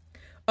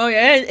 Oh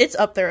yeah, it's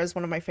up there as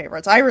one of my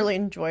favorites. I really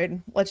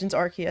enjoyed Legends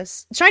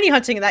Arceus. Shiny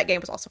hunting in that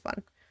game was also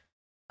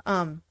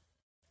fun.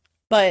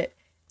 But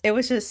it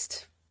was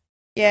just,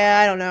 yeah,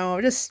 I don't know,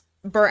 just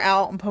burnt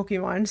out on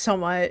Pokemon so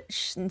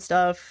much and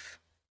stuff.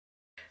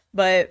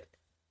 But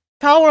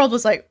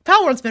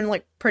Palworld's been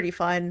like pretty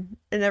fun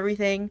and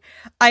everything.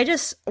 I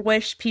just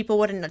wish people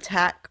wouldn't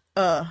attack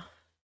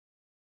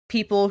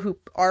people who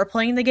are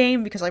playing the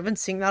game, because I've been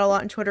seeing that a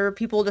lot on Twitter.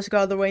 People just go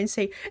out of their way and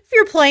say, if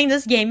you're playing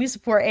this game, you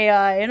support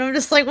AI. And I'm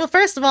just like, well,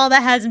 first of all,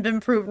 that hasn't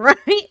been proven,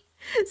 right?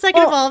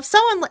 Second of all, if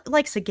someone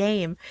likes a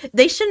game,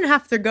 they shouldn't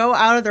have to go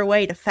out of their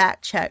way to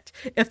fact check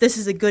if this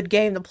is a good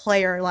game to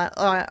play or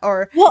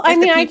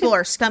if people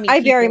are scummy I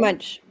people.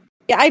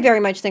 I very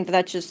much think that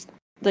that's just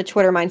the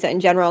Twitter mindset in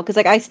general, because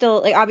like I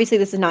still like, obviously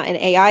this is not an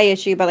AI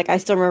issue, but like I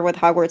still remember with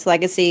Hogwarts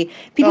Legacy,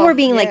 people were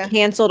being like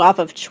canceled off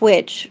of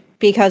Twitch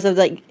because of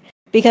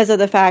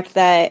the fact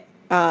that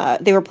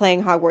they were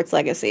playing Hogwarts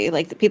Legacy.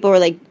 Like the people were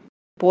like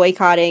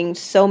boycotting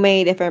so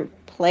many different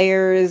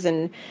players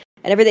and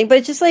everything. But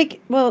it's just like,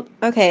 well,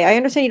 okay, I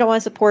understand you don't want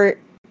to support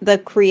the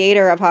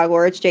creator of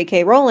Hogwarts,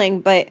 J.K.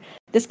 Rowling, but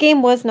this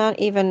game was not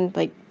even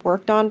like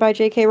worked on by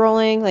J.K.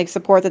 Rowling. Like,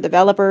 support the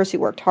developers who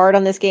worked hard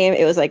on this game.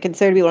 It was like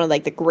considered to be one of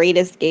like the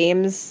greatest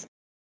games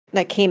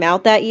that came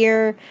out that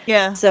year.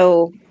 Yeah.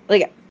 So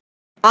like,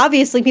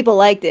 obviously people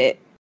liked it.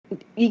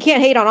 You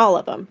can't hate on all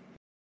of them.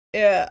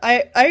 Yeah,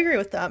 I agree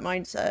with that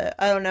mindset.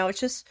 I don't know, it's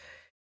just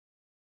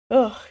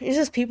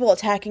people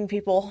attacking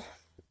people.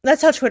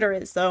 That's how Twitter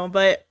is, though,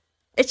 but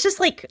it's just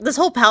like this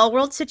whole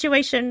Palworld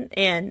situation,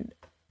 and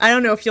I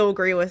don't know if you'll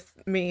agree with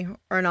me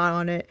or not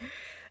on it.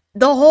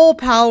 The whole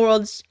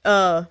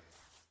Palworld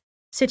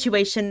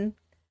situation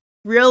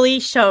really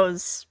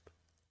shows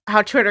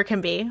how Twitter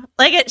can be.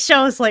 Like, it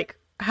shows like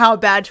how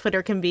bad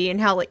Twitter can be and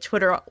how like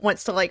Twitter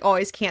wants to like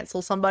always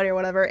cancel somebody or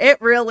whatever.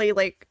 It really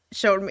like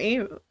showed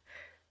me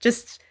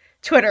just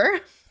Twitter.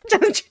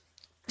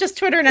 just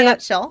Twitter in a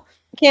nutshell.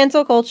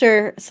 Cancel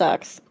culture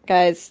sucks,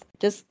 guys.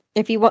 Just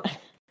if you want,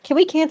 can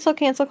we cancel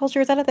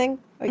culture? Is that a thing?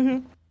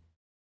 Like,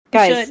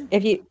 guys,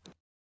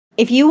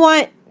 if you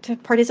want to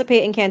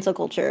participate in cancel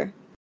culture,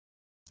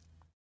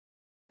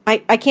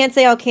 I can't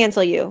say I'll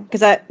cancel you because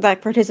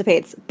that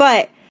participates.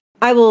 But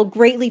I will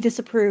greatly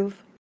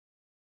disapprove.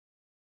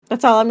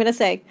 That's all I'm gonna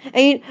say.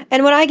 And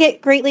when I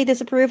get greatly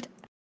disapproved,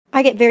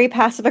 I get very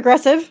passive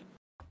aggressive.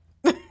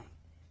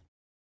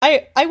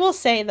 I will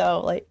say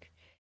though, like,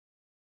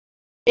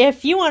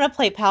 if you want to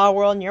play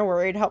Palworld and you're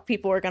worried how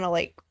people are gonna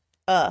like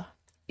I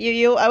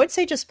would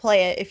say just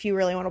play it if you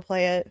really want to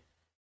play it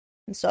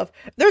and stuff.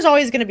 There's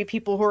always gonna be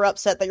people who are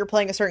upset that you're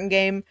playing a certain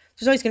game.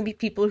 There's always gonna be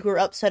people who are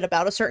upset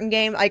about a certain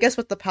game. I guess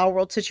with the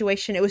Palworld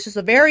situation, it was just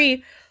a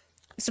very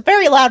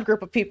loud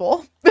group of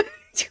people.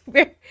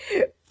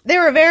 They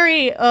were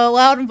very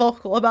loud and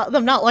vocal about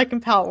them not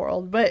liking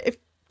Palworld. But if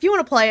you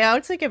want to play, I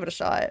would say give it a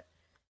shot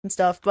and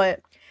stuff.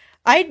 But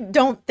I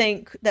don't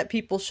think that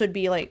people should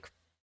be like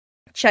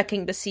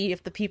checking to see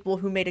if the people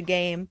who made a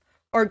game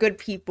are good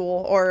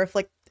people, or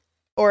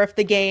if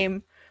the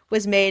game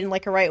was made in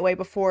like a right way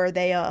before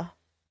they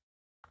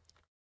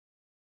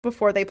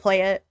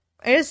play it.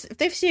 If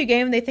they see a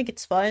game and they think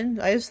it's fun,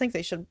 I just think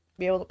they should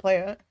be able to play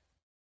it.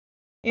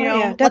 You know,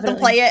 yeah, let them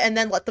play it and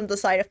then let them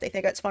decide if they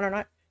think it's fun or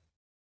not.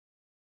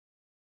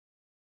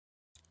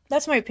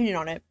 That's my opinion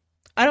on it.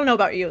 I don't know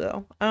about you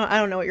though. I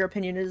don't know what your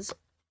opinion is.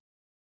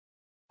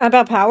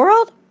 About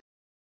Palworld?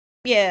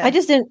 Yeah. I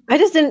just didn't.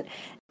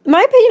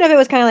 My opinion of it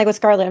was kind of like with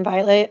Scarlet and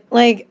Violet.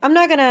 Like,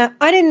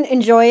 I didn't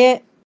enjoy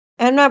it.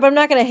 But I'm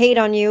not gonna hate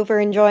on you for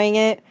enjoying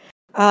it.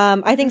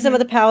 I think some of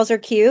the pals are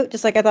cute,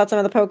 just like I thought some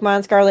of the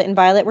Pokemon Scarlet and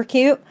Violet were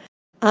cute.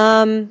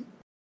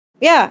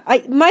 Yeah,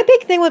 my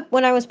big thing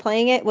when I was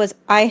playing it was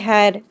I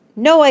had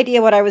no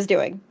idea what I was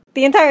doing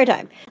the entire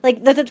time.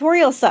 Like, the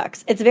tutorial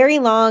sucks. It's very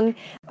long.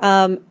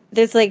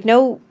 There's like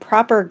no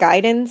proper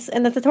guidance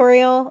in the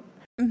tutorial.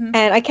 And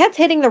I kept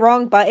hitting the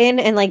wrong button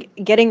and like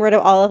getting rid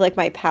of all of like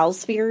my pal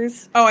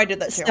spheres. Oh, I did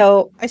that too.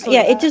 So I still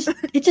yeah, do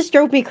that. it just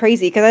drove me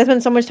crazy because I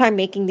spent so much time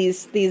making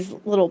these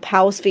little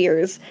pal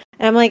spheres,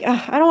 and I'm like,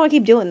 I don't want to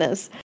keep doing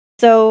this.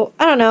 So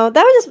I don't know.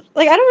 That was just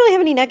like, I don't really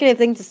have any negative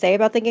things to say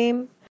about the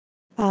game.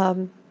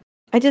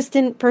 I just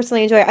didn't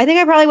personally enjoy it. I think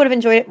I probably would have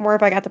enjoyed it more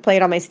if I got to play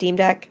it on my Steam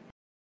Deck.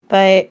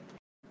 But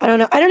I don't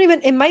know.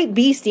 It might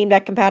be Steam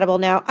Deck compatible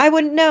now. I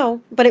wouldn't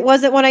know, but it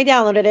wasn't when I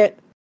downloaded it.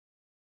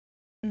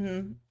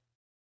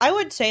 I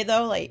would say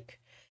though, like,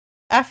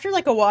 after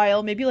like a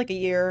while, maybe like a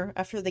year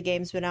after the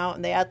game's been out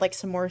and they add like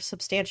some more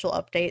substantial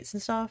updates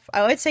and stuff,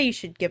 I would say you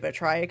should give it a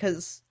try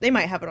because they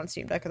might have it on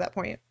Steam Deck at that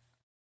point.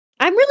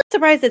 I'm really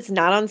surprised it's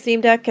not on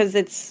Steam Deck because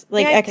it's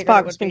like Yeah, I figured it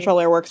Xbox would be.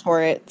 controller works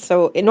for it.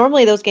 So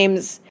normally those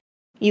games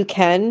you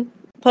can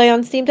play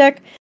on Steam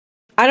Deck.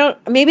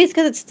 Maybe it's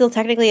because it's still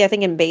technically, I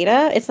think, in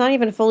beta. It's not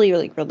even fully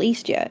like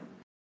released yet.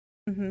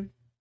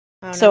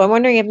 So I'm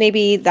wondering if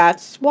maybe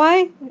that's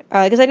why.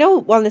 Because I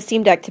know on the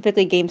Steam Deck,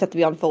 typically games have to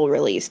be on full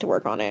release to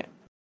work on it.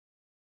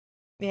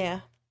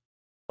 Yeah.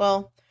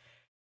 Well,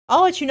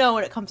 I'll let you know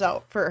when it comes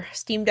out for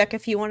Steam Deck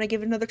if you want to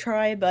give it another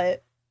try,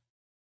 but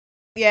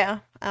yeah,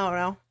 I don't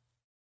know.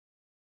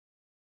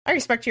 I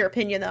respect your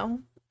opinion though.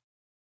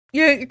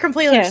 You're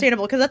completely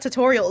understandable because that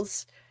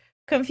tutorials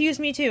confuse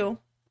me too.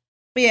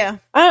 But yeah.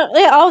 All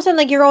of a sudden,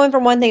 like, you're going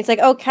from one thing, it's like,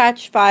 oh,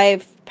 catch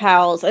 5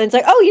 pals, and it's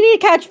like, oh, you need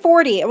to catch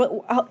 40.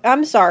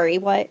 I'm sorry,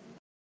 what?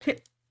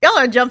 Y'all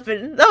are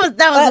jumping. That was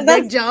a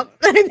big jump.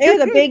 It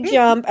was a big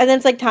jump, and then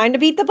it's like, time to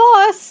beat the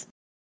boss.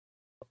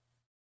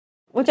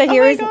 Which I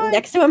hear is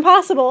next to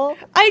impossible.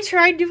 I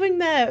tried doing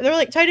that. They were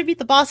like, trying to beat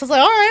the boss. I was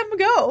like, alright, I'm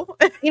gonna go.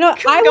 You know,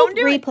 I will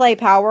replay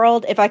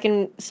Palworld if I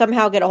can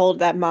somehow get a hold of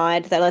that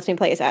mod that lets me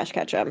play as Ash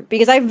Ketchum.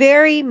 Because I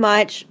very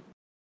much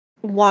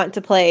want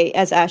to play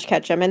as Ash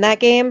Ketchum in that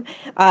game.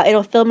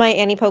 It'll fill my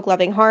Annie Poke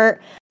loving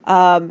heart.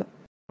 I'm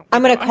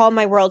gonna call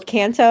my world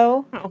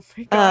Kanto. Oh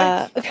my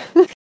god.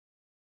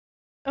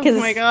 Oh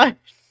my god.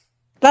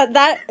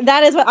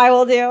 That is what I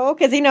will do,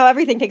 because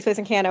everything takes place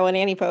in Kanto and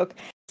Annie Poke.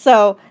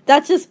 So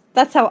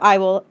that's how I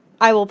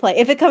will play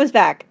if it comes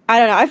back. I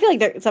don't know. I feel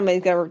like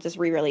somebody's gonna just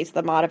re-release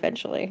the mod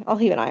eventually. I'll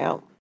keep an eye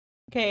out.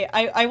 Okay,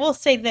 I will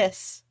say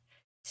this.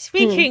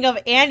 Speaking of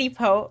Annie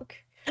Poke.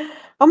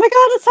 Oh my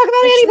god, let's talk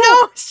about Annie Poke.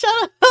 No,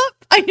 shut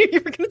up! I knew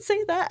you were gonna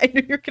say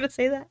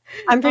that.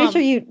 I'm pretty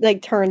sure you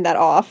turned that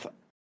off.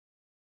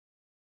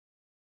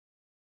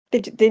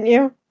 Didn't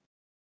you?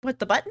 What,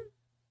 the button?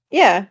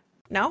 Yeah.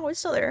 No, it's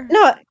still there.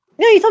 No,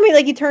 you told me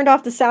you turned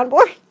off the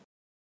soundboard.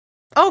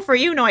 Oh, for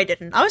you? No, I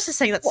didn't. I was just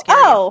saying that's scary.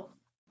 Oh,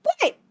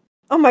 wait!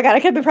 Oh my god, I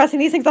could have been pressing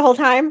these things the whole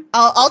time.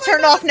 I'll turn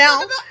it off now.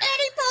 Annie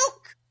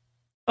Poke.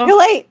 Oh. You're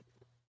late.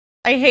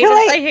 I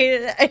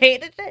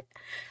hated it.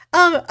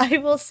 I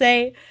will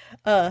say,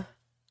 I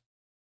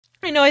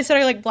know I said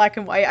I like Black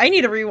and White. I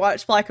need to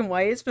rewatch Black and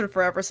White. It's been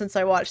forever since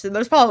I watched it.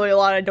 There's probably a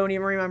lot I don't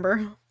even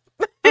remember.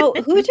 Oh,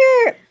 who's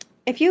your?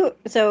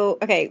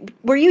 Okay,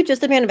 were you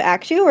just a fan of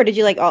Axu, or did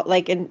you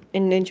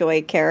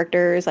enjoy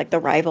characters like the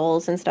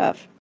rivals and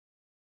stuff?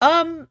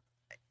 Well,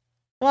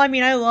 I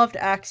mean, I loved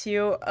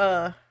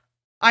Axu.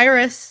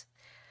 Iris.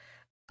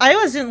 I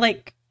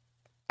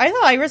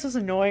thought Iris was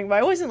annoying, but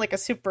I wasn't a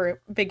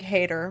super big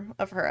hater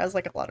of her as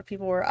a lot of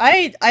people were.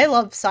 I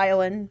loved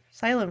Silent.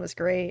 Silent was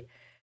great.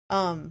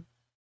 I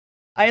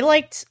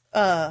liked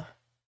I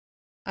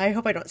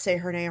hope I don't say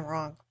her name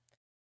wrong.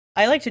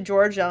 I liked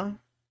Georgia.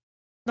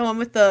 The one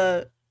with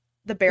the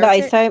bear The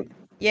ice chick? type.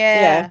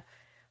 Yeah. Yeah.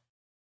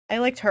 I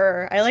liked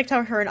her. I liked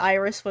how her and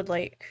Iris would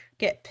like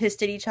get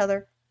pissed at each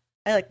other.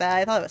 I like that.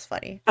 I thought it was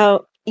funny.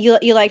 Oh, you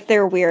like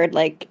their weird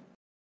like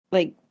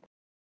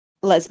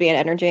lesbian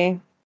energy.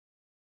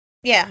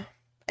 Yeah,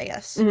 I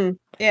guess. Mhm.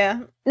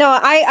 Yeah. No,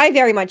 I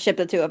very much ship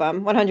the two of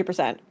them,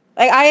 100%.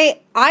 Like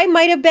I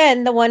might have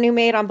been the one who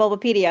made on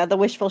Bulbapedia the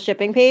wishful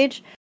shipping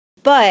page,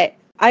 but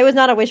I was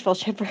not a wishful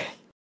shipper.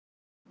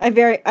 I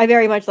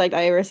very much liked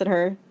Iris and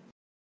her.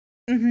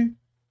 Mhm.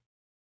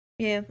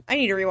 Yeah, I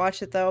need to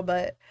rewatch it though,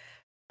 but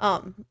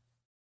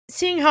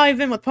seeing how I've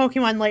been with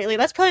Pokemon lately,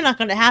 that's probably not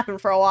going to happen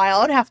for a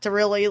while. I'd have to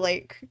really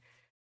like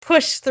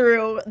push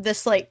through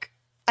this like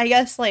I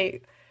guess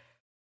like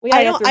We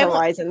gotta I go don't through I won't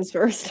Horizons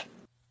first.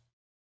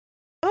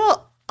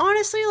 well,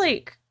 honestly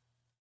like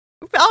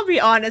I'll be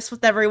honest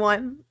with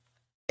everyone.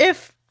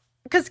 If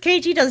because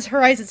KG does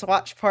Horizons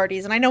watch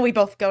parties and I know we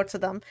both go to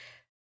them.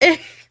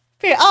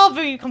 I'll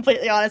be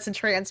completely honest and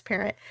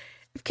transparent.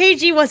 If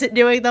KG wasn't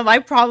doing them, I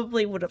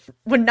probably would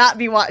not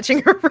be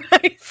watching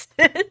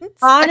Horizons.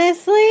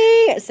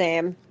 Honestly,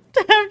 same.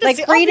 I'm just, Like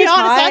I'll Freed be is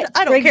honest, hot.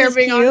 I don't Briggs care is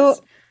being cute,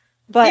 honest.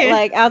 but Yeah.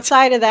 like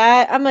outside of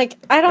that, I'm like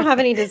I don't have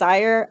any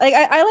desire. Like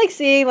I like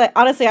seeing like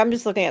honestly, I'm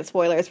just looking at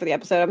spoilers for the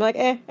episode. I'm like,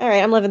 all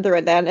right, I'm living through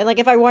it then. And like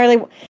if I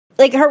really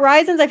like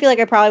Horizons, I feel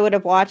like I probably would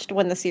have watched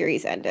when the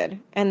series ended,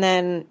 and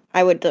then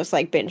I would just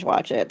like binge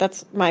watch it.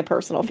 That's my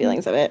personal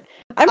feelings of it.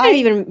 I've not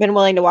even been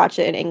willing to watch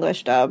it in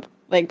English dub,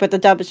 like, but the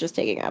dub is just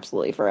taking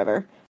absolutely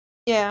forever.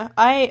 Yeah,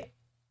 I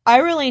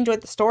really enjoyed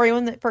the story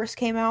when it first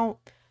came out.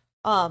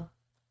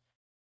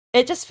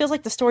 It just feels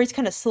like the story's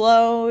kind of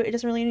slow. It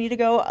doesn't really need to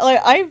go.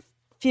 Like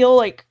feel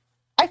like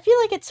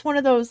it's one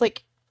of those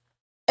like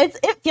it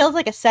feels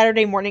like a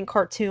Saturday morning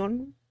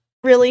cartoon,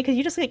 really, because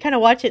you just like kind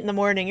of watch it in the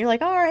morning. You're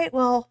like, all right,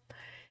 well,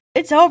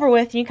 it's over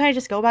with. And you kind of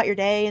just go about your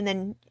day, and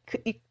then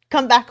you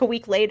come back a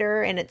week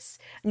later, and it's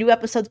new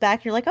episodes back.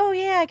 And you're like, oh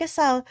yeah, I guess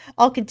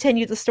I'll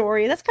continue the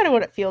story. That's kind of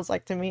what it feels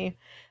like to me.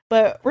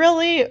 But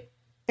really,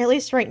 at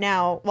least right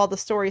now, while the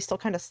story's still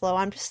kind of slow,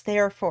 I'm just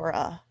there for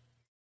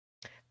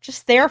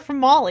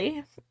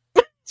Molly.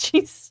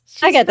 she's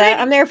I get that.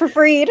 pretty. I'm there for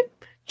Freed.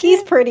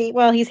 He's pretty.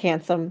 Well, he's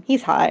handsome.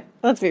 He's hot.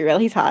 Let's be real.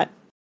 He's hot.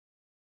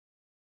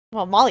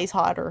 Well, Molly's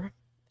hotter.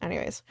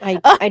 Anyways,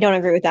 I don't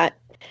agree with that.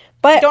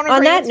 But don't agree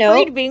on that with note,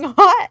 Freed being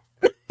hot.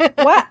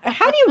 what?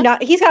 How do you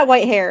not? He's got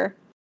white hair.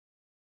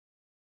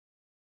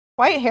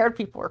 White-haired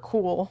people are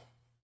cool,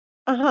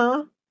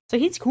 Uh-huh. so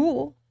he's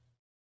cool.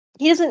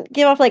 He doesn't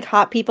give off like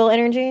hot people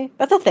energy.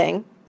 That's a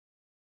thing.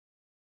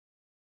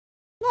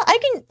 Well, I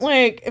can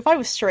like if I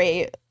was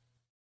straight,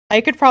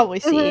 I could probably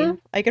see. Mhm.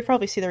 I could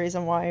probably see the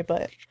reason why,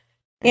 but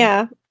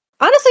Yeah.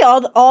 Honestly,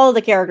 all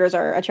the characters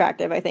are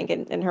attractive, I think,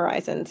 in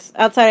Horizons.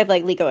 Outside of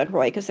like Liko and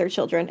Roy, because they're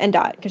children, and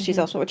Dot, because she's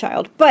Mhm. also a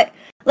child. But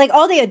like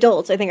all the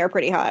adults, I think, are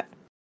pretty hot.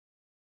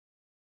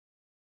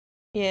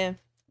 yeah.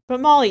 But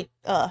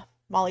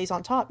Molly's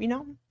on top, you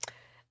know.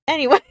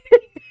 Anyway,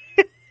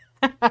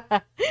 no,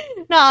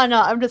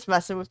 I'm just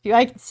messing with you.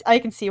 I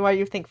can see why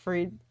you think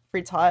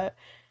Freed's hot.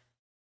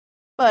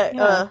 But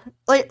Yeah.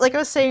 like I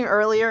was saying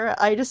earlier,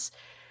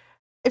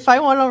 if I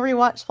want to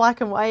rewatch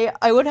Black and White,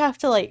 I would have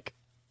to like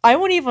I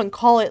wouldn't even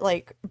call it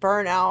like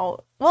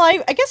Burnout. Well,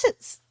 I guess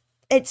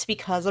it's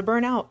because of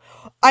Burnout.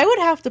 I would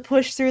have to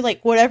push through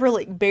like whatever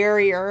like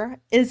barrier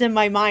is in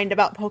my mind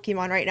about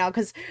Pokemon right now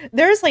because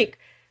there's like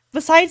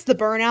besides the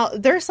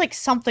Burnout, there's like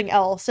something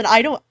else and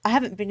I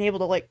haven't been able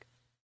to like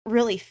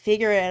really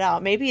figure it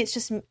out. Maybe it's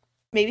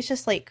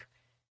just like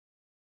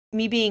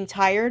me being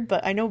tired,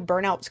 but I know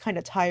Burnout's kind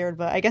of tired,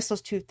 but I guess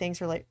those two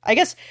things are like I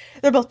guess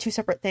they're both two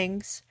separate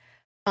things.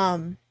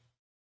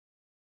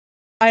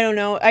 I don't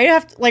know. I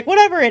have to, like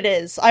whatever it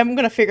is. I'm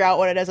gonna figure out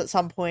what it is at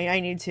some point. I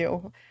need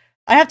to.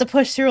 I have to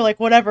push through like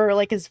whatever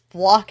like is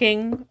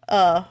blocking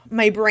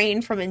my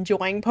brain from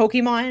enjoying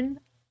Pokemon,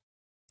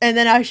 and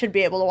then I should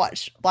be able to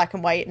watch Black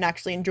and White and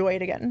actually enjoy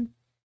it again.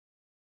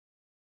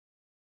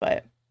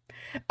 But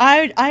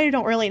I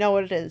don't really know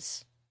what it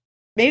is.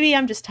 Maybe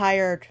I'm just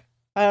tired.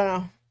 I don't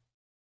know.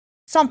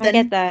 Something. I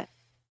get that.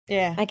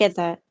 Yeah. I get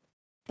that.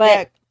 But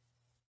Yeah.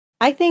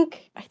 I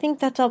think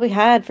that's all we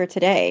had for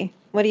today.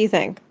 What do you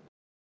think?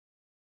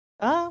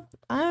 I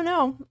don't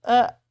know.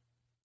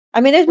 I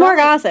mean, there's more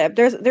Really? gossip.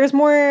 There's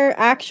more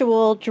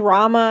actual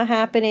drama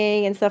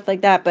happening and stuff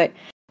like that, but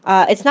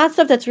it's not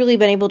stuff that's really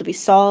been able to be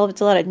solved.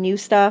 It's a lot of new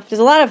stuff. There's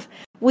a lot of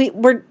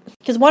we're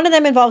because one of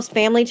them involves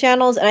family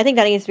channels, and I think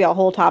that needs to be a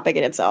whole topic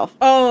in itself.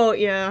 Oh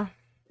yeah.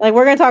 Like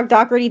we're gonna talk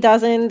Doherty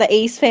Dozen, the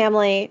Ace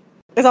family.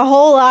 There's a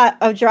whole lot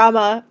of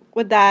drama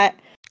with that.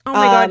 Oh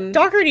my god,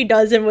 Doherty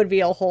Dozen would be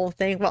a whole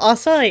thing, but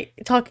also like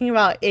talking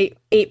about eight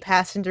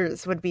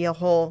passengers would be a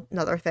whole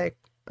another thing.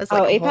 That's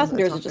like a 8 whole other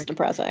passengers is topic. just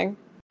depressing.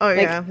 Oh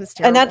like, yeah, it's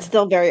terrible. And that's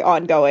still very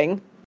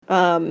ongoing.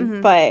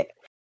 Mhm. But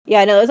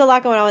yeah, no, there's a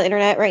lot going on with the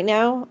internet right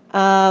now.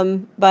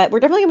 But we're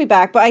definitely gonna be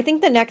back. But I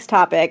think the next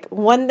topic,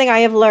 one thing I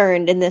have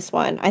learned in this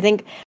one, I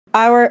think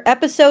our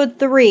episode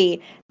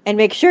 3, and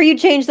make sure you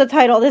change the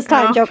title this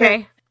time, Joker.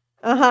 Okay.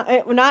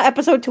 Not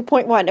episode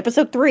 2.1,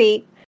 episode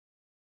 3.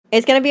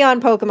 it's gonna be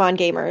on Pokemon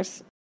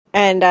gamers,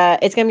 and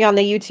it's gonna be on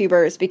the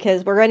YouTubers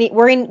because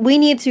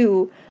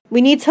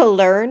we need to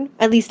learn.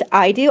 At least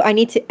I do. I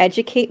need to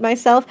educate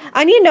myself.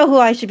 I need to know who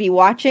I should be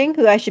watching,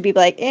 who I should be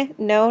like,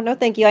 no,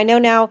 thank you. I know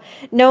now.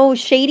 No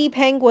Shady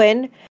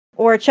Penguin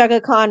or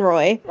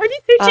Chuggaconroy. Why do you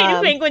say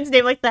Shady Penguin's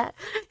name like that?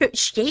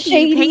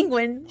 Shady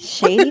Penguin.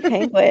 Shady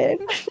Penguin.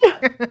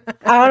 I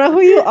don't know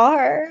who you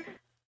are.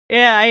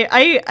 Yeah,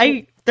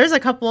 I there's a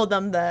couple of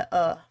them that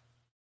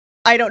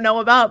I don't know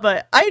about,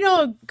 but I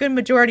know a good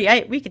majority.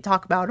 We could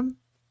talk about them.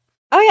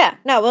 Oh yeah,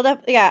 no,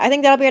 I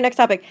think that'll be our next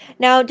topic.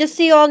 Now, just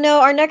so you all know,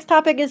 our next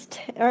topic is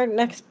our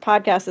next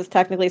podcast is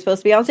technically supposed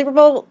to be on Super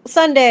Bowl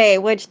Sunday,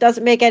 which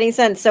doesn't make any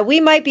sense. So we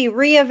might be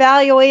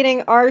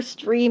reevaluating our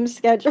stream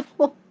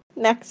schedule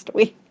next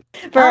week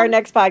for our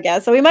next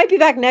podcast. So we might be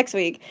back next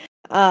week.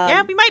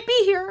 Yeah, we might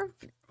be here.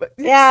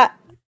 Yeah.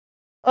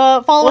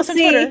 Follow us on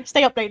Twitter.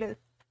 Stay updated.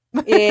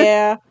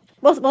 Yeah.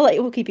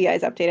 We'll keep you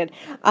guys updated.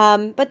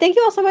 But thank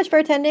you all so much for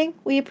attending.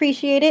 We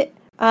appreciate it.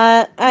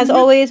 As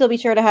always, we'll be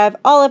sure to have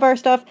all of our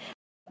stuff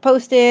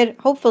posted,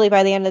 hopefully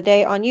by the end of the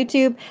day, on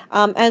YouTube,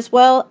 as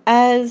well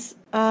as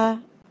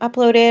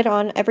uploaded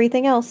on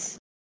everything else.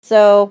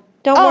 So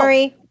don't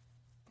worry.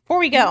 Before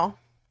we go,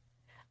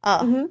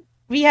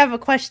 we have a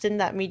question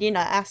that Medina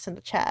asked in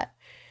the chat.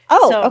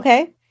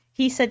 Okay.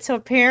 He said, so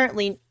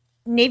apparently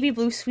Navy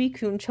Blue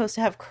Suicune chose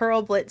to have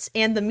Curl Blitz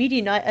and the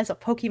Meteor Nut as a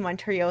Pokemon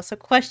trio. So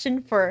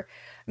question for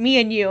me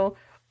and you,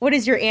 what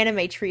is your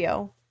anime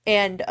trio?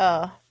 And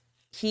I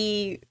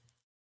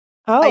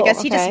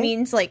guess he just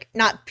means like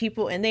not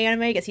people in the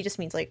anime. I guess he just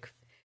means like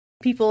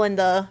people in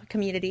the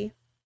community.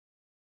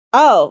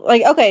 Oh,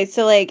 like okay,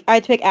 so like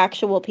I'd pick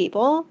actual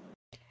people.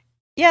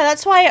 Yeah,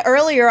 that's why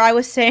earlier I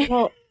was saying.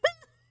 Well,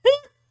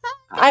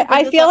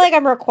 I feel like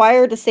I'm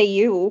required to say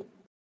you.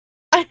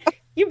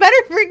 You better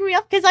bring me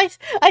up because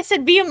I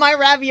said be in my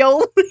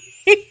ravioli.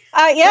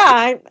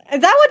 Yeah,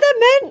 is that what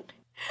that meant?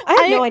 I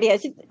have no idea.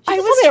 She just told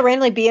me to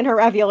randomly be in her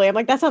ravioli. I'm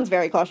like, that sounds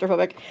very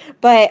claustrophobic.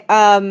 But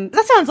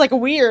that sounds like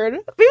weird.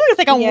 People would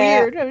think I'm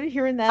weird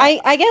hearing that.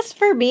 I guess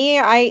for me,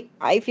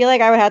 I feel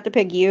like I would have to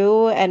pick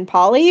you and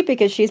Polly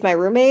because she's my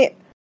roommate.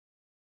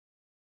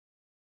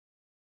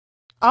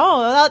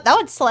 Oh, that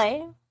would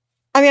slay.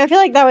 I mean, I feel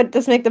like that would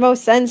just make the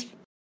most sense,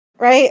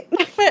 right?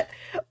 But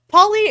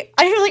Polly,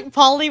 I feel like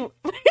Polly's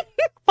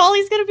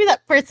gonna be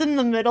that person in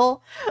the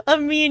middle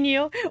of me and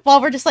you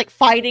while we're just like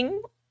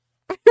fighting.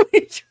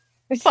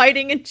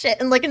 Fighting and shit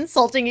and like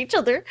insulting each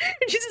other,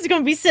 and she's just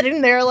gonna be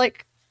sitting there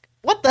like,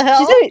 what the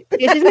hell?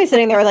 She's gonna be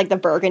sitting there with like the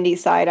burgundy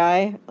side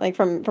eye, like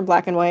from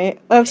Black and White.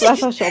 That's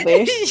how she'll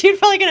be. She'd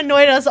probably get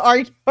annoyed at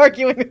us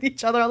arguing with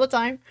each other all the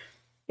time.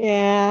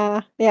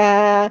 Yeah.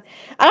 I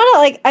don't know.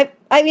 Like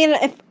I mean,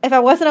 if I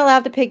wasn't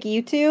allowed to pick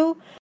you two,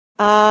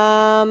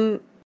 I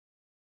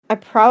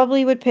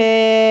probably would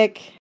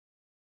pick.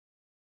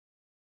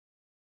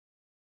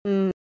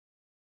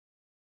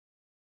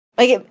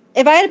 Like,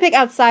 if I had to pick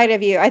outside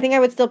of you, I think I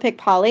would still pick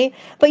Polly.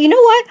 But you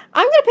know what?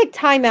 I'm going to pick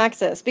Ty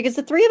Maxis, because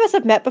the three of us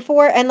have met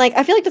before, and, like,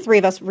 I feel like the three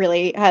of us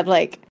really had,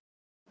 like,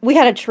 we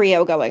had a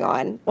trio going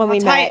on when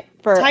we met.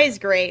 Ty's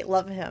great.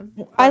 Love him.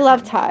 I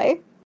love Ty.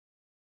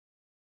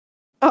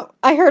 Oh,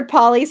 I heard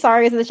Polly.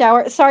 Sorry, I was in the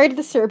shower. Sorry to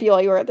disturb you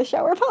while you were in the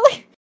shower,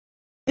 Polly.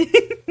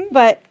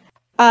 But,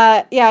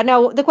 yeah,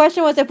 no, the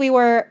question was if we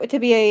were to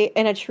be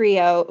in a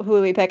trio, who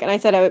would we pick? And I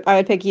said I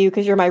would pick you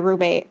because you're my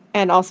roommate,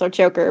 and also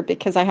Joker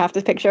because I have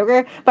to pick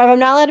Joker. But if I'm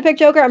not allowed to pick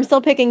Joker, I'm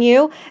still picking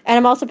you, and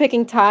I'm also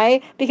picking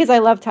Ty because I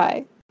love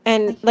Ty.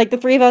 And, like, the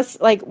three of us,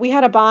 like, we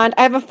had a bond.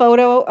 I have a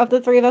photo of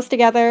the three of us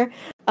together.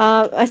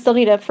 I still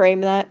need to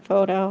frame that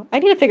photo. I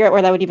need to figure out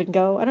where that would even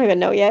go. I don't even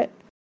know yet.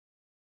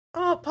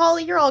 Oh,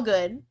 Polly, you're all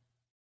good.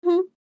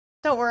 Mm-hmm.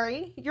 Don't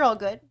worry. You're all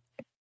good.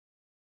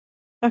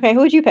 Okay,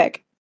 who would you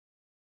pick?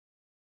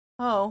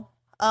 Oh,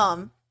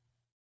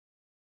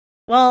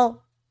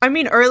 well, I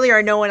mean, earlier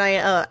I know when I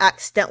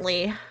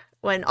accidentally,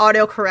 when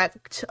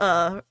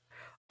autocorrected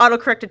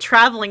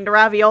traveling to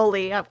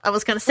ravioli, I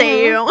was gonna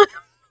say you,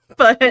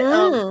 but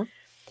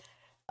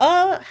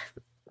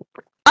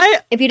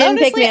if you didn't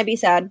pick me, I'd be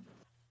sad.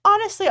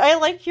 Honestly, I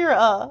like your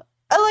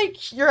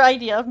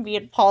idea of me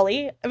and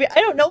Polly. I mean,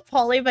 I don't know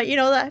Polly, but you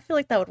know that I feel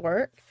like that would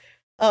work.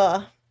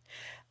 I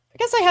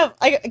guess I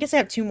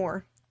have two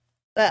more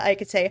that I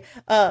could say.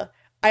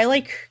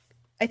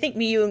 I think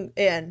me, you,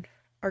 and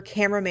our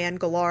cameraman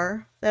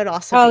Galar. That would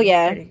also be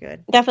pretty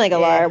good. Definitely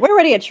Galar. Yeah. We're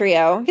already a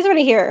trio. He's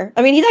already here.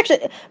 I mean, he's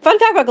actually, fun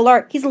fact about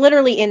Galar, he's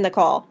literally in the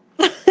call.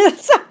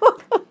 So,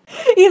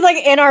 he's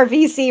like in our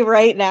VC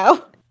right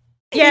now.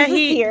 Yeah,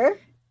 he's here.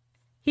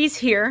 He's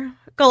here.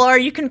 Galar,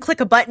 you can click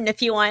a button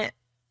if you want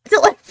to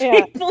let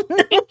people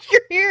know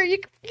you're here. You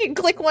can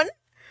click one.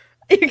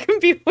 You can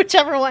be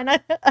whichever one. I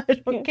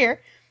don't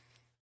care.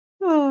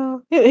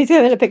 Oh, he's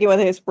going to end up picking one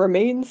of his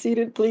remain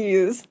seated,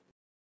 please.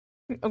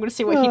 I'm going to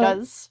see what he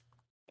does.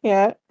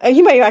 Yeah.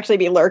 He might actually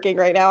be lurking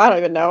right now. I don't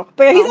even know.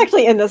 But yeah, he's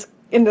actually in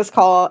this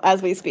call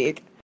as we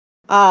speak.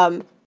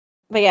 But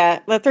yeah,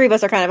 the three of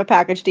us are kind of a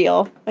package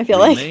deal, I feel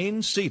like.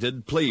 Remain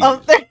seated, please.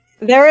 Oh,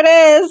 There it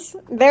is.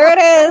 There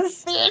it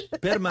is.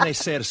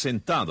 Permanecer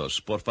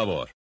sentados, por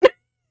favor.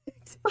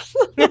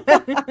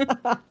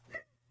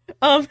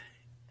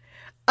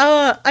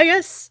 I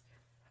guess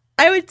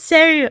I would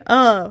say,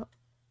 I'm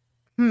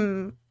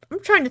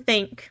trying to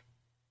think.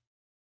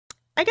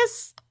 I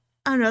guess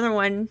another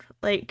one,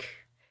 like,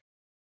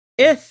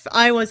 if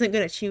I wasn't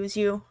gonna choose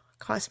you,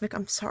 Cosmic,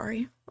 I'm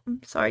sorry,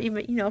 but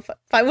if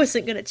I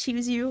wasn't gonna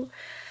choose you,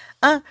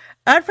 I'd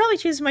probably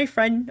choose my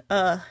friend,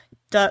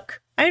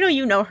 Duck. I know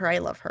you know her, I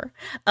love her.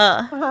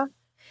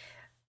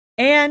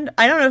 And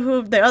I don't know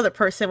who the other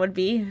person would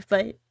be,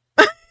 but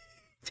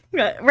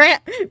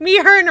me,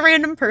 her, and a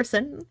random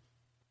person.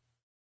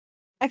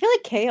 I feel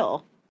like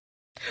Kale.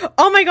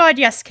 Oh my god,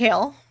 yes,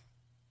 Kale.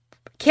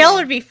 Kale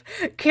would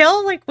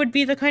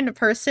be the kind of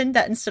person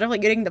that instead of like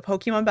getting the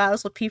Pokemon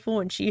battles with people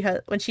when she's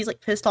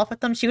like pissed off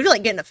at them, she would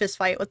like get in a fist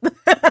fight with them.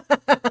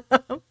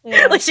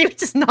 Yeah. Like she would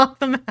just knock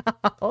them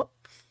out.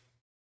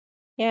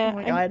 Yeah. Oh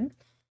my god.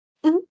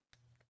 Mhm.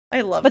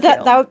 I love But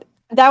Kale.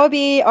 that would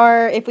be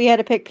our, if we had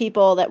to pick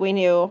people that we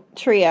knew,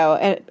 trio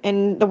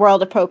in the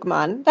world of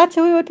Pokemon. That's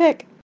who we would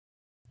pick.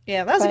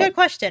 Yeah, that was a But- good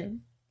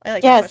question. I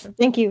like that Yes, question.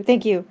 thank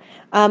you.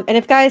 And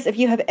if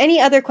you have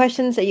any other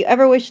questions that you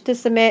ever wish to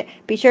submit,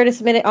 be sure to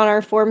submit it on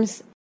our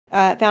forms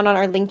found on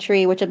our link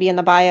tree, which will be in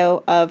the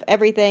bio of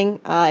everything.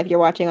 If you're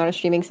watching on a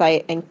streaming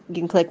site, and you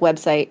can click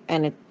website,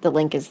 and the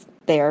link is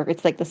there.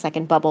 It's like the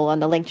second bubble on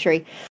the link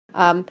tree.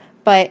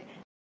 But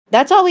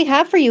that's all we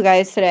have for you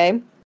guys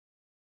today.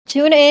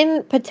 Tune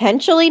in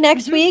potentially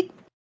next week,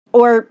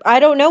 or I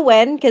don't know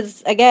when,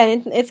 because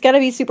again, it's gonna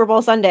be Super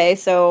Bowl Sunday,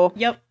 so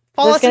Yep.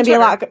 Follow there's us gonna on be a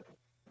Twitter. lot.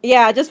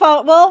 Yeah, just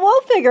follow.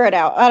 We'll figure it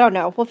out. I don't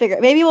know. We'll figure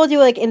it. Maybe we'll do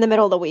like in the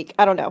middle of the week.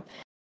 I don't know.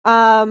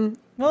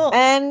 We'll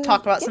And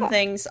talk about some yeah.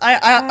 things.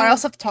 I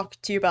also have to talk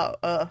to you about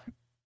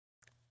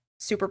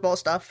Super Bowl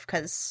stuff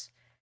because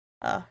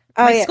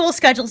my school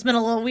schedule's been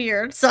a little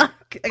weird, so I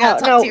gotta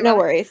talk to you. No about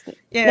it. worries.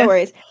 Yeah. No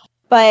worries.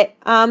 But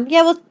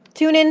we'll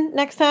tune in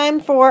next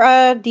time for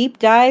a deep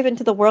dive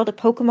into the world of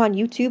Pokemon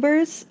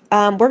YouTubers.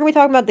 We're gonna be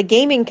talking about the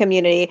gaming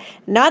community,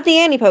 not the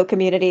anti-poke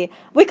community.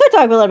 We could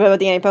talk a little bit about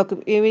the anti-poke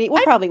community.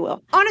 We probably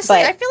will. Honestly,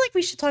 But- I feel like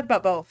we should talk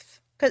about both.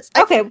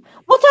 Okay,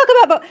 we'll talk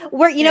about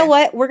both. You know Yeah.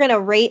 what? We're gonna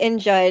rate and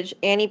judge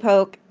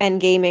anti-poke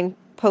and gaming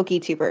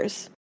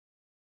PokeTubers.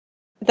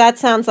 That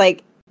sounds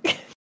like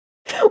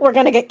we're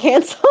gonna get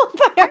canceled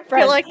by our I feel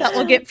friends. like that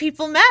will get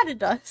people mad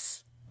at us.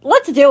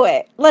 Let's do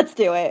it.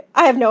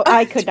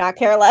 I could not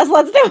care less.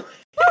 Let's do it.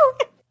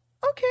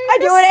 Okay. I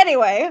do it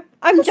anyway.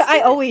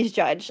 I always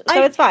judge, so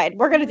I- it's fine.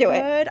 We're gonna do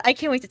it. Good. I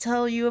can't wait to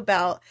tell you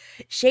about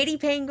Shady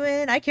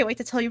Penguin. I can't wait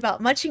to tell you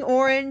about Munching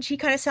Orange. He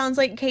kind of sounds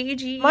like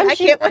KG. I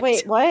Munching. can't wait.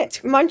 Wait,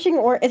 what? Munching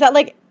orange? Is that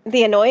like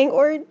the annoying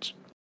orange?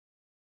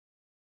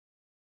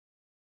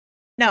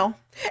 No.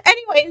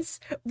 Anyways,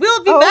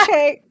 we'll be Oh, back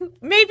okay.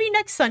 maybe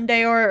next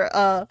Sunday or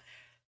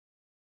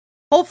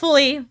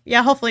hopefully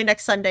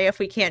next Sunday if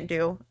we can't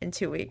do in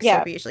 2 weeks. Yeah.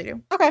 Like we usually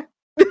do. Okay.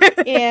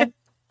 Yeah.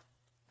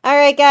 All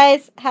right,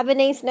 guys. Have a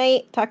nice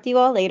night. Talk to you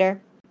all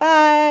later.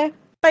 Bye.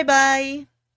 Bye bye.